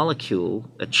molecule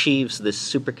achieves this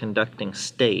superconducting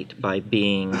state by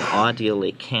being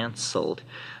audially canceled,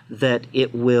 that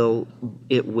it will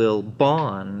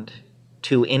bond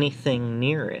to anything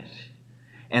near it.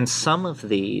 And some of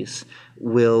these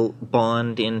will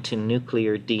bond into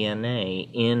nuclear DNA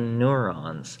in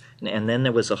neurons. And then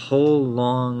there was a whole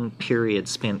long period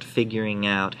spent figuring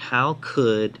out how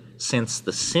could, since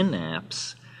the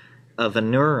synapse of a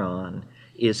neuron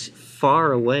is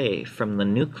far away from the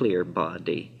nuclear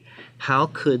body, how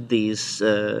could these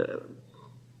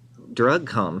drug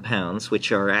compounds,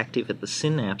 which are active at the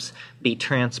synapse, be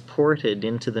transported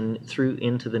into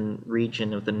the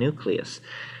region of the nucleus?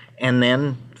 And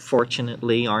then,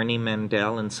 fortunately, Arnie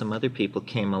Mendel and some other people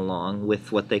came along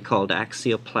with what they called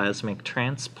axioplasmic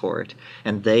transport,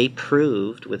 and they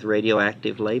proved with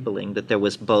radioactive labeling that there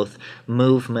was both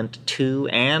movement to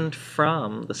and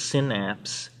from the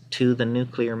synapse to the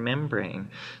nuclear membrane.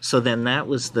 So then that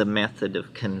was the method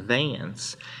of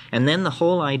conveyance. And then the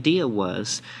whole idea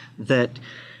was that,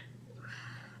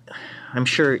 I'm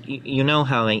sure you know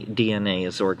how DNA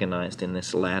is organized in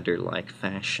this ladder-like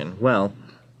fashion. Well,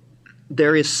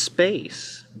 there is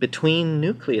space between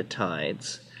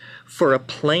nucleotides for a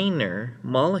planar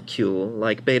molecule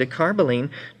like beta-carboline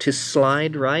to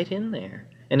slide right in there.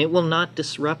 And it will not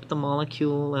disrupt the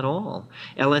molecule at all.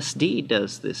 LSD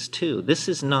does this too. This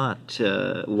is not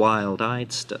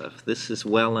wild-eyed stuff. This is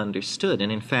well understood.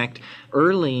 And in fact,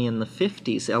 early in the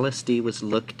 50s, LSD was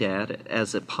looked at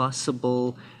as a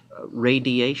possible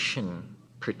radiation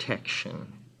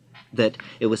protection, that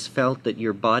it was felt that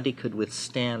your body could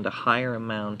withstand a higher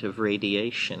amount of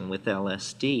radiation with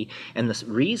LSD. And the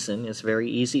reason is very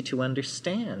easy to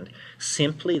understand.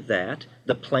 Simply that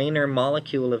the planar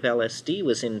molecule of LSD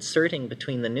was inserting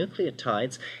between the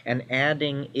nucleotides and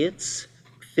adding its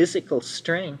physical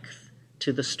strength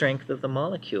to the strength of the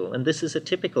molecule. And this is a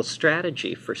typical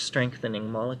strategy for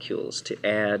strengthening molecules, to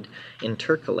add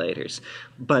intercalators.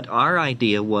 But our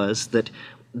idea was that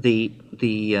the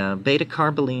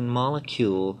beta-carboline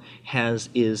molecule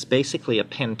is basically a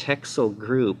pentexyl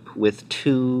group with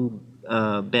two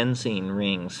benzene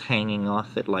rings hanging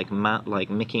off it like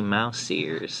Mickey Mouse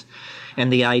ears.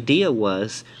 And the idea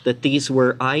was that these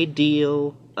were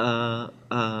ideal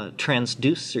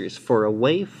transducers for a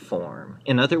waveform.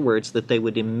 In other words, that they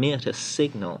would emit a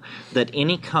signal, that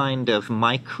any kind of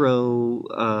microwave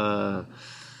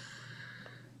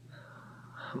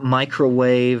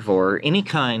or any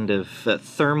kind of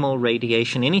thermal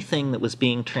radiation, anything that was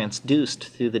being transduced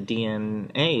through the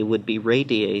DNA would be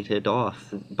radiated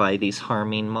off by these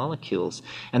harmine molecules.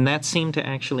 And that seemed to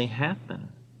actually happen,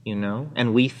 you know.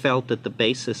 And we felt that the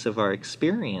basis of our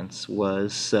experience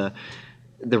was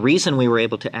the reason we were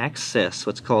able to access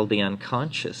what's called the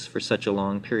unconscious for such a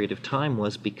long period of time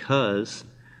was because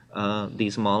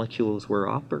these molecules were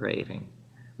operating.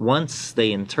 Once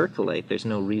they intercalate, there's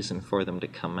no reason for them to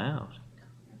come out.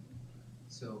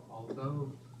 So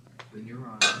although the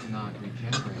neurons cannot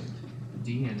regenerate,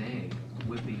 DNA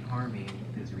with the harmine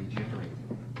is regenerating.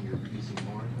 You're producing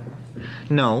more of that?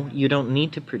 No, you don't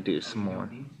need to produce more.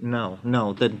 No,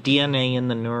 the DNA in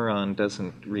the neuron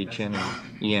doesn't regenerate.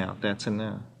 Yeah, that's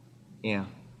enough. Yeah,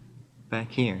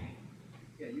 back here.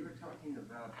 Yeah, you were talking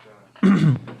about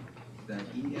that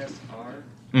ESR,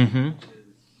 Mm-hmm. which is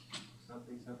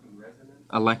something resonance?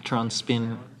 Electron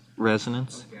spin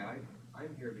resonance. Okay,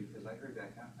 I'm here because I heard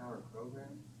that half-hour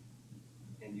program,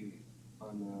 and you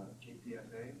on the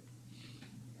KPFA,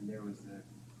 and there was the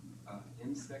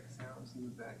insect sounds in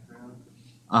the background.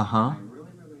 Uh-huh. I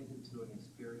really related to an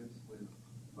experience with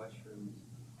mushrooms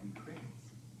and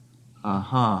crickets.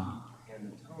 Uh-huh.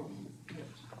 And the tone, the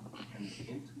pitch, and the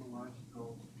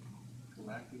entomological,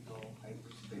 galactical,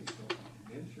 hyperspatial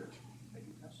adventure that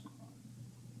you touched upon.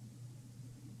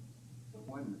 The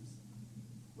oneness,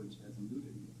 which has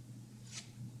eluded me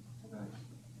tonight.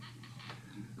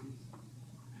 Could you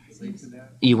please relate to that?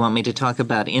 You want me to talk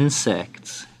about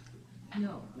insects?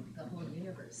 No, the whole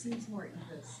universe seems more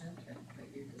egocentric that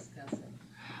you're discussing.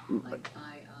 Like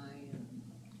I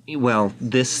and Well,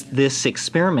 this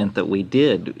experiment that we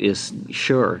did is,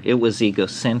 sure, it was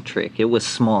egocentric. It was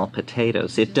small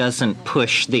potatoes. It doesn't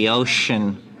push the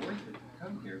ocean.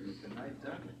 Come here because I've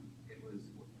done it. It was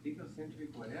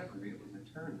egocentric, whatever. It was a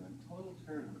turn on, total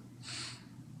turn on.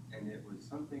 And it was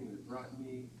something that brought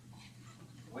me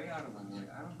way out of my way.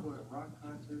 I don't go to rock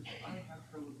concerts. I have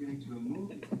trouble getting to a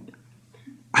movie.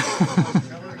 I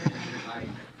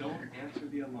don't answer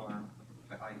the alarm,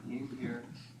 but I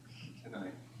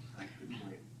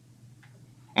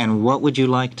And what would you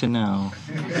like to know?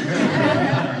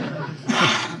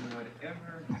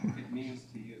 Whatever it means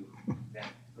to you,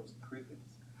 those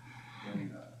crickets.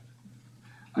 And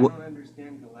I don't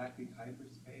understand galactic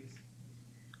hyperspace.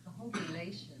 The whole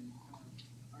relation of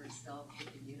ourselves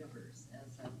with the universe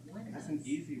as a oneness. That's an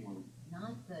easy one.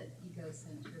 Not the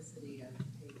egocentricity of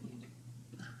taking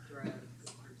drugs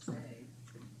per se,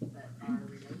 but our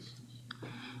relationship.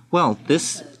 Well,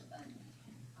 this... A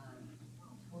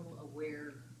total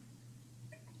aware,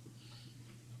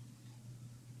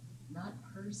 not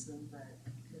person, but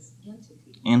this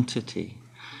entity.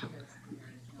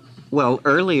 Well,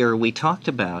 earlier we talked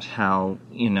about how,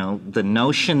 the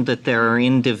notion that there are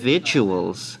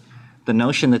individuals,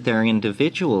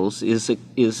 is,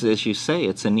 as you say,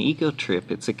 it's an ego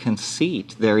trip, it's a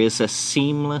conceit. There is a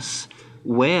seamless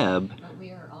web. But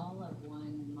we are all of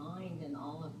one mind and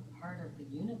all of part of the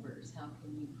universe. How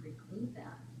can you preclude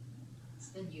that?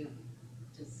 Instead, you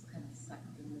just kind of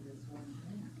sucked into this one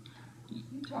thing.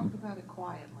 You talked about it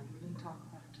quietly. You didn't talk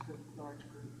about it to the large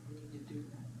group. You need to do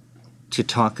that. To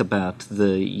talk about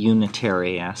the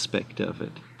unitary aspect of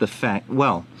it. The fact,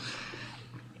 well,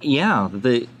 yeah,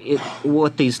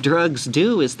 what these drugs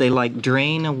do is they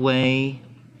drain away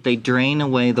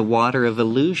the water of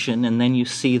illusion, and then you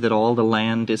see that all the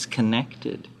land is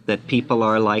connected, that people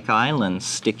are like islands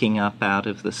sticking up out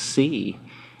of the sea,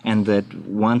 and that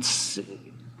once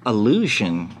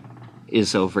illusion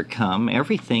is overcome,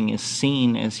 everything is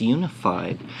seen as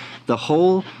unified. The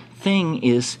whole thing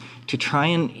is to try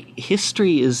and...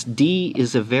 History is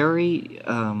a very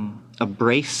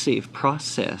abrasive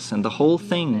process, and the whole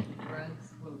thing... Drugs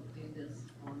will do this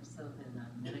more so than a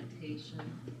meditation,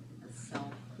 a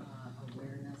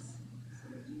self-awareness, so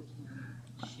that you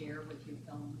can share with your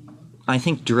fellow man. I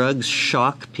think drugs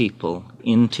shock people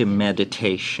into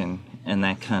meditation and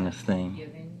that kind of thing.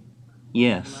 Giving,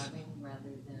 yes. loving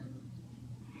rather than...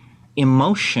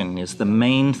 Emotion is the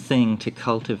main thing to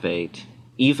cultivate,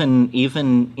 even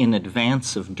in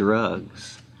advance of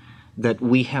drugs, that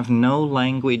we have no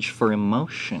language for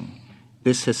emotion.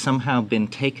 This has somehow been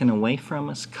taken away from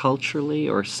us culturally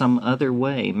or some other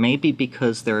way, maybe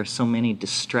because there are so many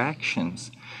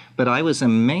distractions. But I was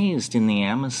amazed in the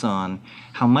Amazon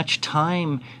how much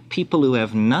time people who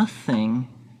have nothing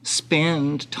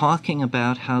spend talking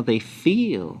about how they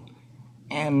feel,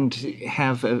 and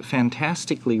have a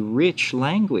fantastically rich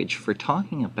language for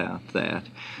talking about that.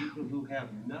 People who have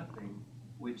nothing,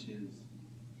 which is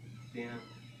damn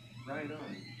right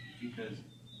on, because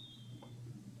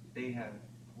they have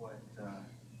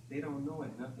they don't know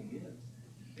what nothing is.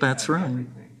 That's right.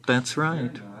 Everything. That's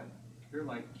right. They're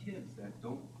like kids that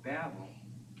don't babble,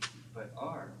 but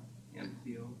are and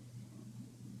feel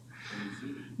and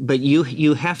see. But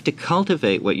you have to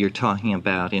cultivate what you're talking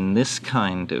about in this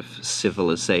kind of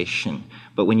civilization.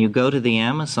 But when you go to the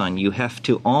Amazon, you have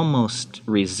to almost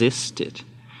resist it.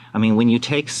 I mean, when you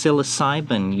take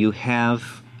psilocybin,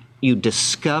 you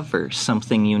discover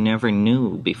something you never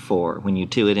knew before when you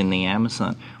do it in the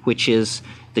Amazon, which is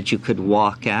that you could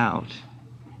walk out.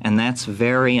 And that's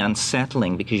very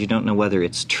unsettling because you don't know whether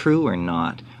it's true or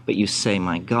not. But you say,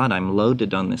 my God, I'm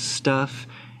loaded on this stuff,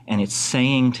 and it's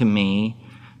saying to me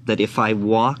that if I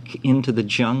walk into the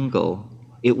jungle,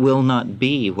 it will not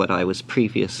be what I was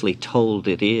previously told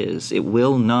it is. It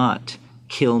will not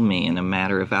kill me in a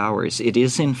matter of hours. It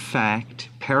is, in fact,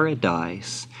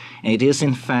 paradise. It is,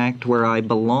 in fact, where I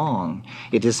belong.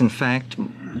 It is, in fact,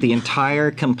 the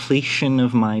entire completion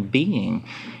of my being.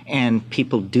 And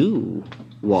people do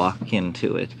walk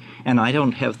into it. And I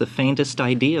don't have the faintest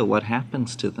idea what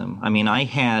happens to them. I mean,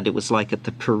 it was like at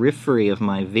the periphery of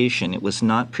my vision. It was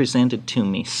not presented to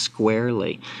me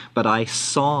squarely, but I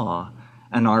saw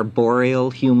an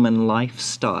arboreal human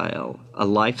lifestyle, a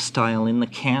lifestyle in the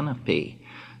canopy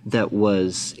that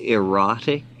was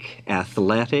erotic,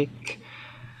 athletic,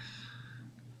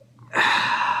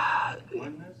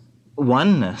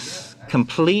 oneness,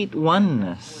 complete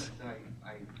oneness.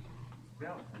 I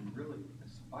felt and really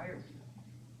aspired to.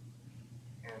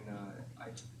 And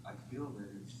I feel that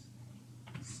it's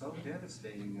so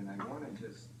devastating, and I don't want to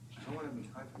be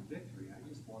contradictory. I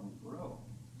just want to grow.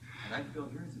 And I feel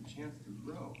here's a chance to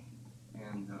grow.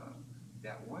 And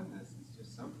that oneness is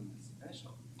just something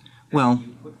special. Well,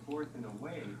 you put forth in a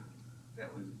way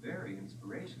that was very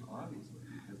inspirational, obviously,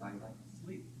 because I like to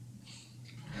sleep.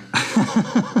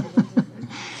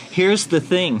 Here's the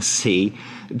thing, see,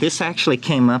 this actually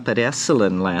came up at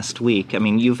Esalen last week. I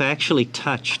mean, you've actually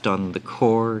touched on the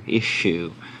core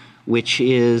issue, which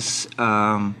is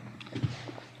I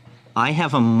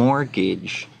have a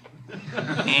mortgage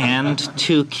and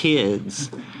 2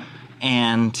 kids,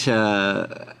 and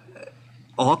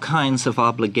all kinds of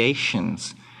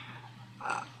obligations.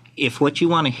 If what you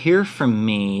want to hear from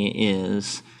me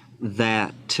is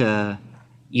that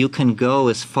you can go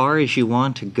as far as you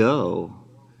want to go,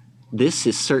 this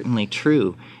is certainly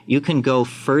true. You can go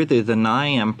further than I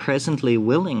am presently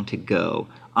willing to go.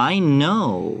 I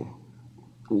know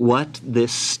what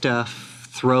this stuff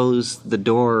throws the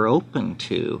door open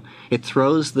to. It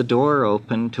throws the door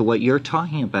open to what you're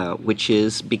talking about, which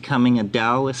is becoming a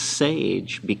Taoist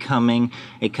sage, becoming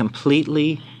a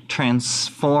completely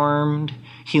transformed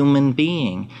human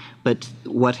being. But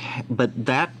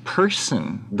that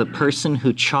person, the person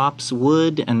who chops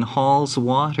wood and hauls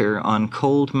water on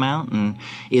Cold Mountain,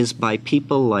 is by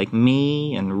people like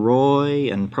me and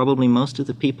Roy and probably most of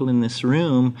the people in this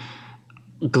room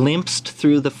glimpsed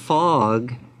through the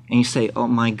fog, and you say, oh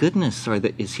my goodness,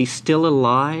 is he still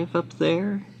alive up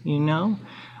there? You know?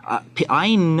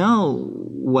 I know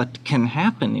what can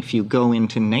happen if you go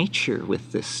into nature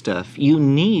with this stuff. You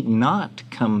need not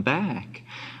come back.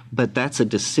 But that's a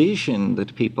decision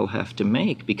that people have to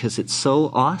make because it's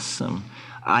so awesome.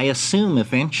 I assume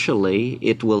eventually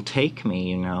it will take me,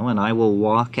 you know, and I will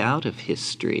walk out of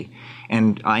history.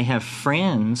 And I have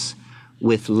friends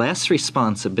with less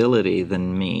responsibility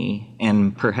than me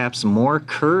and perhaps more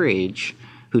courage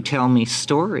who tell me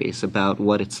stories about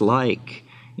what it's like,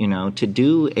 you know, to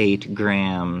do 8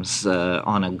 grams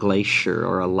on a glacier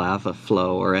or a lava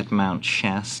flow or at Mount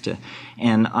Shasta.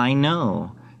 And I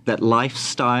know that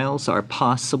lifestyles are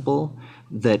possible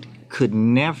that could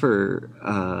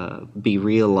never be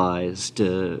realized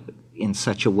in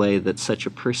such a way that such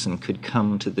a person could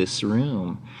come to this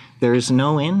room. There is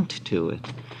no end to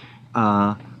it.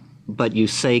 But you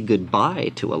say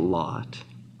goodbye to a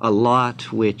lot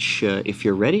which, if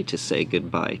you're ready to say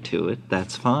goodbye to it,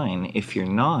 that's fine. If you're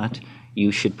not, you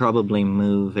should probably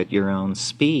move at your own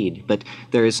speed. But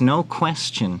there is no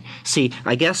question. See,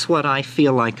 I guess what I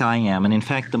feel like I am, and in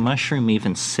fact the mushroom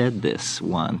even said this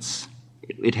once,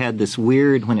 it had this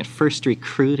weird, when it first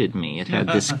recruited me, it had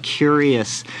this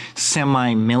curious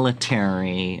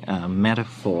semi-military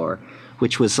metaphor,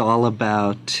 which was all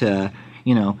about,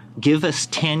 you know, give us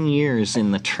 10 years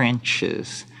in the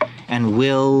trenches and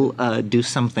we'll do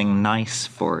something nice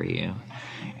for you.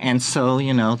 And so,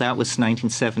 you know, that was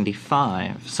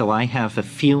 1975. So I have a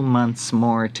few months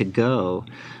more to go.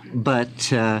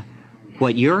 But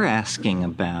what you're asking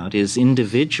about is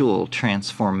individual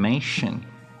transformation.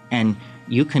 And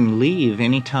you can leave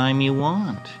anytime you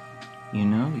want. You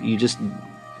know, you just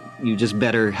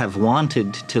better have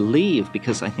wanted to leave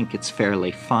because I think it's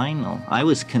fairly final. I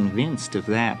was convinced of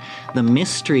that. The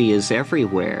mystery is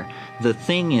everywhere. The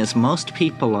thing is, most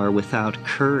people are without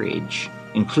courage,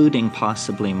 including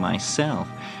possibly myself.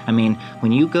 I mean,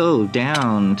 when you go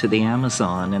down to the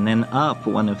Amazon and then up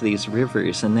one of these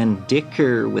rivers and then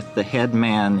dicker with the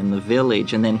headman in the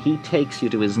village and then he takes you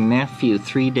to his nephew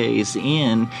 3 days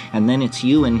in and then it's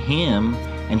you and him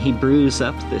and he brews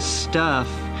up this stuff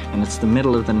and it's the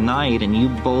middle of the night and you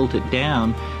bolt it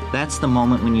down, that's the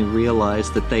moment when you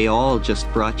realize that they all just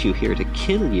brought you here to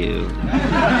kill you.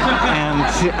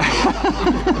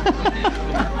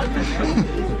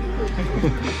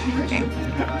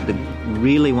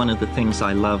 Really one of the things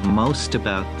I love most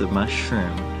about the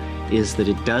mushroom is that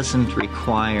it doesn't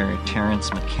require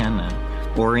Terence McKenna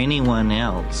or anyone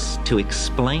else to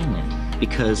explain it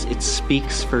because it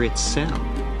speaks for itself.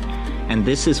 And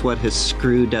this is what has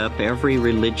screwed up every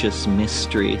religious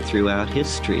mystery throughout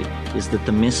history, is that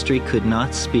the mystery could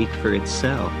not speak for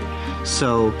itself.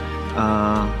 So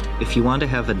if you want to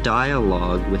have a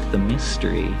dialogue with the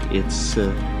mystery,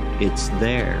 it's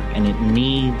there, and it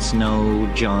needs no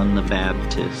John the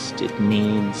Baptist. It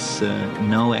needs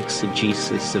no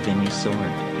exegesis of any sort.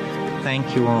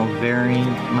 Thank you all very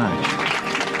much.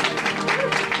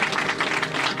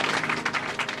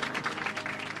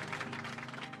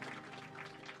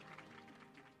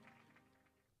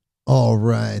 All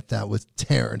right, that was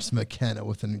Terence McKenna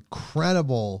with an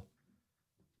incredible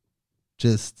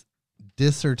just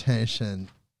dissertation,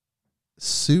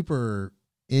 super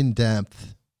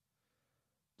in-depth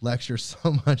lecture.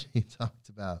 So much he talked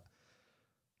about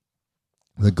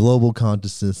the global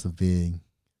consciousness of being.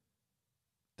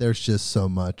 There's just so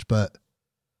much, but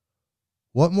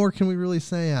what more can we really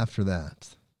say after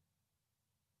that?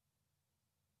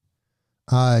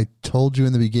 I told you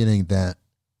in the beginning that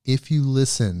if you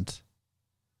listened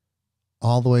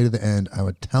all the way to the end, I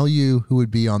would tell you who would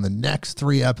be on the next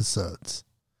 3 episodes.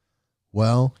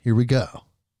 Well, here we go.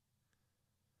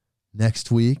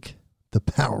 Next week, The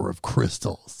Power of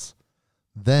Crystals.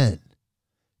 Then,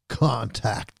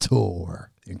 Contactor,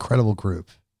 the incredible group.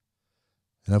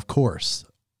 And of course,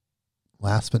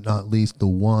 last but not least, the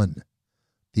one,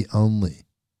 the only,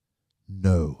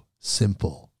 no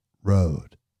simple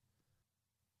road.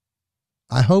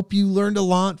 I hope you learned a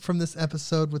lot from this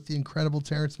episode with the incredible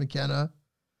Terence McKenna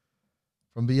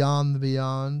from Beyond the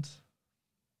Beyond.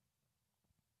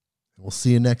 We'll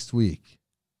see you next week.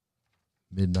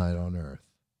 Midnight on Earth.